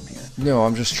away from here. No,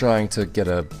 I'm just trying to get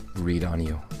a read on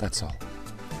you. That's all.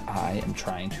 I am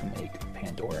trying to make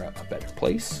Pandora a better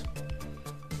place.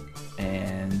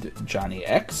 And Johnny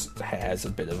X has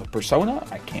a bit of a persona.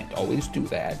 I can't always do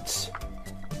that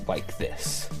like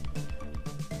this.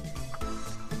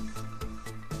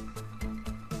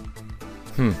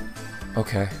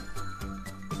 Okay.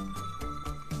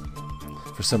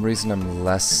 For some reason, I'm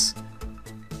less...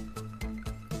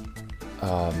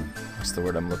 what's the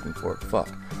word I'm looking for? Fuck.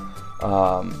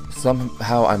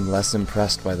 Somehow I'm less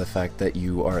impressed by the fact that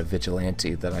you are a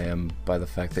vigilante than I am by the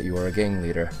fact that you are a gang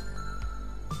leader.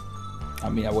 I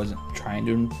mean, I wasn't trying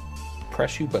to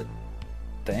impress you, but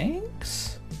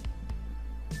thanks?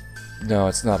 No,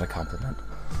 it's not a compliment.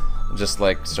 Just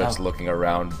like starts looking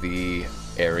around the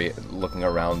area, looking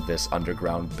around this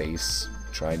underground base,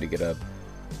 trying to get a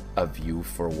view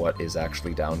for what is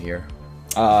actually down here.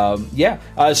 Yeah.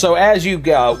 So as you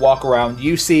walk around,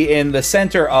 you see in the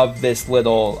center of this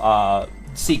little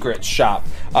secret shop,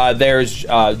 there's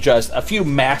just a few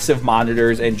massive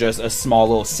monitors and just a small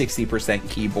little 60%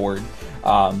 keyboard.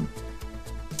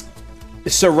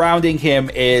 Surrounding him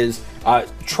is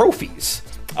trophies.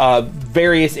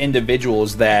 Various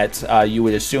individuals that you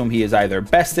would assume he is either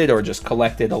bested or just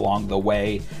collected along the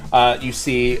way. You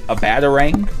see a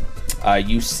batarang.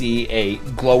 You see a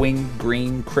glowing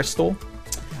green crystal.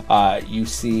 You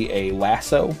see a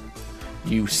lasso.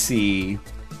 You see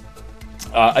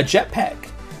a jetpack.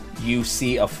 You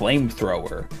see a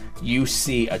flamethrower. You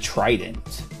see a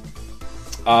trident.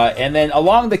 And then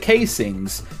along the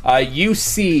casings, you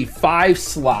see 5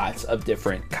 slots of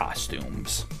different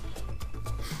costumes.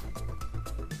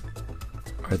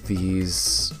 Are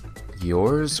these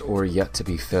yours or yet to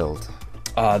be filled?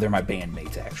 They're my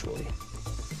bandmates, actually.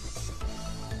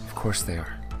 Of course they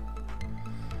are.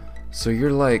 So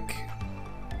you're like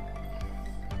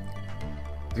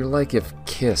if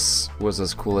Kiss was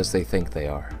as cool as they think they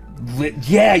are.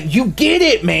 Yeah, you get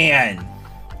it, man!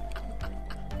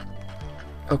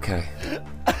 Okay.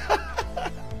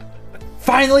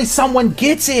 Finally, someone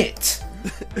gets it!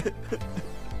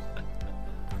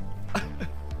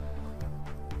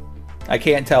 I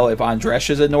can't tell if Andresh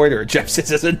is annoyed or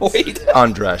Jepsis is annoyed.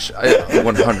 Andresh.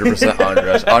 100%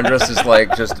 Andresh. Andresh is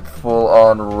like just full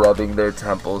on rubbing their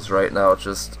temples right now.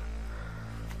 Just.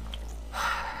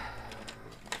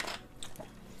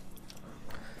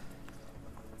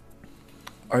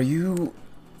 Are you.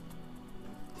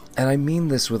 And I mean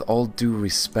this with all due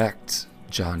respect,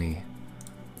 Johnny.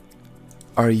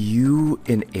 Are you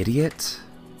an idiot?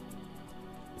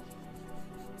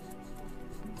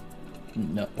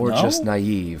 No, Or no? just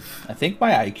naive? I think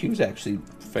my IQ is actually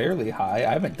fairly high.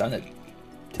 I haven't done a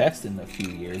test in a few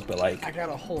years, but like... I got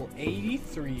a whole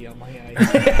 83 on my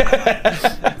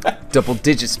IQ. Double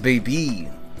digits, baby.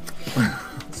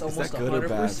 It's almost good or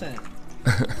bad?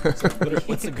 100%.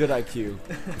 What's a good IQ?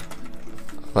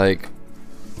 Like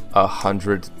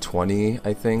 120,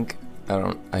 I think. I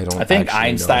don't. I think actually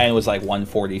Einstein know. was like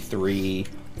 143.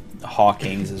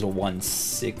 Hawking's is a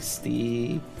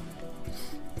 160.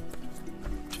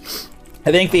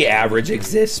 I think the average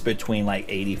exists between like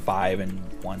 85 and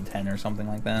 110 or something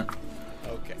like that.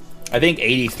 Okay. I think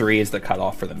 83 is the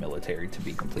cutoff for the military, to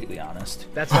be completely honest.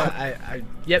 That's why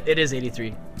yep, it is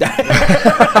 83.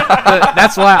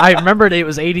 That's why I remembered it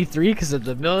was 83, because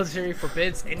the military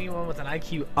forbids anyone with an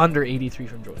IQ under 83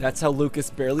 from joining. That's how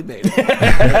Lucas barely made it.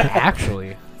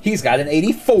 Actually, He's got an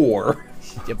 84.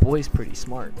 your boy's pretty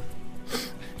smart.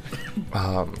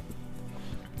 But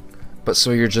so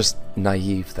you're just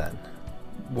naive then?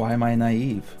 Why am I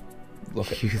naive?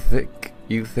 Look at You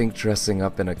think dressing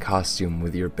up in a costume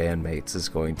with your bandmates is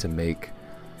going to make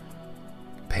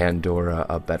Pandora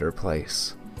a better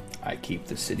place? I keep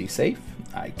the city safe.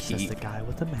 I Says keep the guy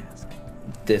with the mask.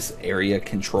 this area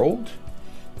controlled.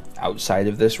 Outside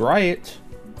of this riot,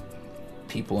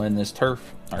 people in this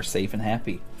turf are safe and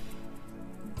happy.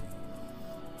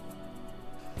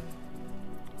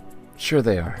 Sure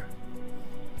they are.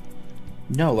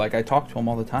 No, like I talk to them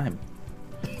all the time.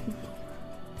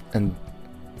 And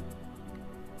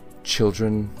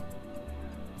children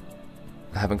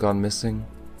haven't gone missing?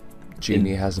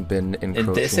 Genie hasn't been encroaching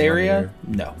In this on area,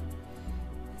 your- no.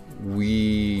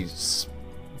 We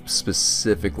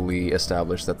specifically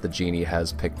established that the genie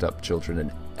has picked up children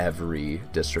in every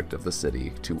district of the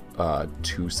city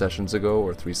 2 sessions ago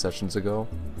or 3 sessions ago.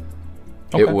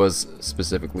 Okay. It was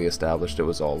specifically established it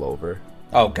was all over.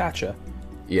 Oh, gotcha.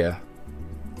 Yeah.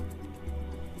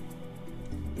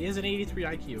 He has an 83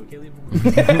 IQ. Okay, leave him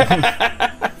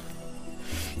alone.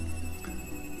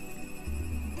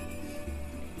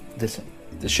 Listen,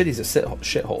 the city's a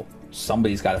shithole.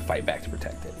 Somebody's got to fight back to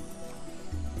protect it.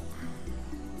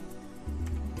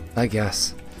 I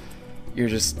guess. You're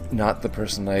just not the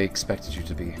person I expected you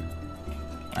to be.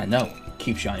 I know.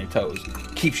 Keeps you on your toes.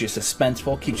 Keeps you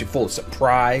suspenseful. Keeps you full of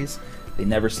surprise. They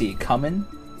never see it coming.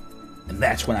 And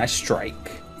that's when I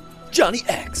strike. Johnny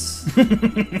X.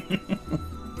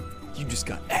 You just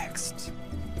got X'd.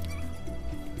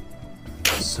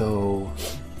 So...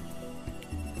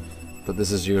 But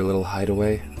this is your little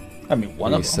hideaway? I mean,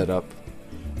 one where of you them.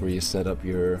 Where you set up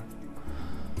your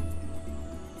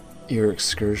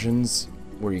excursions?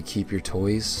 Where you keep your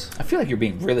toys? I feel like you're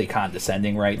being really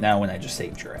condescending right now when I just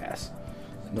saved your ass.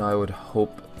 No, I would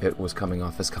hope it was coming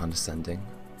off as condescending.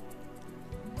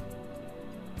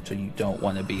 So you don't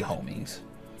want to be homies.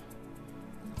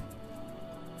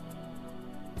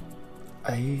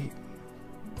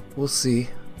 We'll see.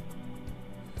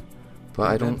 But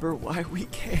I don't... Remember why we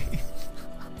came.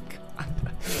 God,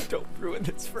 don't ruin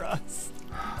this for us.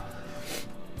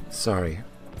 Sorry.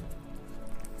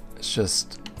 It's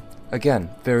just... Again,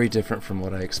 very different from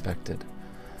what I expected.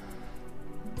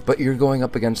 But you're going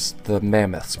up against the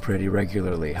mammoths pretty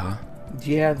regularly, huh?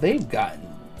 Yeah, they've gotten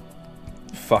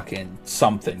fucking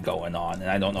something going on, and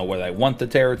I don't know whether they want the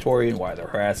territory and why they're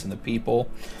harassing the people.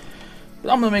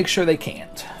 But I'm gonna make sure they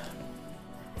can't.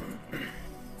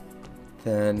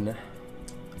 Then...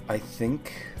 I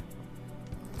think...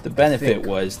 The benefit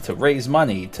was to raise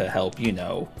money to help, you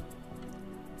know,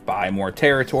 buy more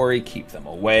territory, keep them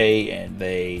away, and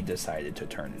they decided to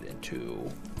turn it into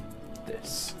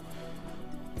this.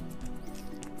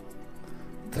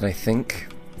 Then I think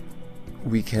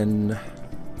we can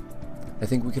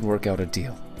work out a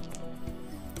deal.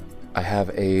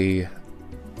 I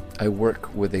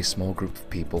work with a small group of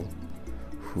people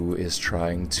who is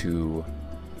trying to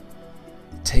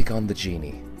take on the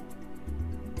genie.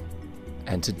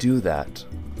 And to do that,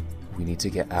 we need to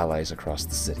get allies across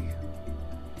the city.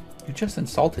 You just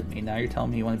insulted me. Now you're telling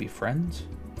me you want to be friends?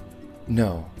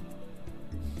 No.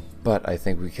 But I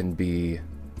think we can be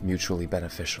mutually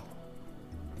beneficial.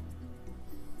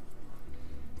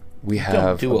 We You have...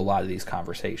 don't do a lot of these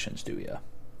conversations, do you?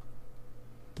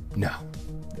 No.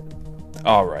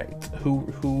 All right.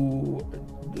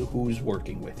 Who's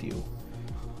working with you?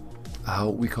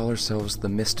 We call ourselves the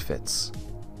Misfits.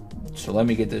 So let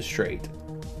me get this straight.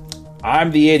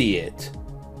 I'm the idiot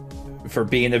for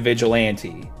being a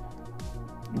vigilante,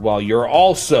 while you're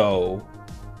also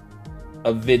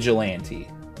a vigilante.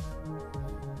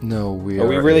 No, we Are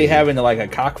we really having like a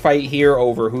cockfight here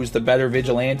over who's the better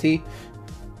vigilante?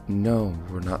 No,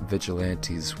 we're not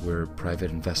vigilantes. We're private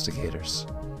investigators.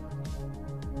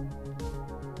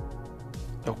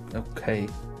 Oh, okay.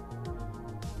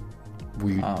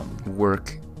 We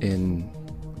work in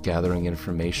gathering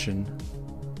information.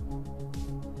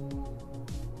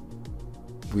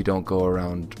 We don't go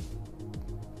around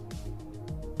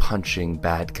punching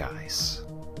bad guys.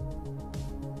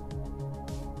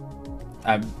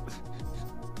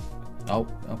 Oh,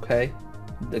 okay.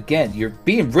 Again, you're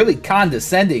being really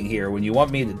condescending here when you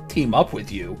want me to team up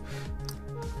with you.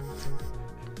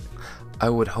 I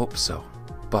would hope so,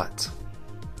 but...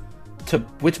 To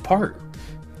which part?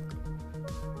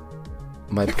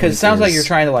 Because it sounds like you're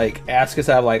trying to like ask us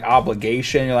out of like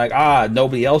obligation. You're like,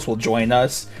 nobody else will join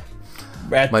us.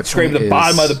 Scrape the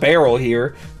bottom of the barrel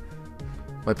here.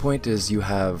 My point is, you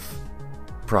have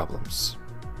problems.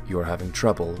 You are having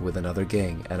trouble with another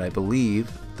gang, and I believe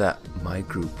that my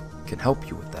group can help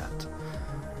you with that.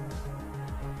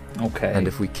 Okay. And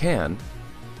if we can,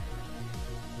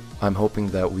 I'm hoping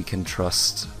that we can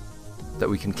count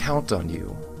on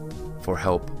you for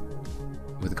help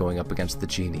with going up against the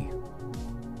genie.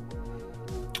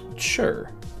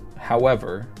 Sure.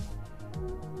 However,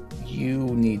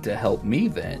 you need to help me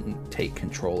then take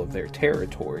control of their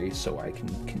territory so I can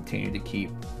continue to keep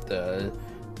the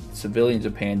civilians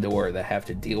of Pandora that have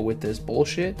to deal with this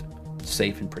bullshit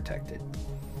safe and protected.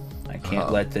 I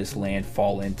can't let this land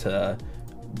fall into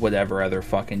whatever other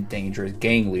fucking dangerous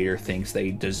gang leader thinks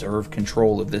they deserve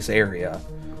control of this area.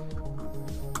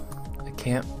 I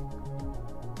can't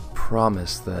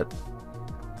promise that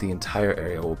the entire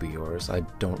area will be yours. I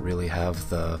don't really have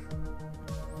the...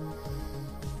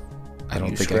 I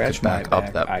don't think I could back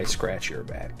up that... I scratch your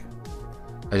back.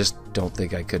 I just don't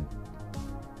think I could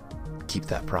keep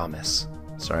that promise.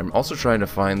 Sorry, I'm also trying to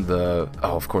find the...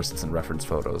 Oh, of course it's in reference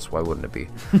photos. Why wouldn't it be?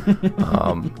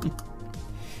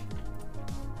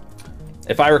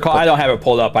 If I recall, I don't have it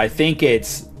pulled up. I think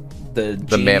it's the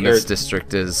The genie- Mammoth or-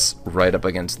 district is right up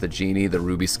against the genie, the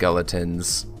ruby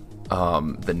skeletons,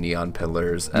 the neon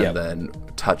pillars, and Yep. then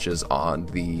touches on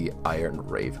the iron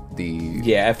rave.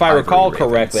 Yeah, if I ivory recall ravens.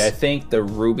 correctly, I think the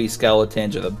ruby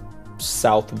skeletons are the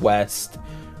southwest,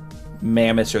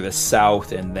 mammoths are the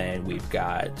south, and then we've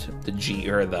got the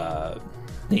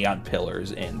neon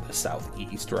pillars in the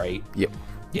southeast, right? Yep.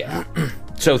 Yeah.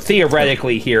 So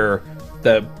theoretically, here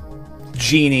the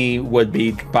genie would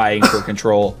be buying for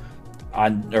control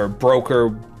or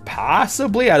broker.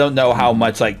 Possibly, I don't know how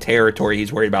much like territory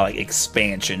he's worried about, like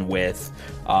expansion with.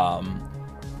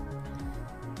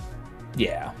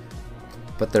 Yeah.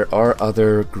 But there are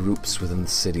other groups within the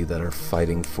city that are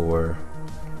fighting for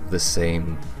the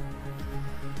same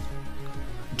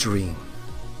dream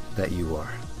that you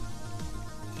are.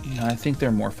 No, I think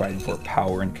they're more fighting for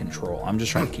power and control. I'm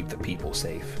just trying to keep the people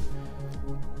safe.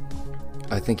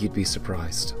 I think you'd be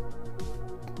surprised.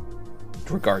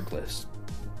 Regardless,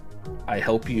 I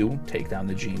help you take down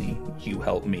the genie. You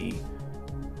help me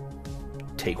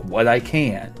take what I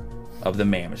can of the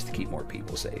mammoths to keep more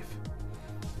people safe.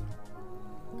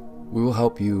 We will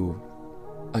help you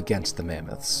against the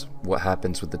mammoths. What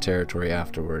happens with the territory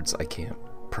afterwards, I can't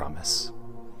promise.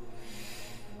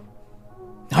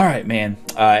 All right, man.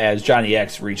 As Johnny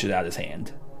X reaches out his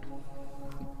hand.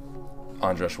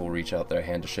 Andresh will reach out their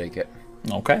hand to shake it.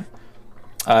 Okay.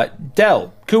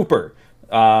 Dell, Cooper,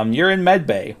 you're in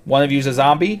medbay. One of you's a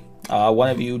zombie. One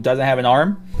of you doesn't have an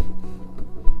arm.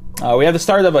 We have the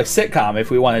start of a sitcom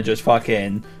if we want to just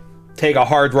fucking take a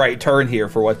hard right turn here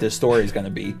for what this story is going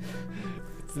to be.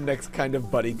 It's the next kind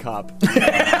of buddy cop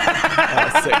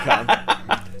sitcom.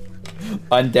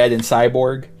 Undead and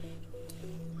Cyborg.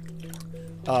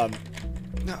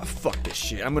 Nah, fuck this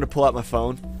shit. I'm gonna pull out my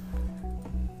phone.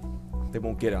 They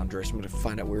won't get Andres. I'm gonna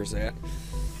find out where he's at.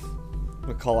 I'm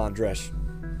gonna call Andres.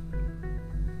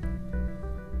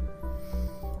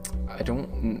 I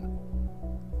don't...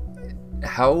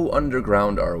 How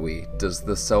underground are we? Does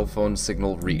the cell phone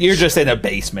signal reach? You're just in a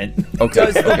basement. Okay,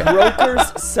 Does the okay.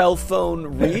 broker's cell phone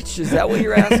reach? Is that what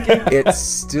you're asking? It's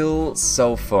still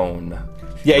cell phone.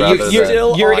 Yeah, rather you're,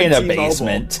 than- you're on in a T-Mobile.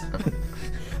 basement.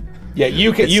 Yeah,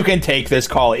 you can take this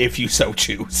call if you so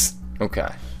choose. Okay.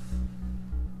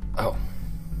 Oh.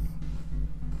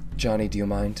 Johnny, do you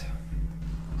mind?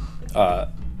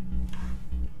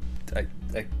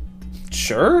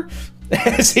 Sure.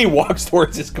 As he walks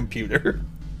towards his computer.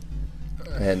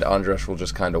 And Andresh will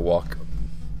just kind of walk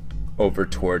over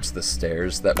towards the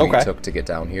stairs that we Okay. took to get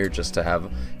down here, just to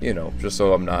have, just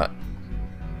so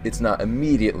it's not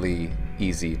immediately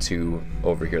easy to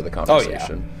overhear the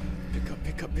conversation.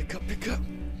 Pick up.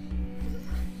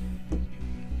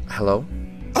 Hello?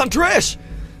 Andres!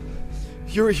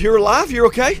 You're alive? You're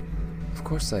okay? Of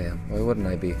course I am. Why wouldn't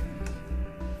I be?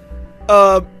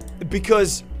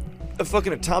 Because a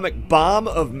fucking atomic bomb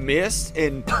of mist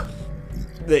and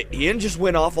the end just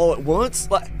went off all at once?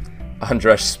 Like,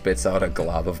 Andresh spits out a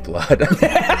glob of blood.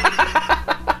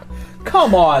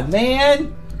 Come on,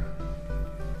 man.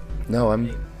 No, I'm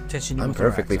Attention, you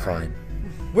perfectly fine.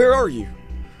 where are you?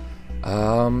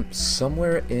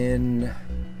 Somewhere in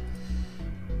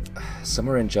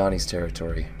Johnny's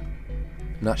territory.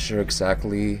 Not sure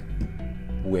exactly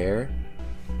where.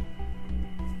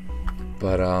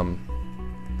 But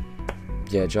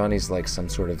yeah, Johnny's like some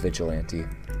sort of vigilante.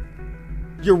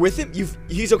 You're with him?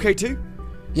 He's okay too?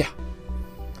 Yeah.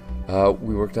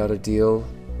 We worked out a deal.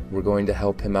 We're going to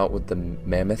help him out with the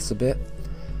mammoths a bit,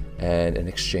 and in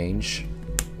exchange,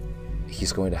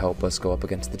 he's going to help us go up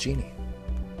against the genie.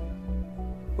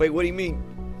 Wait, what do you mean?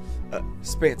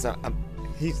 Spence,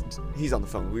 he's on the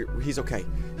phone. He's okay.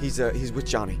 He's with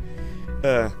Johnny.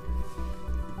 What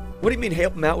do you mean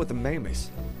help him out with the mammoths?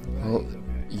 Well,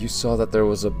 you saw that there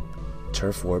was a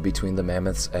turf war between the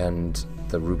mammoths and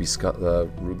the ruby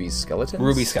skeletons?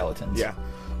 Ruby skeletons. Yeah.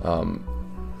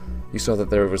 You saw that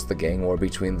there was the gang war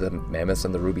between the mammoths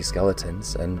and the ruby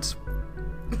skeletons, and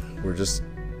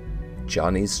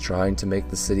Johnny's trying to make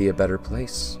the city a better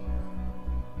place.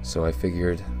 So I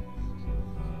figured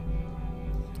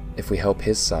if we help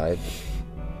his side,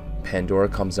 Pandora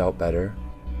comes out better,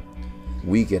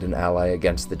 we get an ally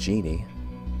against the genie.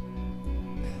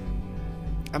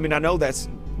 I mean, I know that's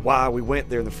why we went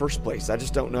there in the first place. I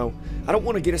just don't know. I don't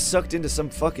want to get us sucked into some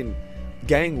fucking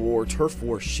gang war, turf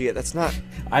war shit. That's not...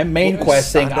 I'm main What was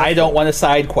questing. signed up I don't for? want a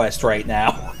side quest right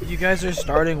now. You guys are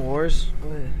starting wars?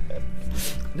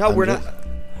 No, we're just- not.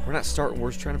 We're not starting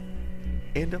wars. Trying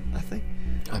to end them, I think.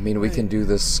 I mean, we can do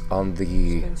this on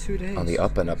the been 2 days. on the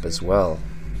up and up as well.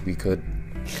 We could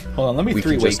Hold on, let me We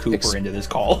can three-way just Cooper into this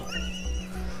call.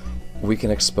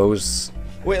 expose.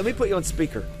 Wait, let me put you on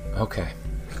speaker. Okay.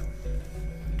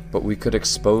 but we could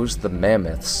expose the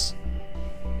mammoths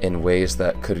in ways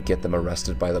that could get them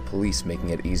arrested by the police, making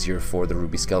it easier for the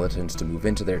Ruby Skeletons to move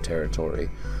into their territory.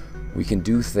 We can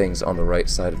do things on the right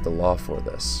side of the law for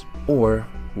this. Or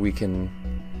we can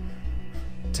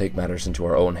take matters into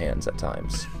our own hands at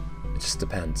times. It just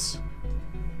depends.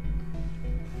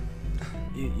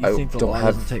 You I think the don't law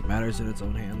have- doesn't take matters in its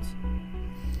own hands?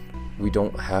 We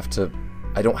don't have to...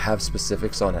 I don't have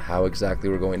specifics on how exactly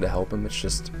we're going to help him. It's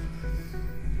just...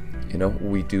 You know,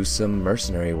 we do some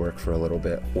mercenary work for a little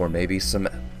bit. Or maybe some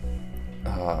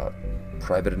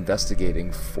private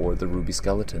investigating for the Ruby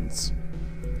Skeletons.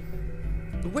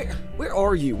 Where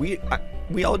are you?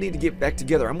 We all need to get back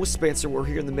together. I'm with Spencer. We're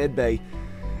here in the med bay,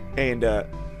 and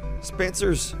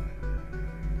Spencer's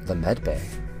The med bay.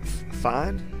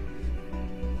 fine.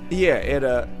 Yeah, it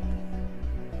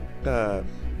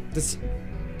this.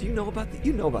 Do you know about the?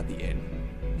 You know about the inn?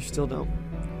 You still don't?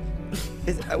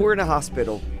 We're in a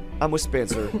hospital. I'm with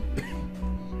Spencer.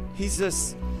 He's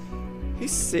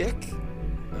sick,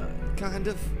 kind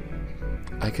of.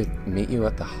 I could meet you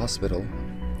at the hospital.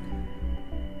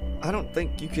 I don't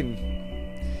think you can.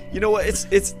 You know what?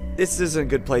 This isn't a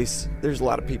good place. There's a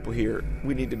lot of people here.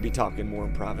 We need to be talking more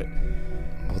in private.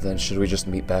 Well then, should we just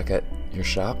meet back at your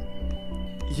shop?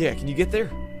 Yeah, can you get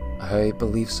there? I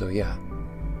believe so, yeah.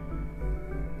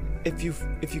 If you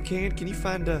can you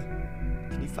find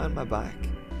my bike?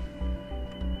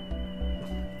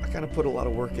 I kind of put a lot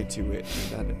of work into it,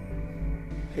 and I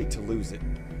hate to lose it.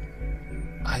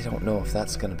 I don't know if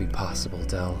that's gonna be possible,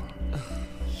 Del.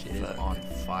 Shit is on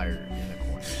fire in the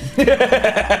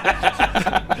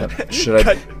corner. Should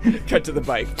I... Cut to the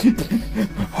bike.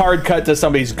 Hard cut to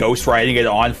somebody's ghost riding it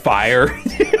on fire.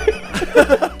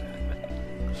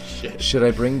 Should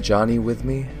I bring Johnny with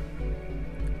me?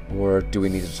 Or do we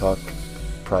need to talk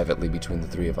privately between the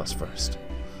three of us first?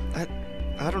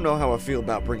 I don't know how I feel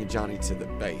about bringing Johnny to the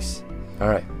base.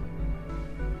 Alright.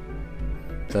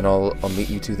 Then I'll meet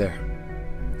you two there.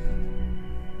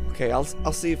 Okay, I'll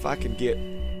see if I can get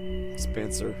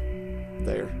Spencer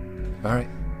there. Alright.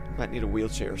 Might need a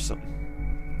wheelchair or something.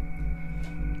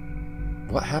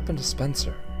 What happened to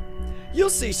Spencer? You'll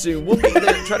see soon. We'll be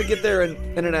there. Try to get there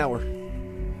in an hour.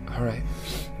 Alright.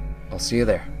 I'll see you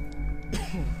there.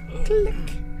 Click.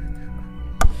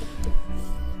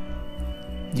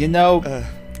 You know,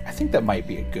 I think that might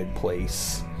be a good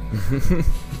place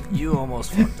You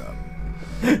almost fucked up.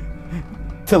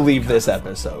 to leave this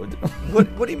episode.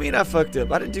 What do you mean I fucked up?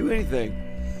 I didn't do anything.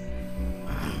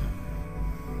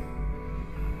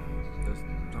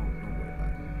 Don't worry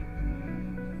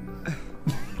about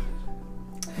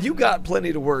it. You got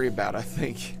plenty to worry about, I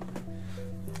think.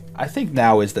 I think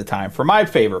now is the time for my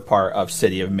favorite part of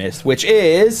City of Mist, which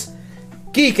is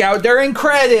Geek Out during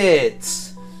credits.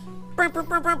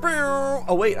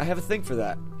 Oh wait, I have a thing for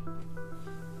that.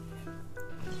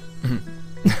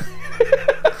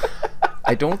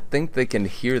 I don't think they can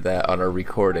hear that on our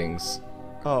recordings.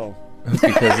 Oh.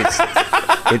 Because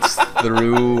it's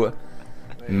through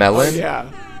Melon.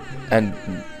 Yeah. And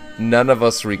none of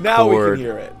us record. Now we can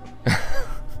hear it.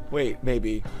 Wait,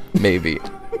 maybe. Maybe.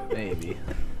 Maybe.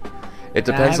 It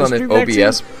depends have on a if stream deck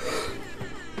OBS.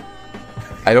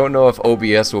 I don't know if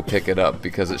OBS will pick it up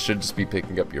because it should just be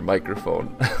picking up your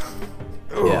microphone.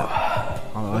 Yeah.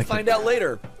 Although We'll find out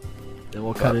later. Then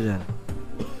we'll cut it in.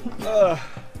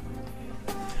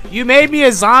 You made me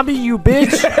a zombie, you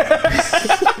bitch!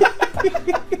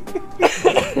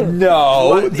 No,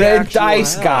 What the the actual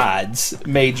dice hell? gods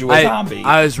made you a zombie.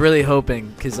 I was really hoping,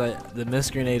 because the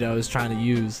mist grenade I was trying to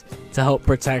use to help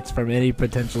protect from any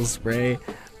potential spray,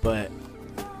 but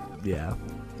yeah.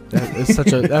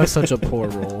 That was such a poor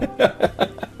roll.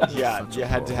 Yeah, you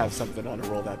had to have something on a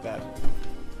roll that bad.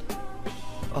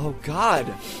 Oh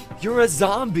god, you're a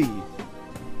zombie.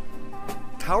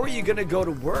 How are you gonna go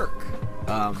to work?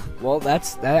 Well,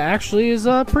 that actually is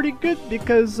pretty good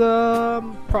because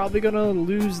I'm probably gonna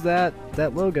lose that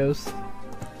logos.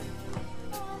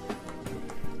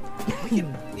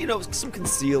 You know, some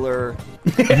concealer.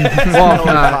 Well,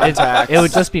 contacts. it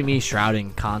would just be me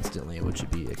shrouding constantly, which would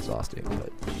be exhausting.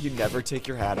 But You never take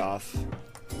your hat off.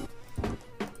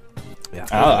 yeah,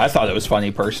 I thought it was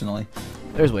funny personally.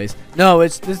 there's ways. No,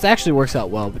 this actually works out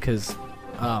well because,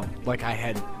 like I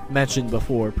had mentioned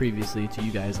before previously to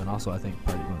you guys, and also I think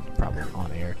probably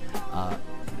on air.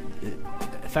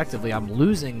 Effectively, I'm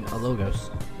losing a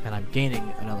logos, and I'm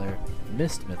gaining another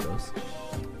mist mythos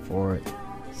for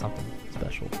something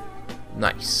special.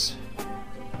 Nice.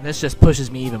 And this just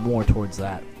pushes me even more towards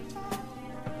that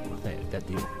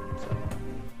deal. So.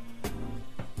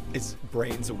 Is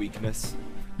brains a weakness?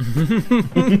 I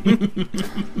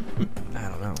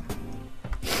don't know.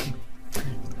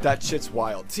 That shit's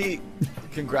wild. T,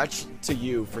 congrats to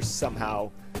you for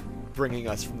somehow bringing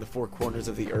us from the four corners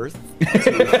of the earth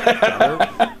together.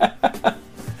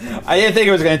 I didn't think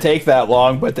it was going to take that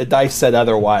long, but the dice said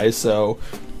otherwise, so...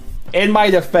 In my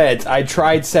defense, I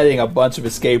tried setting a bunch of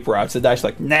escape routes. The dice were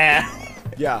like, nah.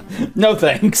 Yeah. No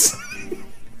thanks.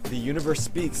 The universe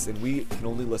speaks, and we can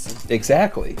only listen.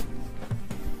 Exactly.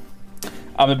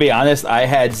 I'm going to be honest, I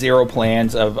had zero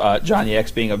plans of Johnny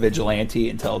X being a vigilante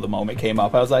until the moment came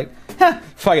up. I was like,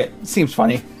 fuck it. Seems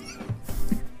funny.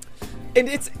 And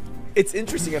it's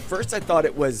interesting. At first, I thought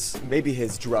it was maybe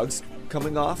his drugs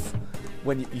coming off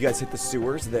when you guys hit the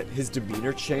sewers, that his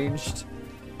demeanor changed.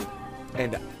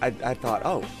 And I thought,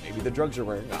 oh, maybe the drugs are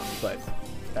wearing off, but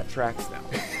that tracks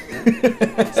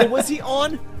now. So was he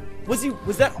on?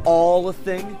 Was that all a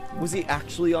thing? Was he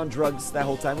actually on drugs that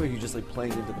whole time, or were you just like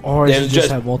playing into the? Or It does he was just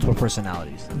just- have multiple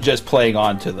personalities? Just playing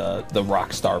on to the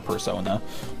rock star persona.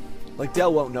 Like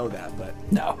Dell won't know that, but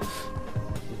No.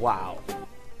 wow,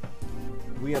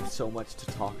 we have so much to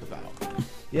talk about.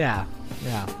 Yeah.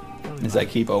 As I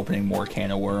keep opening more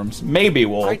can of worms. Maybe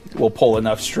we'll pull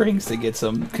enough strings to get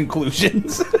some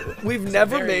conclusions. We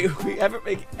haven't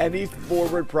made any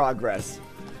forward progress.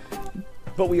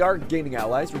 But we are gaining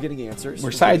allies. We're getting answers.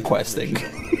 We're side questing.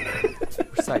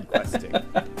 We're side questing.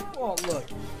 Well, look,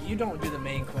 you don't do the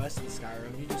main quest in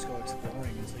Skyrim. You just go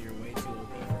exploring until you're way too OP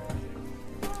for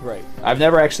everything. Right. I've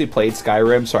never actually played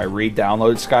Skyrim, so I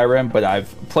re-downloaded Skyrim, but I've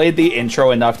played the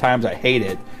intro enough times I hate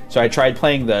it. So I tried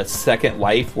playing the Second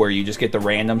Life, where you just get the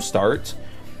random start.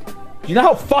 You know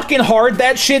how fucking hard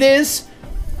that shit is?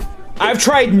 I've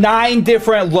tried 9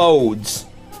 different loads,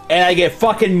 and I get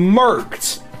fucking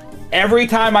murked every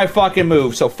time I fucking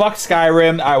move. So fuck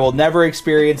Skyrim. I will never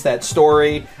experience that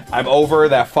story. I'm over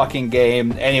that fucking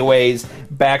game. Anyways,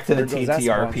 back to the There goes that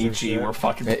TTRPG sponsorship. we're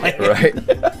fucking playing. Right?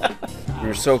 We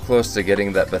were so close to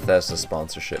getting that Bethesda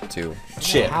sponsorship too.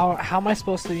 Shit. How am I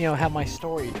supposed to have my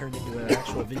story turned into an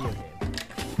actual video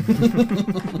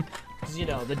game?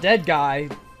 Because the dead guy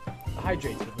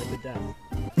hydrates with liquid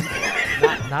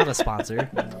death. Not a sponsor.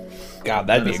 God,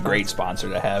 that'd be a great sponsor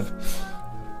to have.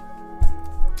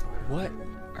 What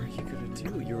are you gonna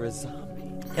do? You're a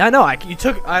zombie. Yeah, I know.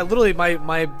 I literally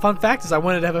my fun fact is I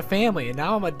wanted to have a family, and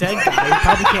now I'm a dead guy. You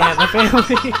probably can't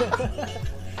have a family.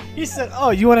 He said,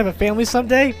 "Oh, you want to have a family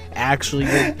someday? Actually,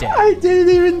 you're dead." I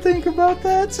didn't even think about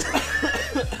that.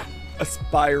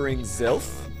 Aspiring Zilf.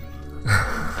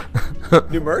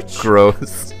 New merch?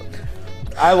 Gross.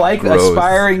 I like Gross.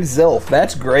 aspiring Zilf.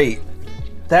 That's great.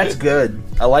 That's good.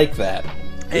 I like that.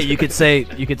 Hey, you could say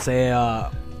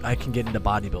I can get into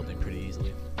bodybuilding pretty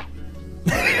easily.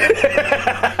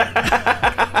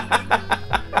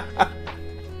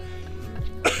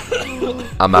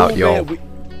 I'm out, Oh, yo. man,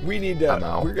 we need to. I'm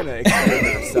out. We're gonna expand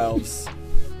ourselves.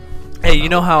 Hey, you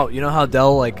know how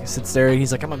Dell like sits there and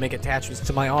he's like, I'm gonna make attachments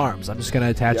to my arms. I'm just gonna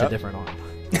attach a Yep. different arm.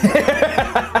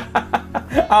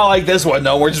 I like this one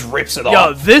though. Where it just rips it Yo,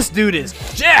 off. this dude is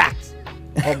jacked.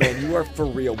 Oh man, you are for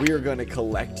real. We are gonna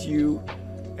collect you,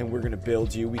 and we're gonna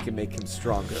build you. We can make him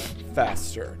stronger,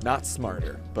 faster, not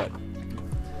smarter, but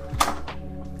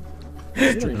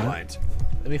streamlined.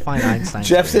 Let me find Einstein.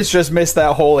 Jeff's just missed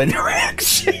that whole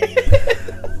interaction.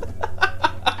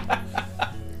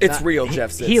 It's real,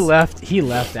 Jeff. He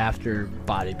left after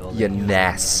bodybuilding. You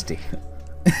nasty.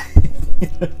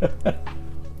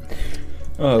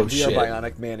 Oh We shit. are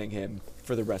bionic manning him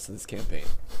for the rest of this campaign.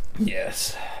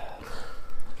 Yes.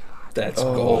 That's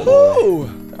gold.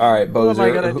 Ooh! All right, What am I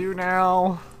Bozer. gonna do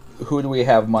now? Who do we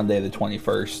have Monday the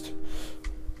 21st?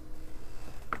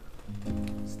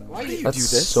 Why do you That's do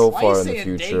this? so Why far you in the saying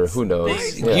future. dates? Who knows?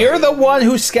 Dates? Yeah. You're the one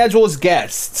who schedules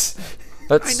guests.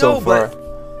 That's I so know, far.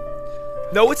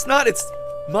 but no, it's not. It's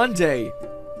Monday.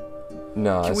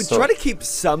 No, Can we it's so... try to keep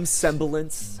some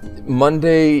semblance?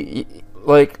 Monday,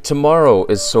 like tomorrow,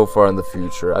 is so far in the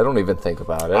future. I don't even think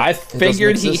about it. I It doesn't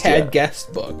figured he exist had yet. guests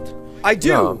booked. I do,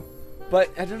 No. but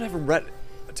I don't have them read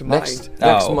to Next, mind.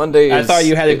 next Oh, Monday I is. thought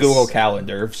you had a is- Google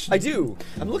Calendar. I do.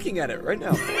 I'm looking at it right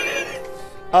now.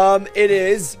 It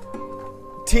is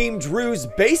Team Drew's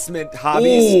basement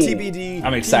hobbies. Ooh, TBD.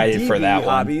 I'm excited for TBD that one.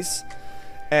 hobbies,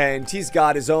 and he's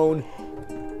got his own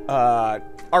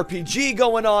RPG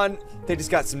going on. They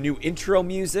just got some new intro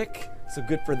music, so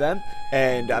good for them.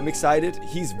 And I'm excited.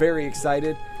 He's very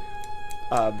excited.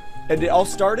 And it all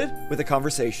started with a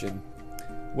conversation.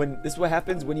 This is what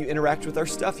happens when you interact with our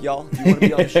stuff, y'all. If you want to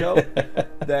be on the show,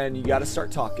 then you got to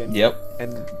start talking. Yep.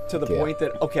 And to the Yeah. point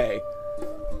that, okay,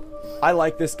 I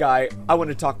like this guy. I want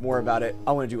to talk more about it.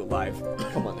 I want to do it live.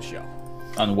 Come on the show.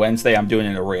 On Wednesday, I'm doing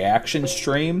a reaction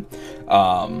stream.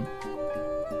 I'm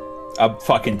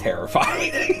fucking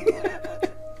terrified.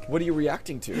 What are you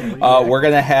reacting to? What are you reacting- We're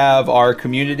gonna have our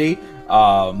community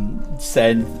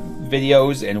send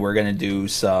videos, and we're gonna do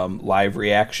some live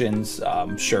reactions.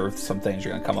 I'm sure some things are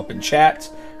gonna come up in chat.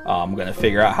 I'm gonna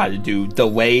figure out how to do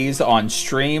delays on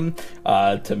stream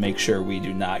to make sure we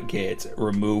do not get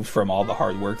removed from all the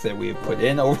hard work that we have put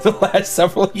in over the last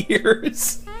several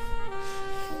years.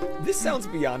 This sounds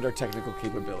beyond our technical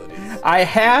capabilities. I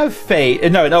have faith.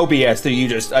 No, in OBS, you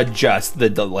just adjust the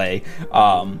delay.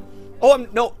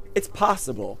 No, it's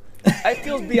possible. It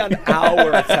feels beyond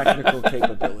our technical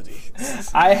capabilities.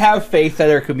 I have faith that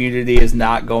our community is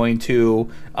not going to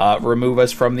remove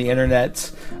us from the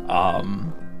internet.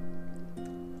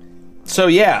 So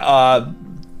yeah,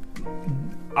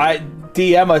 I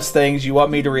DM us things you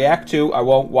want me to react to. I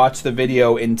won't watch the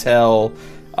video until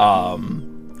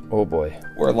Oh boy.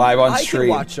 we're live on I stream. can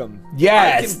watch them.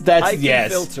 Yes, I can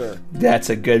yes. filter. That's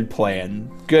a good plan.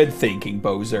 Good thinking,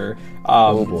 Bozer.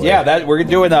 Oh, boy. Yeah, that we're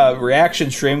doing a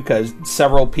reaction stream because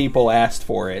several people asked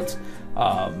for it.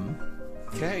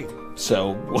 Okay.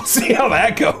 So we'll see how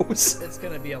that goes. It's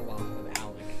gonna be a lot with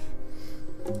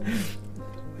Alec.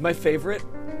 My favorite,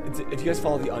 if you guys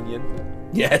follow The Onion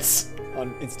Yes.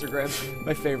 on Instagram,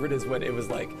 my favorite is when it was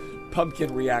like,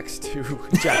 Pumpkin reacts to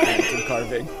jack-o'-lantern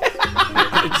carving.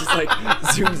 And it just like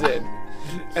zooms in.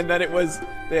 And then it was,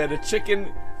 they had a chicken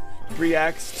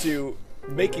reacts to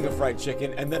making a fried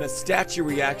chicken, and then a statue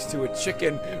reacts to a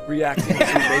chicken reacting to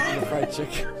making a fried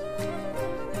chicken.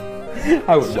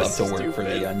 I would love just to work for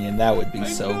stupid. The Onion. That would be I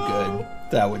so know. good.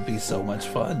 That would be so much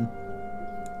fun.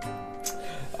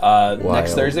 Next Wild.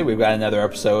 Thursday, we've got another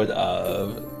episode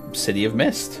of City of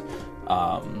Mist.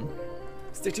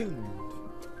 Stay tuned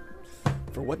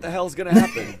for what the hell's gonna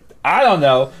happen. I don't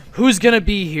know. Who's gonna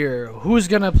be here? Who's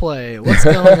gonna play? What's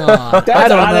going on? I That's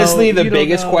don't honestly know. the You don't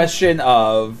biggest know. question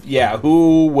of, yeah,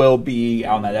 who will be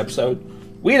on that episode?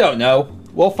 We don't know.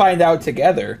 We'll find out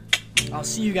together. I'll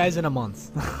see you guys in a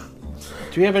month.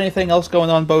 Do we have anything else going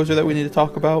on, Bozer, that we need to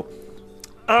talk about?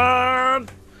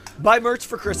 Buy merch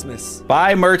for Christmas.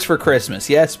 Buy merch for Christmas.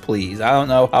 Yes, please. I don't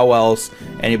know how else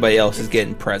anybody else is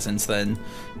getting presents then.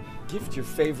 Gift your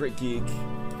favorite geek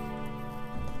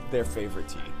their favorite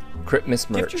tea. Christmas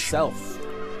merch. Gift yourself.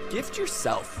 Gift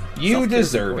yourself. You Self-care is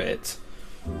deserve important.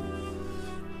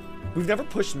 it. We've never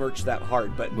pushed merch that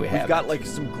hard, but We we've haven't. got like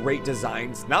some great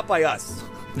designs, not by us,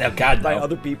 No, God, by no.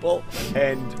 other people,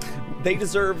 and they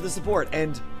deserve the support.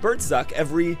 And Birdsuck,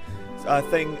 every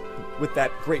thing with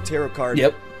that great tarot card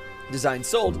Yep. design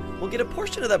sold, will get a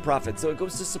portion of that profit. So it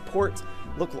goes to support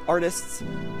local artists.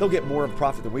 They'll get more of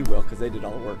profit than we will because they did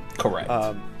all the work. Correct.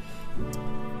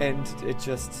 And it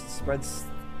just spreads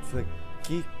the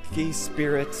geeky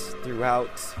spirit throughout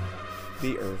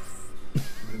the earth.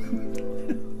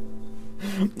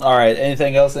 All right.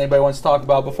 Anything else anybody wants to talk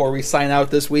about before we sign out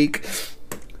this week?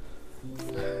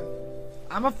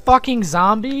 I'm a fucking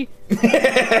zombie.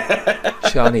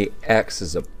 Johnny X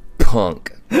is a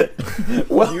punk.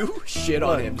 You shit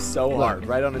on him so hard,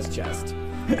 right on his chest.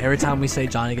 Every time we say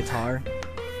Johnny Guitar,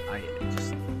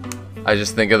 I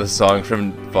just think of the song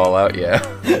from Fallout, yeah.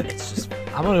 it's just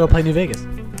I'm gonna go play New Vegas.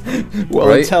 Well,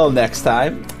 Right. until next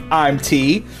time, I'm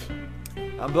T.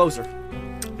 I'm Bozer.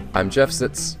 I'm Jeff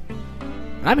Sitz.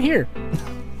 I'm here.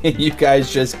 And you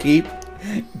guys just keep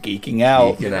geeking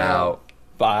out. Geeking out.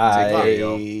 Bye. Take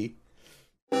care,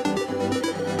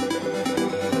 y'all.